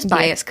I'm just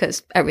biased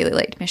because I really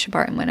liked Misha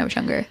Barton when I was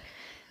younger.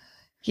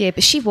 Yeah,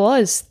 but she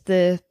was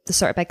the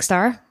sort of big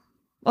star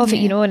of it,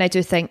 you know, and I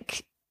do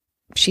think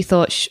she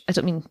thought, she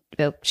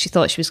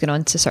thought she was going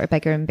on to sort of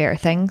bigger and better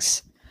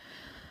things.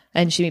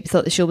 And she maybe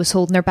thought the show was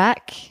holding her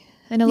back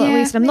in a lot of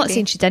ways. And I'm not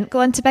saying she didn't go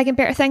on to big and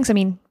better things. I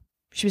mean,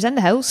 she was in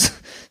the house,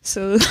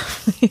 so...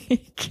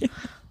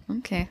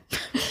 Okay.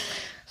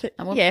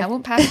 I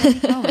won't pass on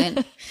the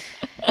comment.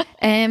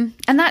 And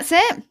that's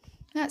it.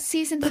 That's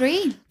season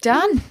 3.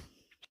 Done.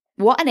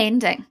 What an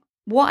ending.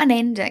 What an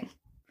ending.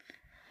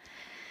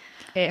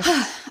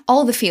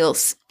 All the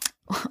feels.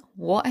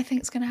 What I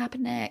think is going to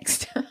happen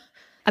next.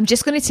 I'm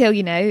just going to tell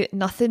you now,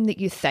 nothing that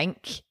you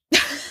think.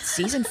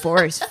 Season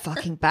 4 is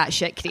fucking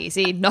batshit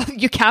crazy. Nothing,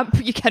 you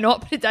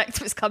cannot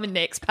predict what's coming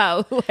next,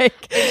 pal.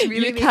 Like, it's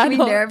really making me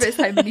nervous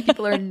how many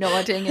people are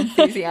nodding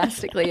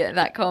enthusiastically at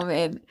that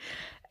comment.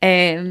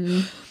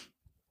 Maybe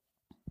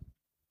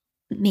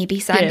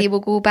Sandy will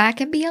go back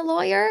and be a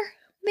lawyer.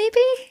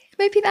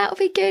 Maybe that'll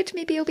be good.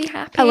 Maybe he'll be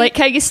happy. I like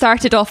how you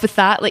started off with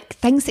that, like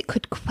things that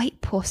could quite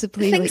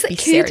possibly things that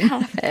could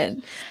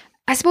happen.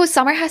 I suppose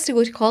Summer has to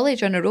go to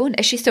college on her own.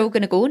 Is she still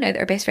going to go now that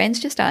her best friend's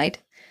just died?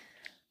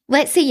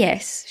 Let's say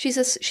yes. She's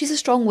a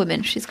strong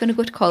woman. She's going to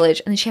go to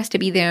college, and she has to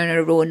be there on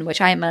her own, which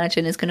I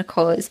imagine is going to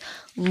cause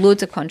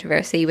loads of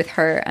controversy with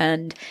her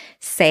and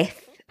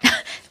Seth.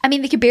 I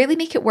mean, they could barely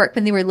make it work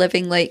when they were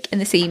living like in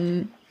the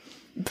same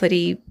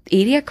bloody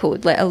area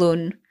code, let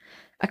alone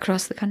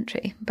across the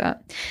country.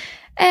 But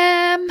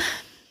I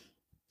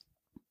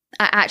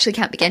actually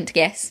can't begin to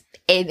guess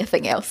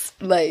anything else.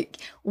 Like,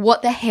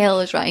 what the hell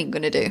is Ryan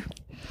going to do?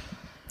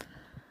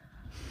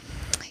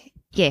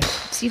 Yeah,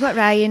 so you've got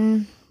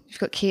Ryan, you've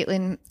got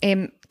Caitlin.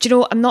 Do you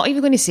know, I'm not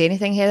even going to say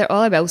anything, Heather.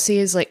 All I will say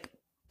is, like,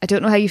 I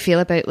don't know how you feel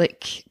about,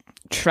 like,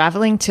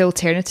 travelling to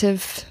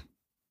alternative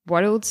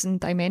worlds and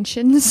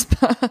dimensions,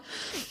 but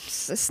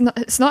it's not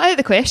out of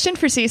the question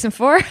for season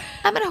 4.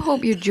 I'm going to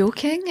hope you're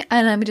joking,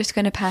 and I'm just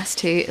going to pass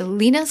to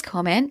Lena's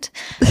comment.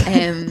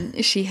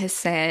 She has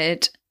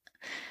said,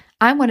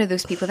 I'm one of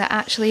those people that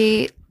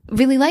actually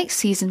really likes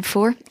season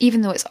 4,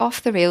 even though it's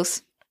off the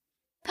rails.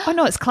 Oh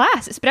no, it's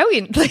class. It's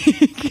brilliant. Like,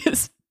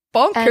 it's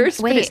bonkers.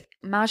 but Wait, it's-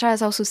 Maja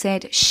has also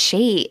said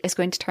Shay is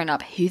going to turn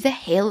up. Who the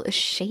hell is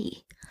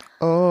Shay?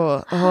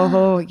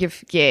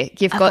 you've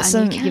got got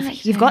a new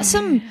you've got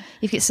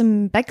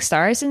some big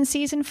stars in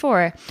season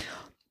 4.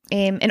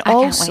 And can't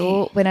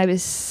also wait. when I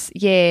was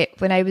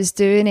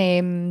doing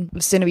a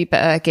wee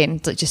bit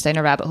again, like just down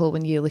a rabbit hole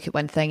when you look at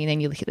one thing and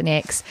then you look at the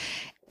next.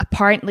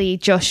 Apparently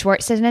Josh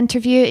Schwartz did an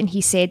interview and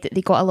he said that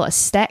they got a lot of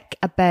stick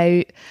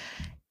about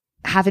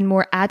having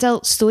more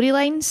adult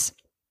storylines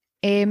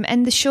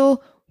in the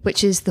show,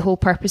 which is the whole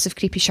purpose of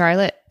Creepy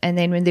Charlotte. And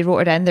then when they wrote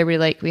it in, they were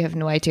like, we have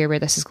no idea where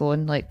this is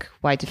going. Like,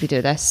 why did we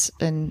do this?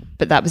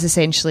 But that was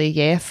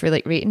essentially, for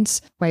like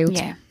ratings. Wild.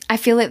 Yeah. I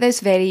feel like there's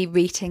very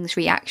ratings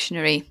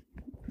reactionary.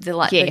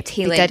 The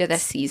tail end of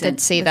this season. Did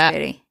say was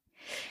that.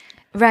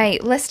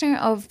 Right, listener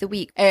of the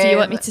week. Do you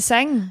want me to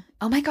sing?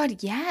 Oh my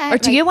god, yeah. Or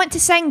do you want to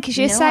sing? Because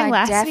you No, sang I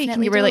last week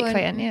and you were like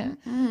definitely quite into it.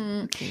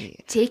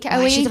 don't. Take it I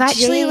away, should have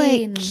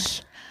actually Jane.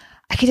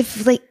 I could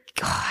have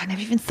I never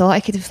even thought I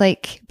could have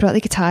brought the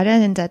guitar in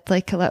and did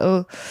like a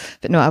little,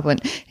 but no, I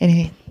won't.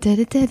 Anyway,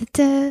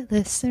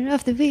 listener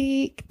of the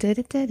week.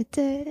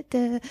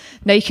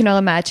 Now you can all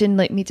imagine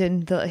like me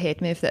doing the little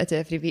head move that I do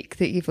every week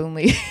that you've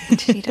only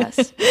She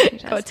does. She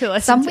does. got to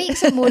listen Some to.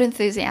 weeks are more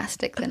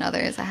enthusiastic than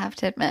others, I have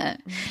to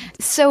admit.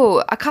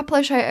 So, a couple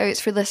of shout outs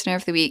for listener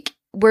of the week.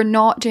 We're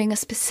not doing a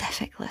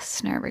specific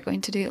listener. We're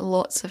going to do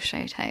lots of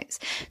shout outs.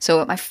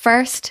 So, my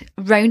first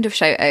round of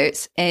shout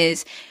outs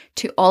is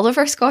to all of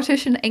our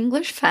Scottish and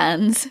English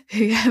fans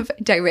who have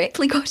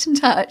directly got in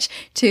touch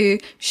to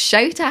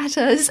shout at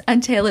us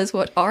and tell us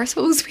what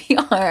arseholes we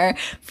are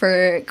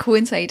for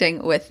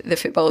coinciding with the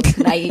football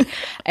tonight.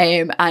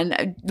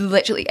 And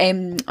literally,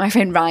 my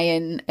friend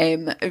Ryan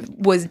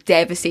was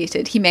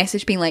devastated. He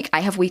messaged being like, I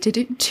have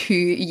waited 2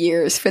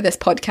 years for this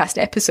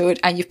podcast episode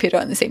and you've put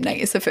it on the same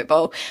night as the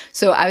football.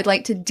 So I would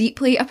like to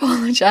deeply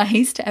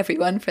apologise to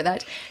everyone for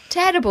that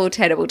terrible,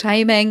 terrible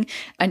timing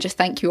and just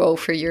thank you all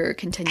for your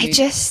continued...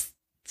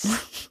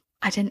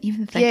 I didn't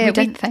even think. We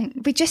didn't think.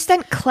 We just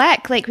didn't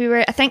click. Like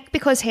I think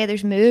because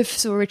Heather's moved,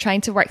 so we were trying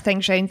to work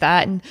things around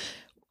that, and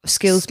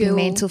school's been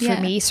mental for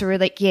me. So we're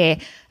like, and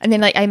then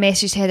like I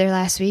messaged Heather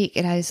last week,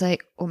 and I was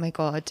like, oh my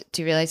god,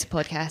 do you realise the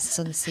podcast is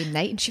on the same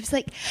night? And she was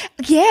like,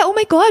 yeah, oh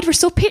my god, we're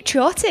so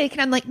patriotic. And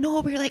I'm like,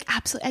 no, we're like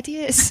absolute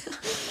idiots.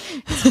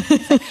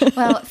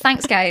 Well,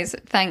 thanks guys.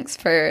 Thanks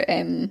for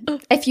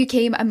if you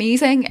came,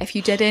 amazing. If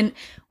you didn't,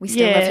 we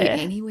still love you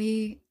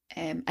anyway.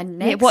 And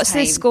next what's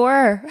time, the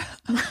score?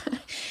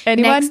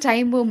 Anyone? Next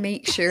time we'll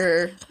make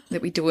sure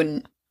that we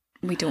don't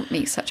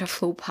make such a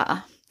faux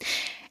pas.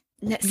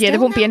 There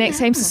won't be a next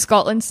time. So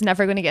Scotland's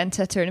never going to get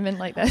into a tournament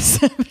like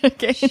this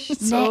again.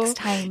 Next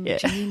time,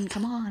 Jane,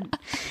 come on.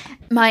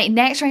 My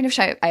next round of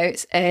shout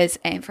outs is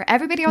for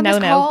everybody on this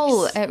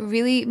call. It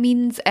really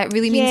means a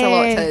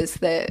lot to us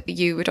that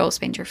you would all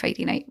spend your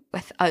Friday night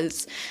with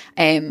us,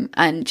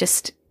 and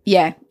just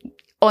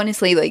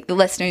honestly, like the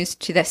listeners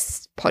to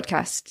this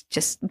podcast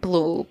just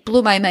blow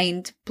my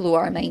mind, blow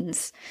our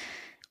minds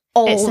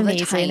all it's the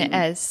amazing, time.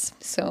 It is.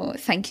 So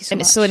thank you so much.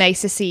 And it's so nice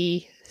to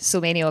see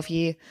so many of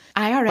you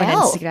IRL on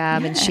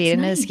Instagram and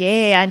sharing us.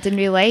 Yeah, and in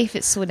real life,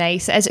 it's so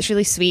nice. It is. It's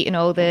really sweet, and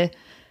all the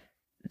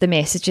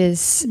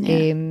messages.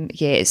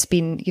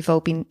 You've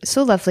all been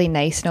so lovely and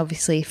nice, and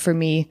obviously for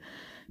me,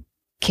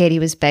 Kerry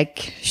was big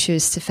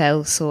shoes to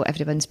fill, so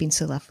everyone's been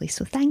so lovely.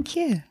 So thank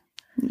you.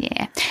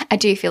 Yeah, I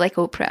do feel like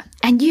Oprah.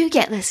 And you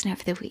get listener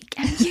of the week.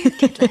 And you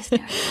get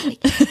listener of the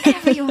week.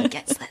 Everyone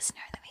gets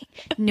listener of the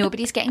week.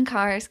 Nobody's getting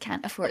cars,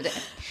 can't afford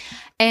it.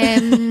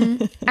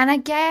 And I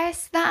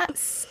guess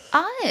that's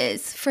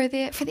us for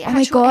the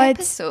actual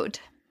episode.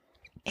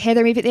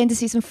 Heather, maybe at the end of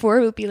season 4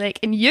 we'll be like,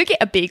 and you get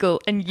a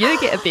bagel, and you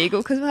get a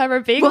bagel, because we'll have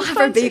our bagel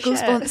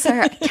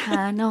sponsor.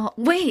 Cannot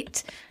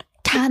wait.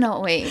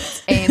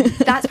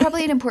 That's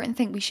probably an important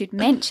thing we should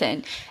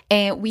mention.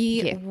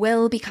 We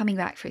will be coming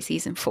back for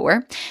season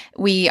 4.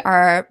 We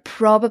are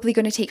probably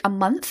going to take a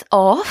month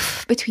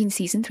off between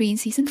season 3 and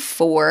season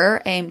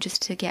 4,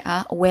 just to get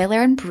a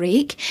well-earned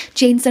break.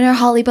 Jane's in her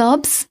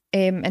hollybobs.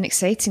 And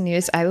exciting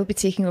news, I will be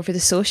taking over the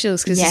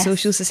socials, because the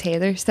socials is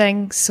Heather's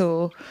thing.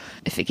 So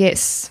if it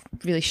gets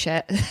really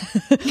shit,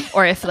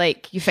 or if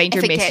like you find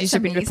your messages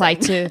have been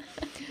replied to,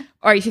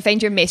 or if you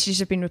find your messages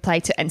have been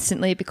replied to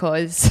instantly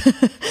because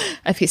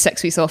I've got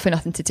 6 weeks off and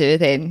nothing to do,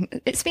 then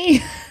it's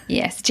me.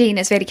 Yes, Jane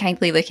is very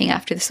kindly looking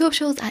after the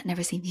socials at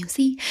Never Seen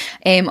VOC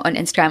on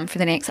Instagram for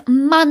the next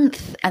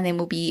month, and then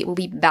we'll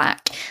be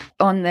back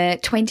on the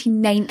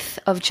 29th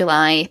of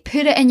July.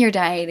 Put it in your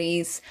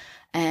diaries.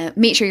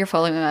 Make sure you're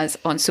following us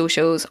on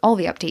socials. All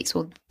the updates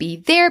will be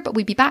there, but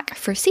we'll be back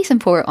for season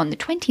 4 on the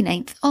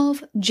 29th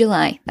of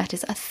July. That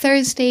is a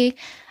Thursday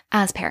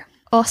as per.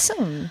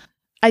 Awesome.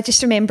 I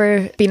just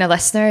remember being a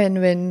listener, and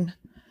when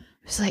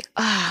I was like,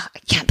 I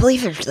can't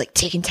believe we're like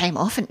taking time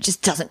off and it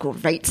just doesn't go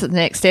right to the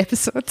next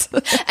episode.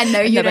 And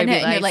now you're in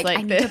it and you're like,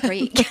 I need a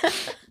break.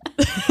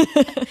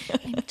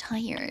 I'm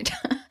tired.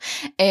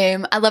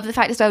 I love the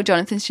fact as well,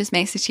 Jonathan's just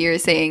messaged here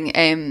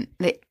saying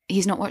that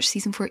he's not watched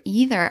season 4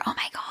 either. Oh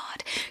my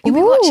God. You'll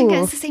be watching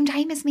it at the same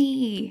time as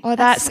me. Oh,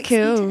 that's so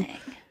cool. exciting.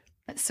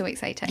 That's so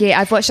exciting. Yeah,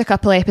 I've watched a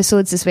couple of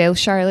episodes as well.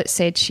 Charlotte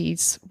said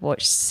she's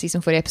watched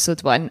season 4,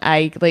 episode 1.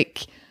 I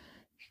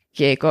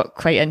got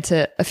quite into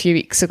it a few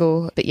weeks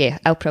ago. But yeah,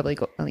 I'll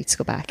need to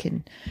go back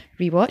and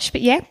rewatch.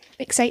 But yeah,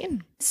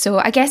 exciting. So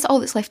I guess all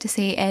that's left to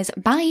say is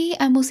bye,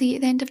 and we'll see you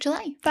at the end of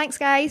July. Thanks,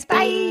 guys.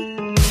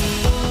 Bye.